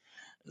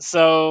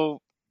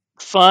 So,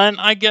 fun,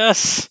 I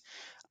guess.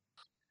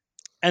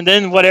 And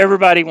then what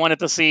everybody wanted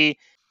to see,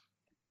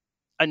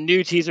 a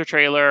new teaser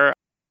trailer,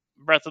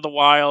 Breath of the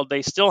Wild.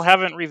 They still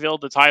haven't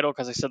revealed the title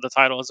because they said the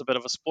title is a bit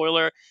of a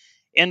spoiler.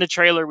 In the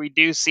trailer, we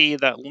do see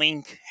that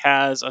Link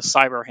has a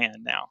cyber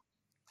hand now.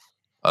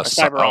 A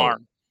cyber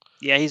arm.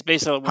 Yeah, he's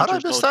basically a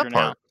Winter Soldier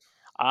now.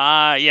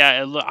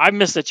 Yeah, I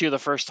missed it too the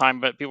first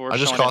time, but people were. I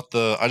just caught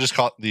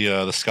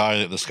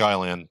the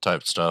Skyland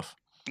type stuff.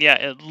 Yeah,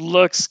 it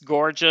looks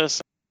gorgeous.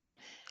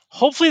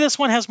 Hopefully, this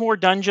one has more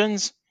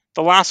dungeons.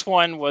 The last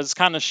one was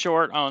kind of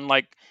short on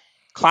like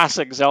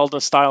classic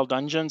Zelda style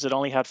dungeons. It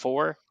only had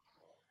 4.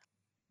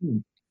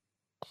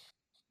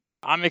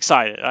 I'm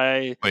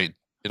excited. Wait,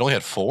 it only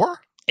had 4?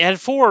 It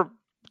had 4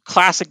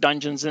 classic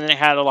dungeons, and it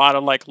had a lot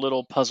of like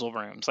little puzzle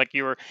rooms. Like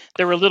there were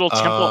little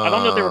temple. I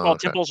don't know if they were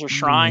called temples or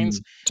shrines.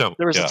 There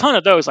was a ton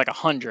of those, like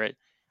 100.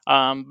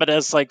 But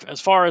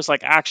as far as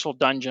like actual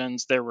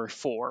dungeons, there were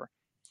 4.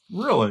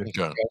 Really?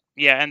 Okay.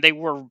 Yeah, and they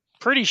were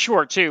pretty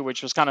short too,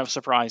 which was kind of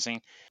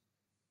surprising.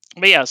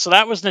 But yeah, so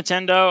that was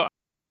Nintendo.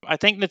 I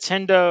think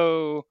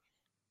Nintendo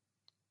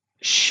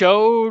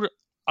showed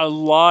a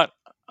lot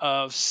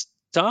of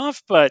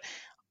stuff, but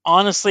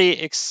honestly,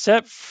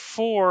 except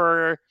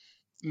for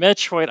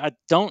Metroid, I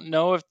don't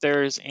know if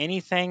there's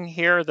anything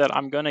here that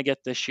I'm going to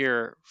get this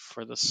year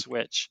for the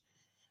Switch.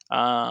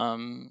 I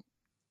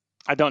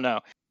don't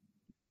know.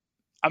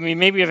 I mean,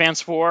 maybe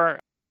Advance 4,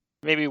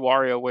 maybe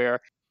WarioWare,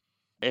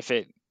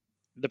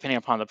 depending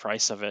upon the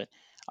price of it.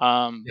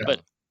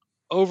 But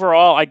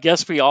overall, I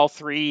guess we all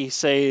 3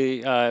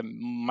 say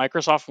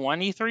Microsoft won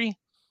E3.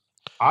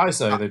 I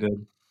say they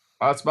did.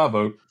 That's my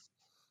vote.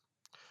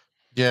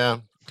 Yeah,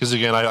 because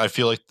again, I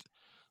feel like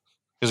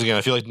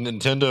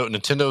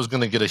Nintendo is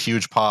going to get a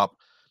huge pop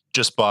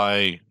just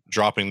by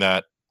dropping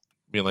that,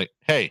 being like,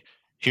 "Hey,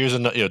 here's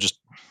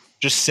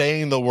just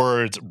saying the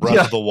words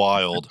Breath of the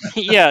Wild."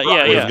 Yeah.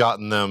 Would have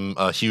gotten them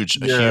a huge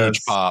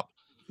pop.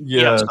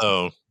 Yeah.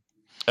 So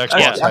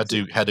Xbox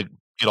had to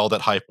get all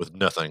that hype with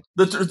nothing.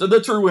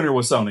 The true winner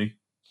was Sony.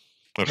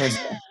 Okay.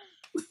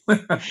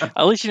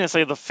 At least you didn't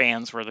say the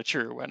fans were the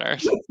true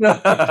winners.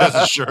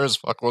 That sure as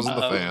fuck wasn't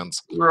the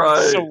fans.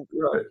 Right. So,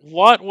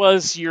 what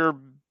was your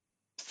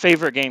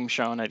favorite game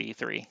shown at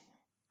E3?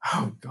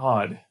 Oh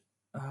God.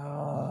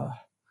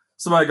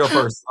 Somebody go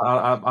first.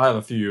 I have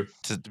a few.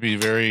 To be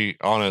very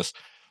honest,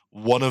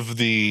 one of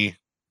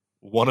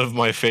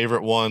my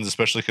favorite ones,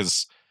 especially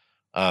because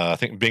I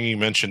think Bingy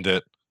mentioned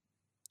it.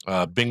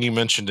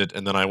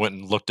 And then I went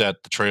and looked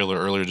at the trailer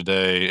earlier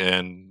today,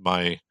 and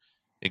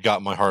it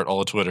got my heart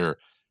all of Twitter.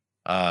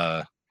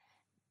 The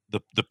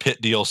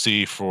Pit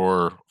DLC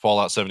for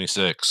Fallout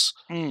 76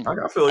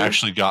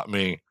 actually got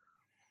me,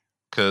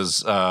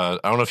 because I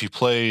don't know if you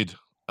played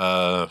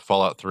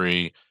Fallout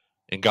 3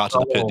 and got to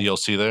the Pit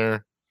DLC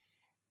there.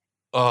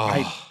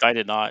 Oh, I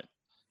did not.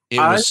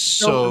 I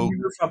don't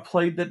remember if I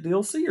played that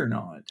DLC or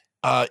not.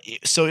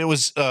 So it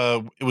was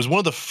one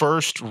of the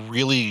first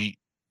really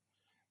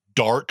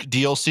dark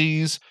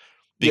DLCs,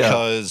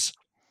 because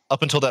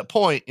up until that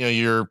point,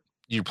 you're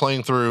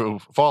playing through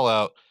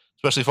Fallout,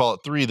 especially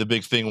Fallout 3. The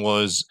big thing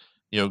was,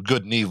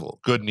 good and evil.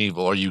 Good and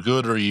evil. Are you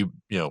good or are you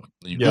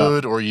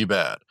good or are you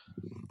bad?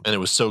 And it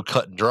was so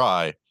cut and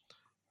dry.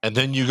 And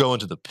then you go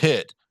into the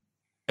pit,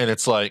 and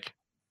it's like,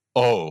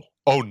 oh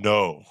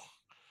no,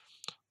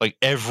 like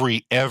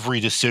every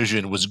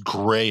decision was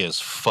gray as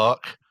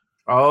fuck.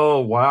 Oh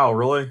wow,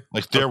 really?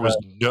 Like there was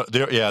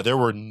there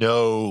were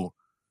no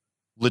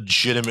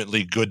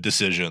legitimately good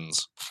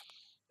decisions,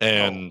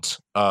 and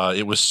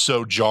it was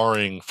so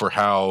jarring for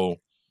how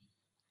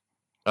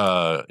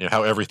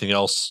how everything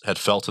else had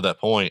felt to that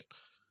point,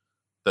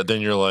 that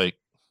then you're like,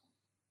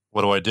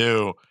 what do I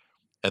do?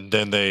 And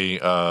then they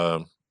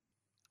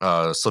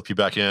slip you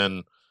back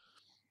in,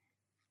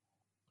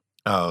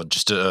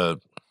 just to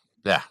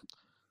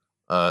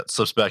it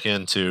slips back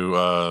into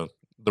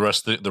the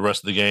rest of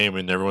the game,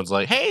 and everyone's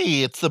like,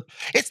 "Hey, it's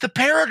the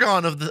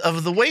Paragon of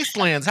the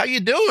Wastelands. How you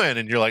doing?"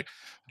 And you're like,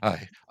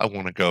 I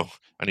want to go.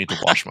 I need to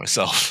wash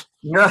myself."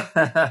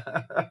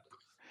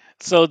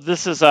 So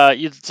this is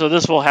so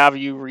this will have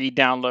you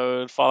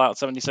re-download Fallout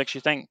 76.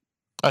 You think?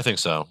 I think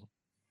so,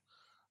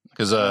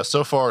 because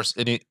so far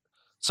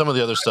some of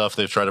the other stuff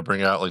they've tried to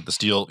bring out, like the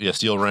Steel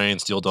Rain,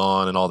 Steel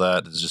Dawn, and all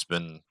that, has just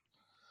been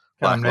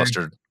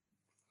lackluster.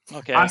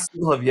 Okay. I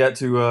still have yet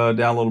to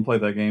download and play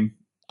that game.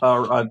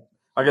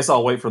 I guess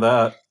I'll wait for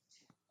that.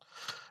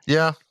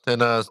 Yeah,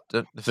 and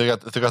if they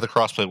got the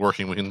crossplay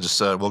working, we can just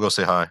we'll go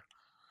say hi.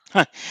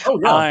 Oh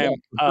yeah,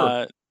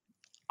 sure.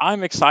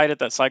 I'm excited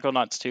that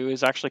Psychonauts 2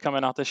 is actually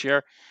coming out this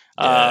year.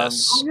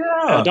 Yes.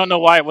 I don't know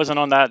why it wasn't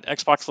on that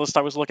Xbox list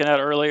I was looking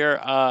at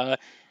earlier.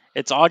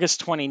 It's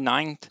August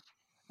 29th.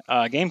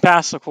 Game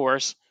Pass, of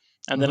course,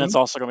 and then it's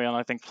also going to be on,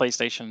 I think,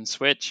 PlayStation and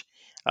Switch.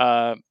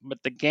 But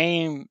the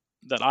game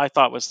that I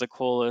thought was the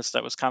coolest,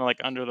 that was kind of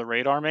like under the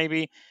radar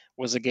maybe,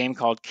 was a game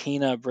called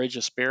Kena Bridge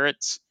of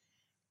Spirits,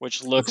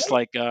 which looks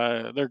like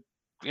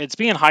it's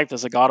being hyped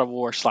as a God of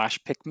War /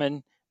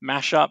 Pikmin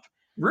mashup.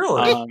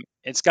 Really?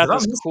 It's got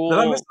this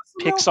cool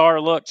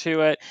Pixar look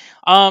to it.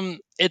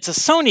 It's a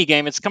Sony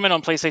game. It's coming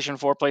on PlayStation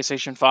 4,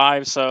 PlayStation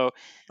 5. So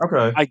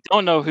I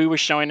don't know who was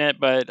showing it,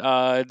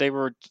 but they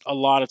were a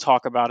lot of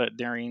talk about it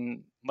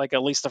during like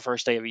at least the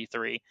first day of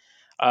E3.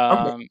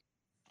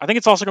 I think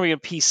it's also going to be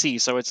a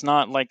PC, so it's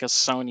not like a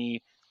Sony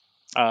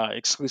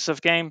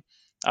exclusive game.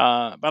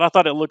 But I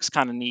thought it looks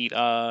kind of neat.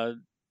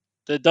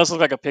 It does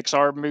look like a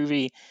Pixar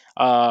movie,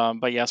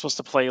 but yeah, it's supposed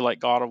to play like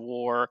God of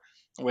War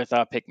with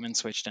Pikmin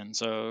switched in.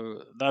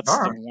 So that's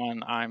the one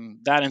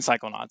that and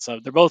Psychonauts. So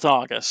they're both in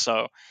August,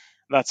 so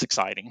that's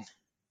exciting.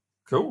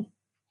 Cool.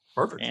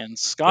 Perfect. And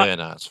Scott?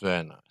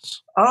 Very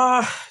nice.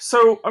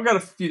 So I've got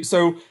a few.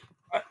 So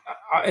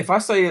if I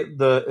say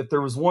if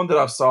there was one that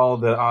I saw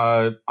that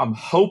I'm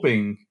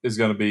hoping is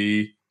going to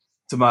be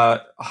to my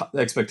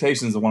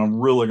expectations and what I'm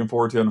really looking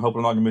forward to, and hoping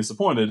I'm not going to be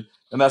disappointed,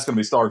 and that's going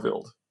to be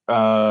Starfield.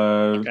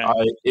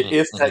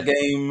 If that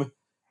game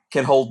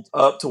can hold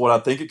up to what I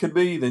think it could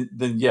be,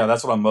 then yeah,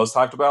 that's what I'm most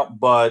hyped about.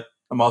 But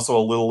I'm also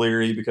a little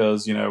leery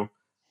because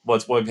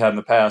what we've had in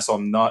the past, so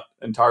I'm not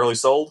entirely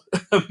sold.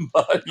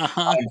 But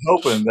I'm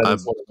hoping that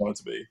is what I want it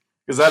to be,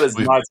 because that is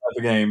my type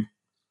of game.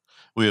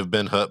 We have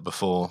been hurt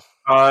before.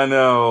 I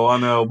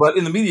know. But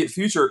in the immediate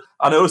future,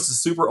 I know this is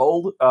super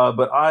old,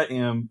 but I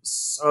am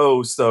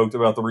so stoked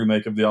about the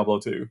remake of Diablo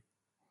 2.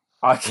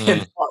 I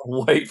cannot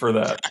wait for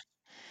that.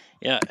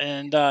 Yeah,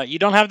 and you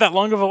don't have that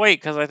long of a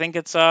wait, because I think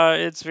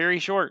it's very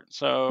short.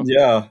 So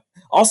yeah.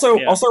 Also,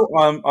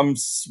 I'm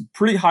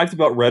pretty hyped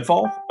about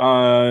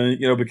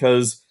Redfall.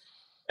 Because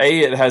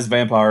it has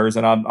vampires,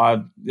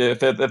 and if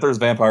there's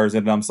vampires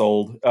in it, I'm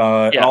sold.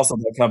 And also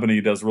that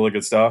company does really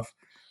good stuff.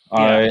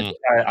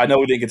 I know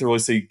we didn't get to really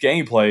see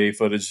gameplay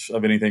footage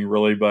of anything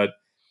really, but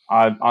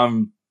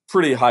I'm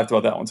pretty hyped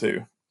about that one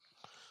too.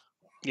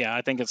 Yeah,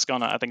 I think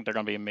they're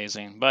gonna be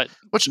amazing. But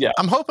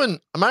I'm kind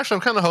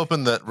of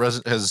hoping that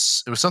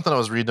it was something I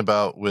was reading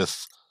about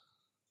with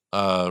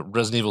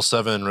Resident Evil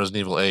 7, Resident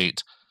Evil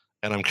 8,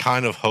 and I'm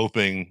kind of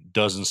hoping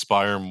does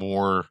inspire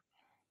more,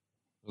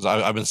 because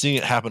I've been seeing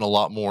it happen a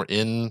lot more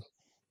in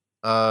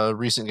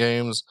recent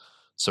games,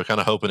 so kind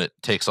of hoping it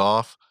takes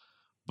off.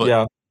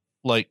 But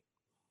like,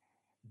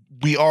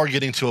 we are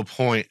getting to a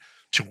point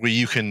to where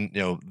you can,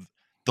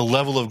 the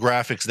level of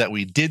graphics that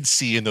we did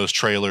see in those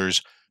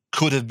trailers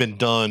could have been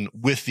done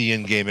with the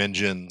in-game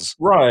engines,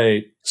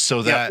 right?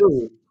 So that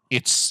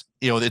it's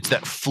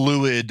that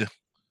fluid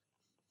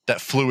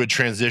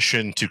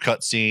transition to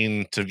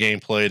cutscene to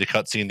gameplay to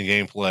cutscene to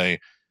gameplay,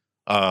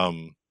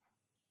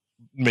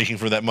 making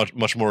for that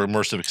much more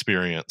immersive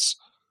experience.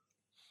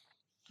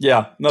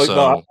 Yeah, no,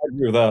 I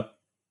agree with that.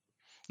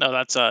 No,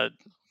 that's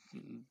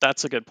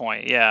a good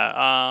point.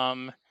 Yeah.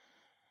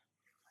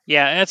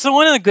 Yeah, it's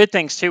one of the good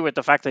things too with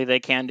the fact that they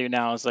can do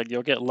now is like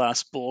you'll get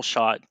less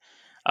bullshot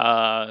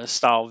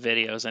style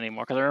videos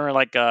anymore. Because I remember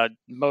like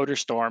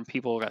MotorStorm,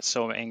 people got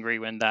so angry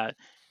when that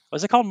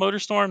was it called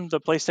MotorStorm, the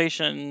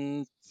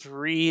PlayStation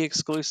 3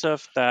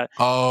 exclusive. That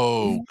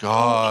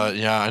God,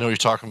 yeah, I know what you're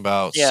talking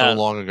about. Yeah. So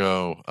long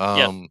ago.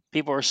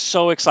 People were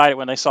so excited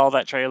when they saw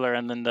that trailer,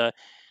 and then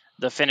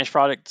the finished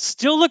product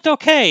still looked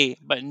okay,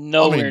 but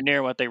nowhere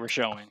near what they were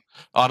showing.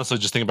 Honestly,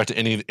 just thinking back to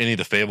any of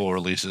the Fable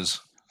releases.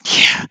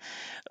 Yeah,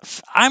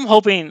 I'm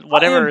hoping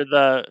whatever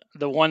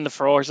the one the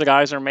Forza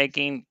guys are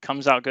making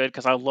comes out good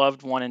because I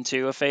loved 1 and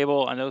 2 of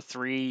Fable. I know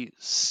 3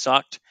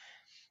 sucked,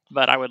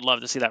 but I would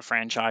love to see that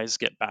franchise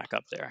get back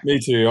up there. Me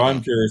too.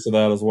 I'm curious of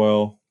that as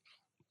well.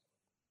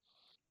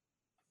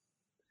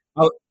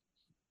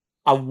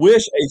 I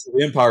wish Age of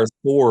Empires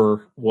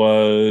 4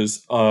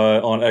 was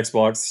on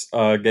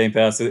Xbox Game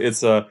Pass.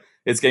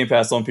 It's Game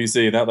Pass on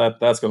PC, and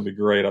that's going to be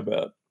great. I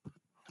bet.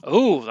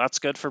 Oh, that's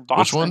good for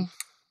Boston. Which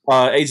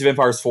one? Age of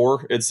Empires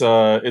 4. It's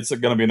going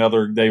to be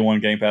another day one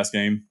Game Pass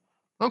game.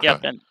 Okay.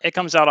 Yep, and it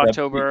comes out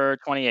October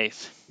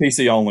 28th.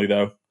 PC only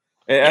though.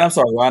 And I'm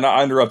sorry, Ryan,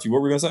 I interrupt you.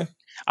 What were you going to say?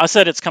 I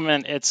said it's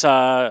coming. It's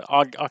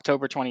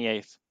October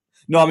 28th.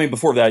 No, I mean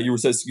before that. You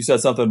said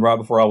something right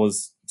before I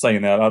was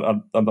saying that.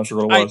 I'm not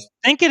sure what it was.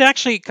 I think it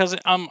actually, because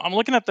I'm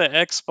looking at the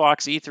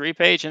Xbox E3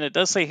 page, and it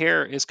does say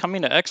here is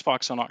coming to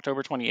Xbox on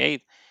October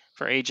 28th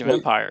for Age of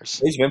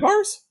Empires. Age of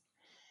Empires?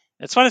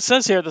 That's what it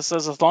says here. This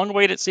says a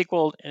long-awaited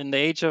sequel in the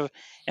Age of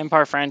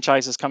Empire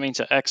franchise is coming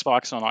to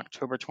Xbox on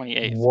October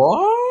 28th.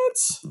 What?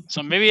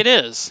 So maybe it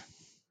is.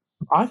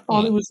 I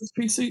thought it was just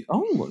PC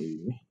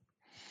only.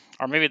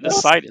 Or maybe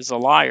this site is a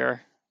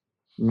liar.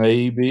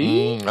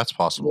 Maybe. That's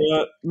possible.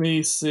 Let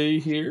me see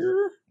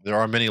here. There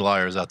are many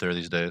liars out there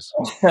these days.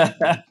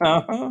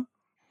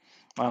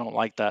 I don't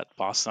like that,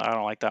 Boston. I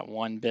don't like that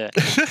one bit.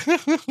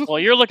 Well,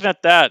 you're looking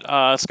at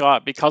that,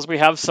 Scott, because we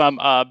have some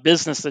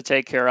business to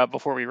take care of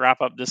before we wrap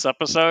up this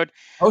episode.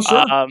 Oh,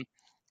 sure.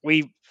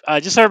 We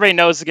just so everybody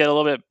knows to get a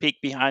little bit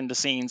peek behind the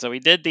scenes. So we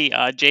did the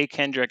Jay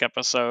Kendrick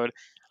episode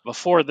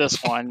before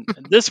this one.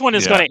 This one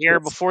is going to air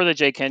before the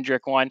Jay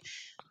Kendrick one.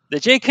 The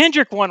Jay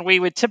Kendrick one, we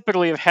would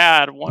typically have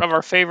had one of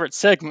our favorite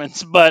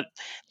segments, but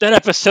that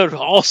episode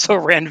also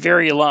ran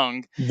very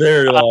long.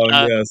 Very long,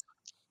 yes.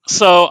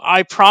 So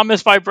I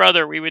promised my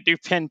brother we would do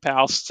Pen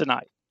Pals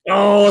tonight.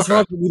 Oh, that's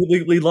right.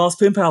 We lost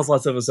Pen Pals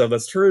last episode.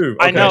 That's true.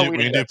 Okay. I know we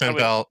can do Pen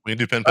Pals. We can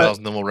do Pen Pals,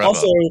 and then we'll wrap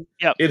also,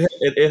 up.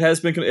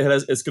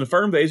 It's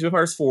confirmed that Age of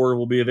Empires 4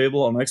 will be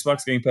available on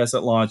Xbox Game Pass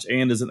at launch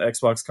and is an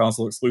Xbox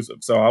console exclusive.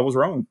 So I was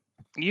wrong.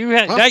 You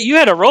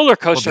had a roller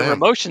coaster of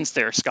emotions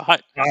there,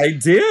 Scott. I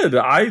did.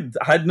 I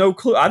had no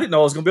clue. I didn't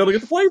know I was going to be able to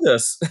get to play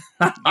this.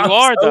 You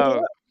are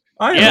though.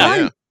 I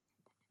am. Right.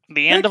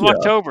 The end of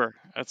October.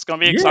 It's going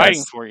to be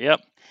exciting for you.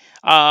 Yep.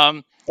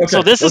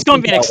 So this is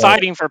going to be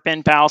exciting for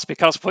Pen Pals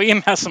because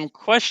William has some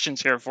questions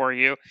here for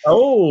you.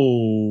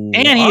 Oh.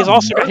 And he has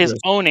also got his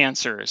own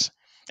answers.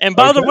 And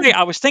by the way,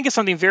 I was thinking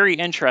something very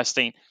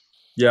interesting.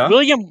 Yeah.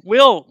 William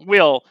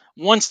Will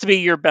wants to be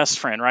your best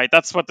friend, right?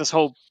 That's what this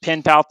whole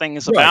Pen Pal thing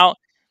is about.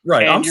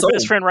 Right. And your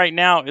best friend right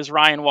now is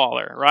Ryan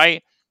Waller,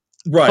 right?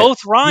 Right.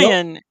 Both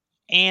Ryan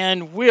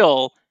and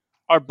Will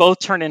are both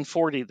turning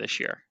 40 this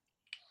year.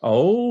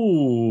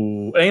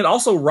 Oh, and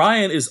also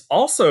Ryan is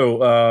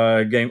also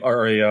a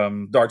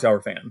Dark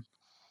Tower fan.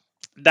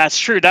 That's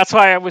true. That's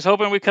why I was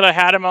hoping we could have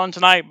had him on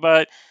tonight,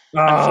 but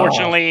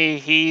unfortunately,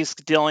 he's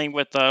dealing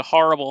with a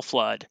horrible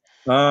flood.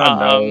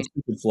 No,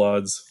 stupid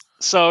floods.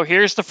 So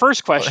here's the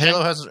first question.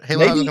 Halo hasn't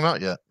come out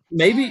yet.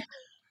 Maybe.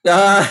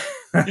 I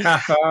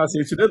see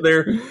what you did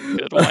there.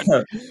 Good one.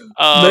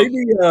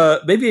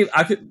 Maybe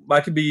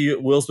I could be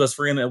Will's best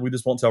friend, and we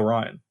just won't tell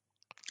Ryan.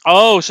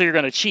 Oh, so you're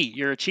going to cheat?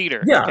 You're a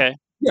cheater. Yeah. Okay.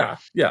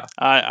 Yeah.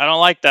 I don't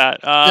like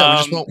that.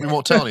 We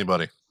won't tell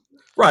anybody.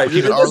 Right. We'll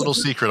keep it our little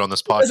secret on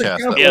this podcast.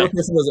 The other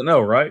person doesn't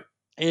know, right?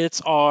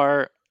 It's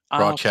our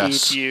broadcast. I'll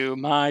keep you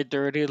my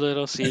dirty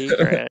little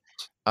secret.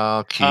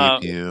 I'll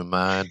keep you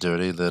my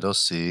dirty little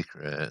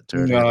secret.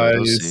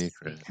 Little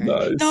secret.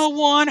 Nice. No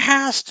one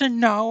has to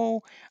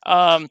know.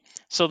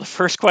 So the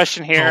first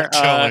question here. Don't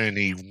tell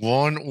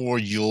anyone or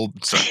you'll...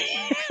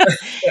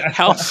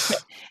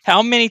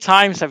 How many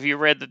times have you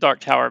read the Dark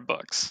Tower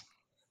books?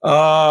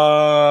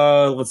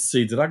 Let's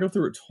see. Did I go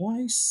through it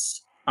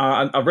twice?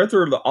 I read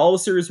through all the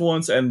series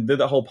once and did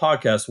the whole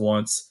podcast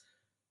once,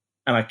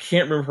 and I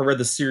can't remember if I read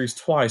the series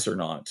twice or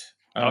not.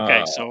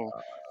 Okay, so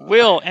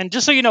Will, and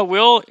just so you know,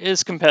 Will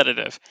is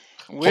competitive.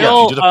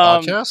 Will, you did a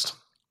podcast?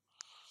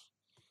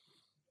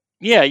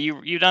 Yeah,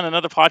 you done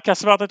another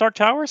podcast about the Dark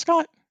Tower,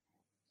 Scott?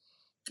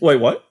 Wait,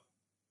 what?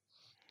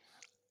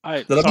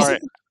 Sorry.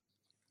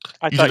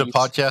 You did a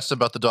podcast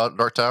about the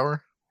Dark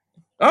Tower?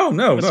 Oh,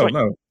 no.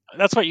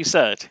 That's what you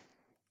said.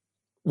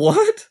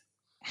 What?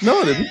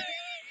 No, I didn't.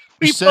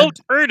 We both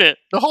heard it.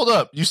 No, hold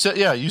up. You said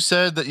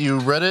that you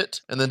read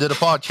it and then did a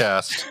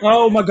podcast.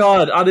 Oh my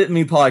God, I didn't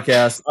mean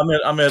podcast.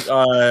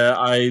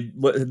 I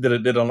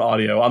did it on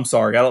audio. I'm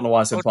sorry. I don't know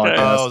why I said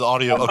podcast. Oh, the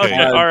audio.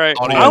 Okay. All right.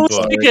 I was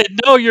thinking,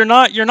 no, you're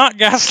not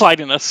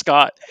gaslighting us,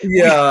 Scott.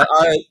 Yeah,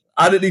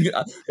 I didn't even.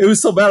 It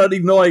was so bad I didn't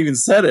even know I even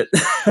said it.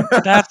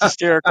 That's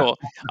hysterical.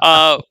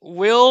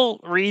 Will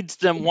reads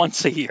them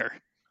once a year.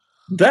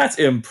 That's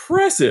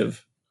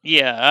impressive.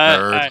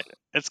 Yeah,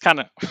 it's kind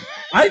of.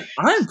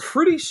 I'm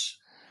pretty.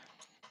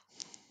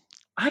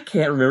 I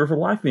can't remember for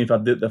the life of me if I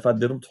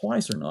did them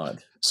twice or not.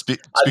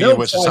 Speaking of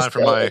which, it's time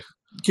for my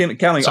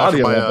counting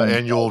audio.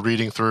 Annual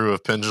reading through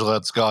of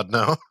Pendulet's God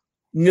No.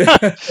 Yeah,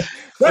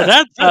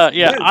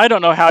 I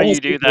don't know how you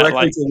do that.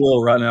 Directly to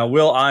Will right now.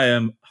 Will, I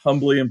am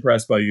humbly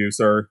impressed by you,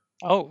 sir.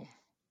 Oh,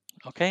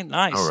 okay,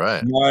 nice. All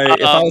right.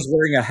 If I was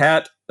wearing a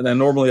hat, and then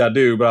normally I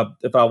do, but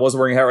if I wasn't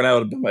wearing a hat right now,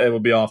 it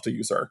would be off to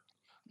you, sir.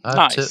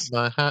 I tip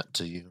my hat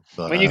to you.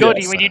 But When you go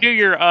when you do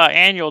your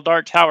annual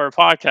Dark Tower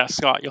podcast,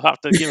 Scott, you'll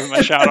have to give him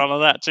a shout out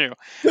on that too.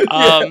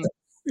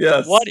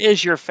 Yes. What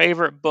is your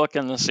favorite book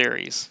in the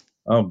series?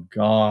 Oh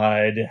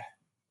God.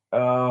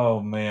 Oh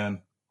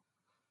man.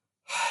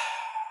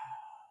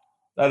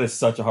 That is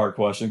such a hard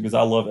question because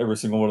I love every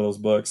single one of those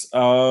books.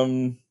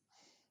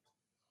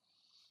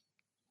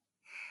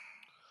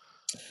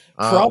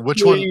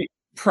 Which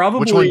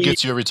one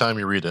gets you every time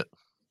you read it?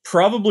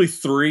 Probably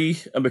 3,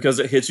 because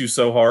it hits you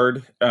so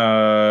hard.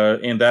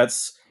 And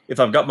that's, if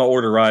I've got my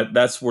order right,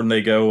 that's when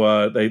they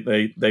go.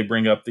 They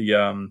bring up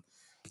the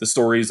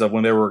stories of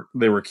when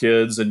they were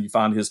kids, and you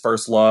find his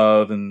first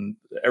love, and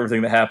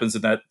everything that happens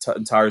in that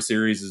entire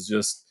series is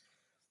just,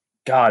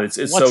 God, it's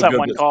What's so that good.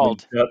 one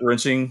called? Gut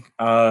wrenching.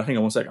 Hang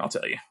on one second, I'll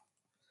tell you.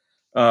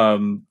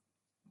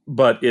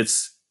 But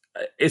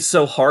it's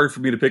so hard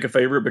for me to pick a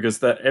favorite because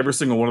that every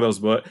single one of those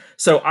books.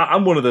 So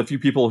I'm one of the few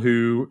people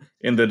who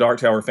in the Dark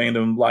Tower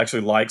fandom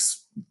actually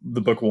likes the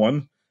book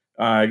 1.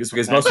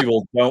 Because most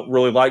people don't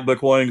really like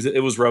book 1 because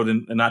it was wrote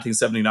in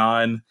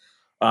 1979,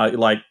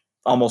 like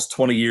almost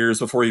 20 years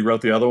before he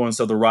wrote the other one.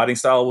 So the writing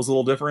style was a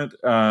little different,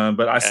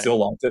 but I still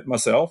liked it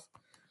myself.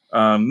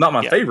 Not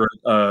my favorite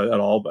at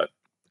all, but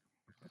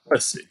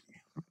let's see.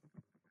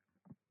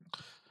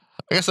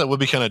 I guess that would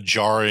be kind of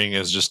jarring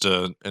as just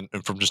and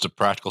from just a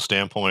practical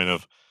standpoint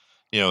of,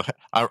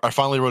 I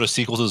finally wrote a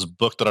sequel to this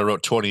book that I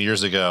wrote 20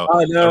 years ago.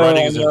 I know, the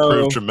writing has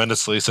improved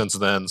tremendously since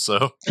then,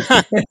 so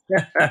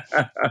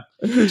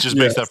it just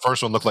makes that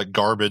first one look like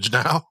garbage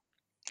now.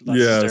 That's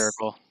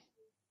hysterical.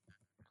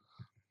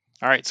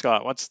 All right,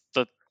 Scott,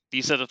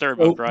 you said the third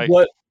book, right?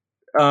 What?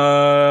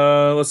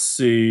 Let's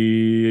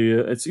see.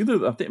 It's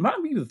either, I think it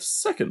might be the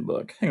second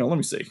book. Hang on, let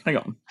me see. Hang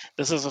on.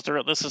 This is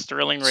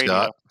Thrilling Radio.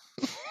 Scott?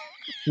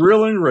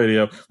 Thrilling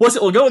Radio. What's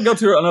it? Well, go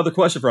to another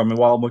question from me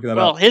while I'm looking that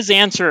up. Well, his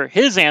answer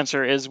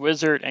is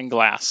Wizard and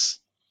Glass.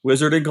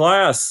 Wizard and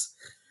Glass.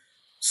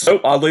 So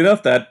oddly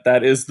enough,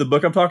 that is the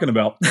book I'm talking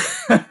about.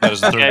 That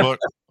is the third book.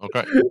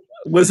 Okay.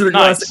 Wizard and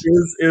Glass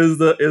is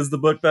the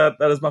book that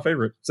is my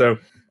favorite. So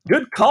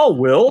good call,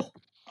 Will.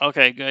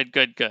 Okay,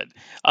 good.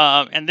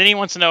 And then he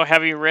wants to know: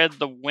 have you read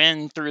The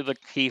Wind Through the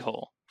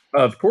Keyhole?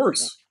 Of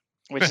course.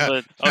 Which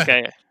is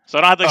okay. So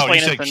I don't have to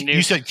explain it.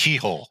 You said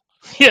keyhole.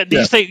 Yeah.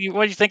 What do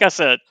you think I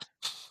said?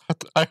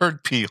 I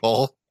heard pee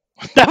hole.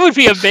 That would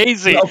be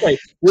amazing. Okay.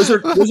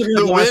 Wizard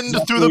the Wind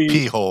Through the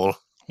Pee Hole.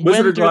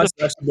 Wizard of Glass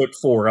is actually book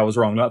 4. I was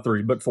wrong, not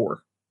 3, book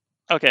 4.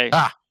 Okay.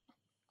 But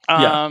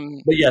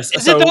yes.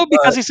 Is it though?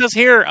 Because he says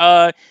here,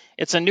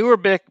 it's a newer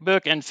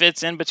book and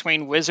fits in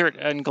between Wizard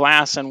and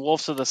Glass and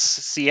Wolves of the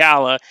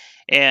Ciala,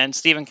 and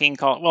Stephen King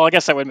I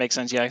guess that would make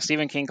sense. Yeah,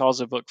 Stephen King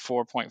calls it book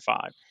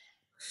 4.5.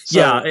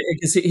 So,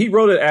 because he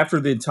wrote it after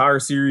the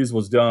entire series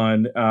was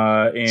done.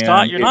 And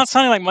Scott, you're not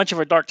sounding like much of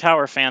a Dark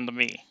Tower fan to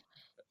me.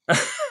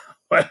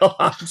 Well,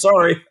 I'm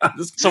sorry.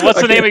 So what's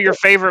the name of your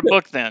favorite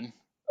book then?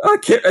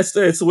 It's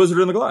The Wizard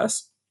in the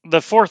Glass. The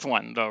 4th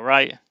one, though,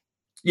 right?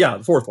 Yeah,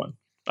 the 4th one.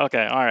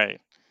 Okay, all right.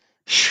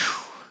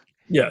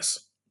 Yes.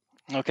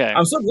 Okay.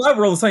 I'm so glad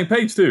we're on the same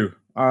page, too.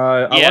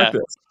 I like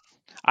this.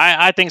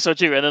 I think so,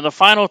 too. And then the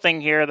final thing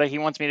here that he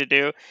wants me to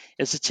do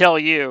is to tell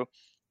you,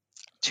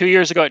 2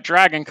 years ago at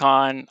Dragon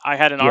Con, I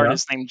had an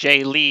artist named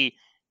Jay Lee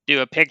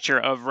do a picture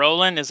of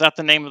Roland. Is that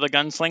the name of the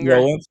gunslinger?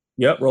 Roland.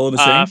 Yep, Roland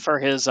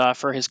the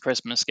for his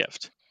Christmas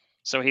gift.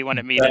 So he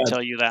wanted me to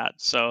tell you that.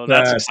 So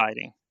that's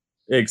exciting.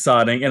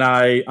 Exciting. And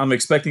I'm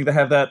expecting to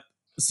have that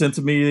sent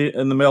to me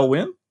in the mail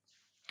when?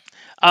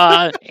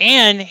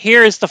 And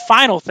here is the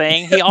final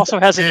thing. He also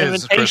has an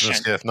invitation. Christmas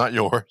gift, not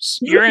yours.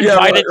 You're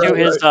invited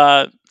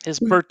to his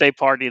birthday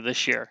party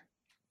this year.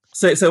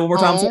 Say one more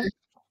time.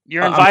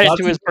 You're invited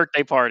to his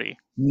birthday party.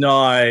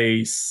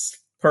 Nice.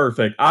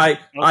 Perfect. I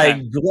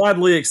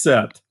gladly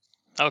accept.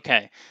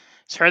 Okay.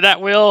 So heard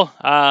that, Will?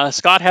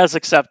 Scott has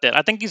accepted.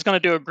 I think he's going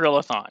to do a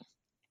grill-a-thon.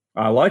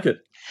 I like it.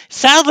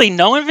 Sadly,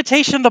 no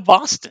invitation to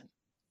Boston.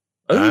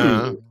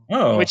 Oh.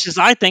 Which is,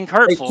 I think,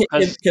 hurtful.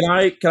 Can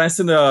I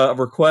send a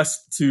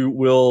request to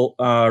Will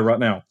right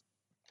now?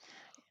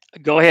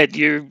 Go ahead.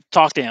 You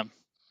talk to him.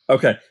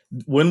 Okay.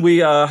 When we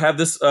have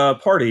this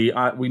party,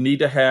 we need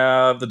to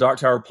have the Dark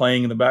Tower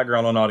playing in the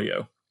background on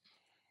audio.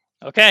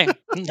 Okay.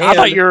 I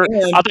thought your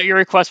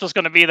request was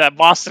going to be that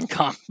Boston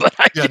come, but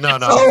I'm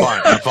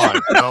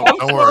fine.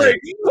 Don't worry.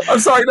 I'm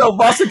sorry. No,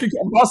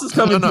 Boston's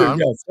coming too.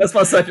 Yes, that's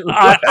my second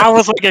request. I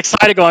was like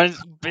excited, going,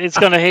 it's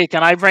going to. Hey,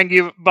 can I bring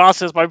you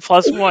Boston as my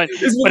 +1? But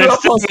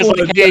it's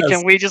like, hey,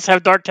 can we just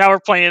have Dark Tower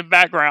playing in the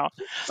background?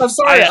 I'm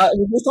sorry.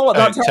 We're talking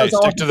about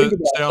Dark Tower.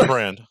 Stay on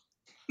brand.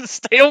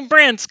 Stay on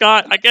brand,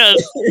 Scott. I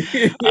guess.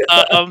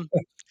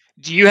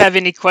 Do you have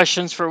any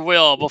questions for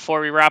Will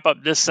before we wrap up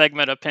this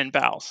segment of Pen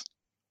Pals?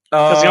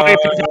 Because the only way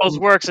Pen Pals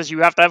works is you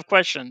have to have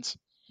questions.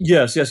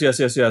 Yes.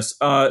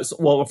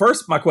 Well,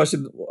 first, my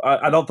question.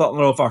 I don't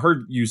know if I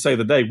heard you say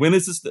the day. When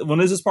is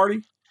this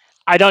party?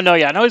 I don't know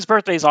yet. I know his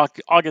birthday is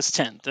August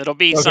 10th. It'll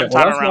be Okay, sometime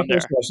that's my around there.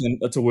 first question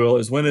to Will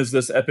is when is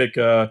this epic?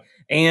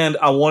 And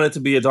I want it to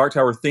be a Dark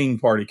Tower theme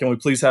party. Can we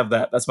please have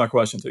that? That's my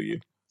question to you.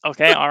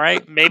 Okay, all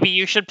right. Maybe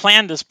you should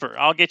plan this.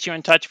 I'll get you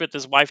in touch with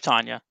his wife,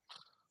 Tanya.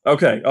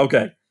 Okay.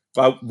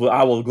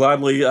 I will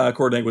gladly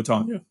coordinate with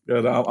Tanya.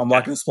 I'm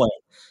liking this plan.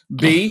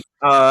 B,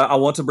 I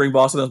want to bring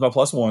Boston as my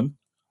 +1.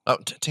 Oh,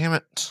 damn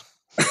it.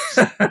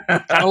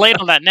 Kind of late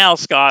on that now,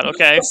 Scott.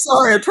 Okay.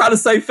 Sorry, I'm trying to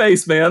save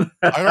face, man.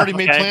 I already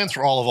made Okay. plans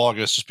for all of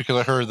August just because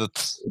I heard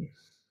that.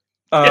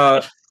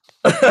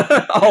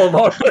 All of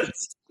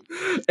August.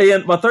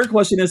 And my third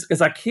question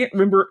is I can't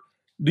remember.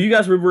 Do you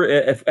guys remember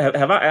if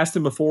have I asked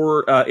him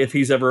before if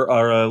he's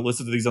ever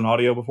listened to these on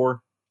audio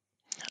before?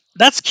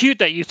 That's cute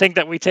that you think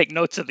that we take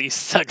notes of these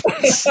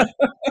segments.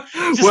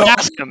 Just Well,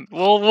 ask him.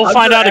 We'll I'm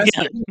find gonna out ask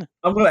again.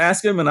 I'm going to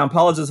ask him, and I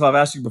apologize if I've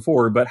asked you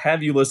before, but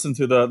have you listened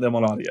to them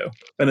on audio?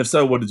 And if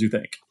so, what did you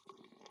think?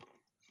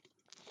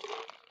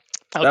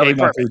 That Okay, would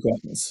be my perfect. 3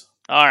 questions.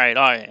 All right.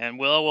 And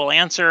we'll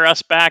answer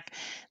us back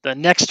the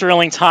next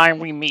thrilling time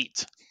we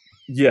meet.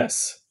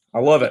 Yes, I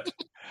love it.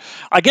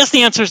 I guess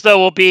the answers, though,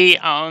 will be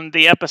on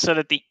the episode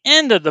at the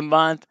end of the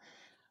month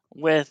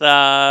with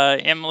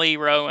Emily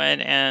Rowan,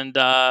 and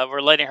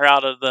we're letting her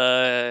out of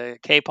the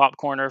K-pop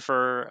corner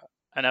for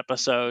an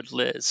episode,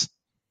 Liz.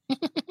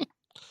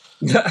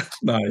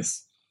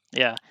 Nice.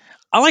 Yeah.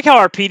 I like how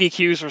our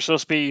PDQs were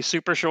supposed to be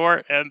super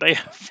short, and they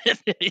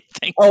haven't been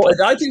anything. Oh,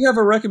 and I do have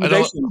a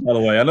recommendation, by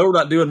the way. I know we're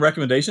not doing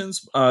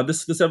recommendations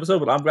this episode,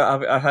 but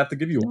I have to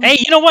give you one. Hey,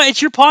 you know what?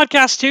 It's your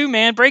podcast too,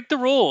 man. Break the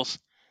rules.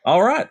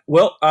 All right.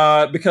 Well,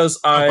 because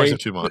I Don't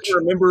too much.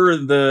 couldn't remember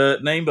the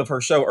name of her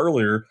show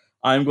earlier,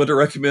 I'm going to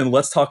recommend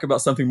Let's Talk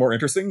About Something More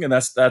Interesting, and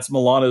that's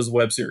Milana's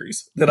web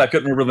series that I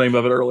couldn't remember the name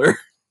of it earlier.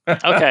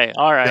 Okay,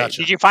 all right.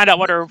 Gotcha. Did you find out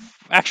what her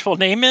actual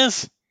name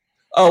is?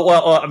 Oh,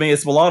 well, I mean,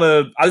 it's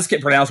Milana. I just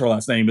can't pronounce her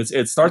last name.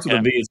 It starts with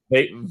a V.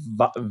 It's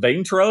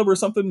Vaintrub or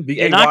something.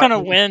 You're not going to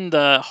win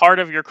the heart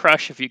of your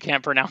crush if you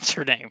can't pronounce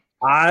her name.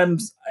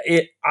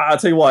 I'll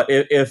tell you what,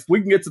 if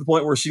we can get to the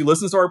point where she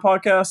listens to our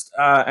podcast,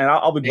 and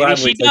I'll be glad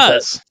she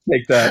does.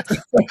 Take that.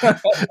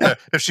 Yeah,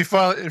 if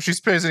she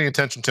pays any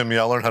attention to me,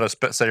 I'll learn how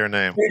to say her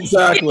name.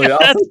 Exactly. Yeah,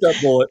 I'll take that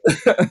bullet.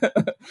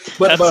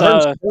 but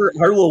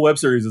her little web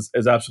series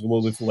is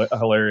absolutely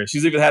hilarious.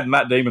 She's even had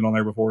Matt Damon on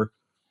there before.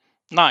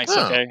 Nice.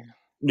 Oh. Okay.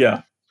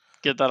 Yeah.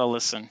 Get that a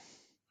listen.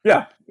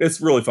 Yeah.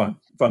 It's really funny.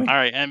 All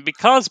right. And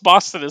because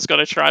Boston is going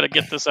to try to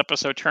get this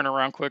episode turned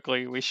around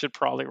quickly, we should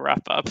probably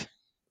wrap up.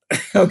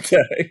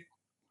 Okay.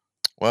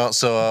 Well,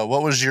 so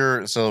what was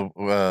your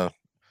I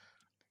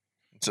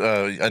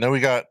know we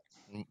got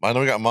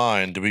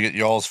mine. Did we get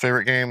y'all's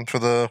favorite game for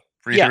the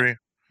E3?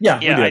 Yeah,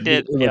 I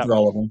did. We went through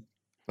all of them.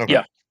 Okay.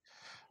 Yeah.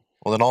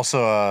 Well, then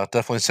also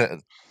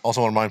definitely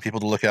also want to remind people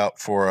to look out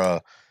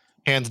for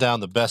hands down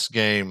the best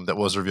game that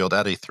was revealed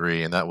at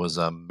E3, and that was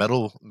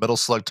Metal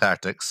Slug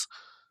Tactics.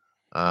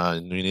 We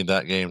need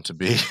that game to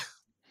be.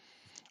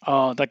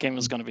 Oh, that game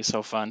is going to be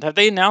so fun. Have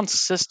they announced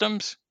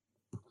systems?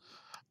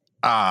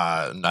 No,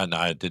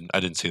 I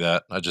didn't see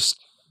that. I just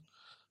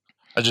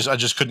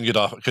couldn't get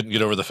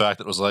over the fact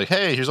that it was like,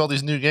 hey, here's all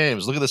these new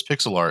games. Look at this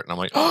pixel art, and I'm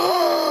like,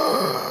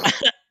 oh,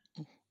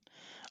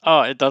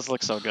 it does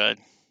look so good.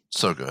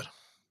 So good.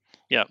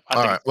 Yeah, I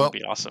think it's going to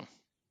be awesome.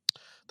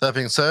 That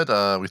being said,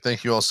 we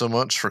thank you all so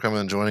much for coming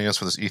and joining us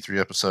for this E3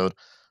 episode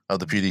of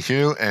the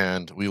PDQ,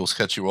 and we will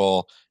catch you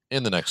all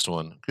in the next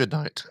one. Good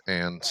night,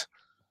 and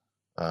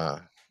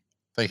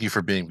thank you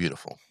for being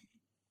beautiful.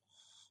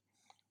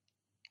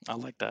 I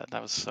like that.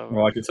 That was so. I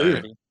like it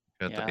too.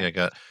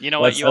 Yeah. You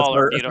know what? You all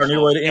are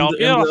beautiful.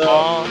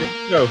 Y'all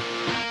beautiful.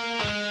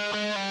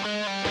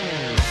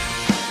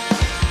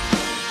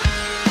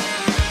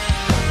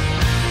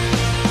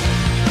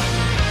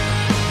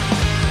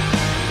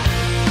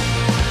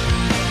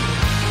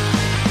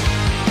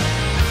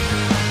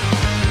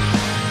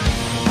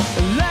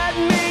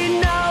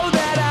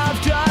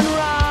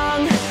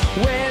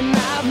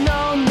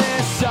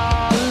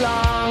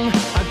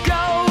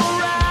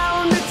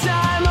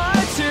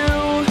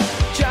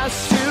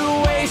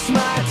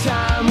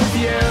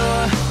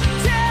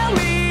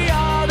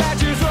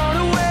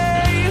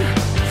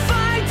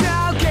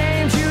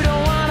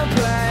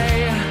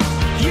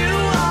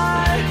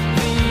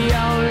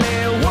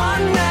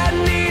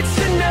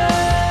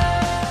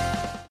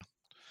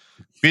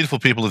 Beautiful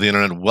people of the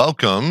internet,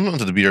 welcome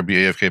to the BRB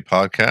AFK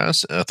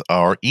podcast at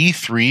our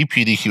E3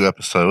 PDQ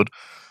episode.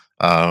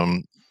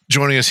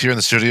 Joining us here in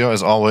the studio,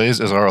 as always,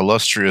 is our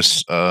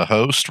illustrious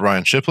host,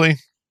 Ryan Shipley.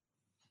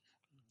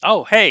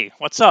 Oh, hey,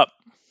 what's up?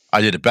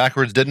 I did it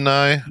backwards, didn't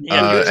I?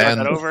 Yeah, start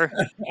that over.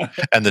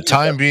 And the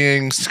time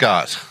being,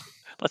 Scott.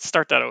 Let's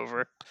start that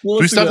over. Well,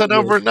 do we start that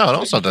over? No,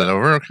 don't start that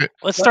over. Okay.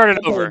 Let's start it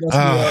over. All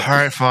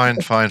right, fine.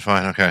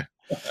 Okay.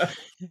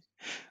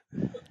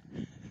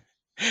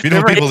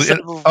 Beautiful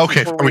people.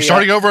 Okay, are we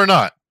starting over or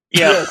not?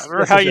 Yeah,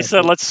 remember how you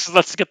said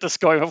let's get this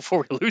going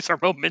before we lose our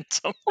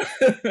momentum.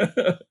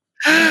 Okay,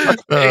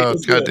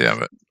 God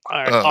damn it! All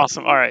right,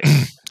 awesome. All right.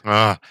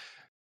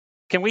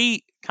 Can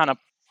we kind of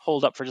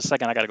hold up for just a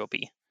second? I gotta go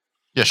pee.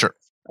 Yeah, sure.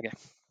 Okay.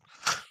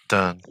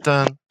 dun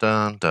dun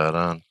dun dun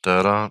dun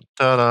dun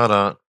dun dun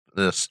dun.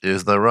 This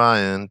is the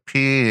Ryan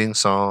peeing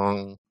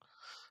song.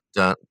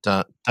 Dun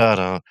dun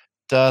dun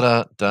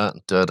dun dun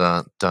dun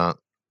dun dun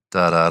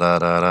dun dun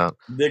dun dun.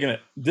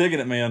 Digging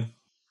it, man.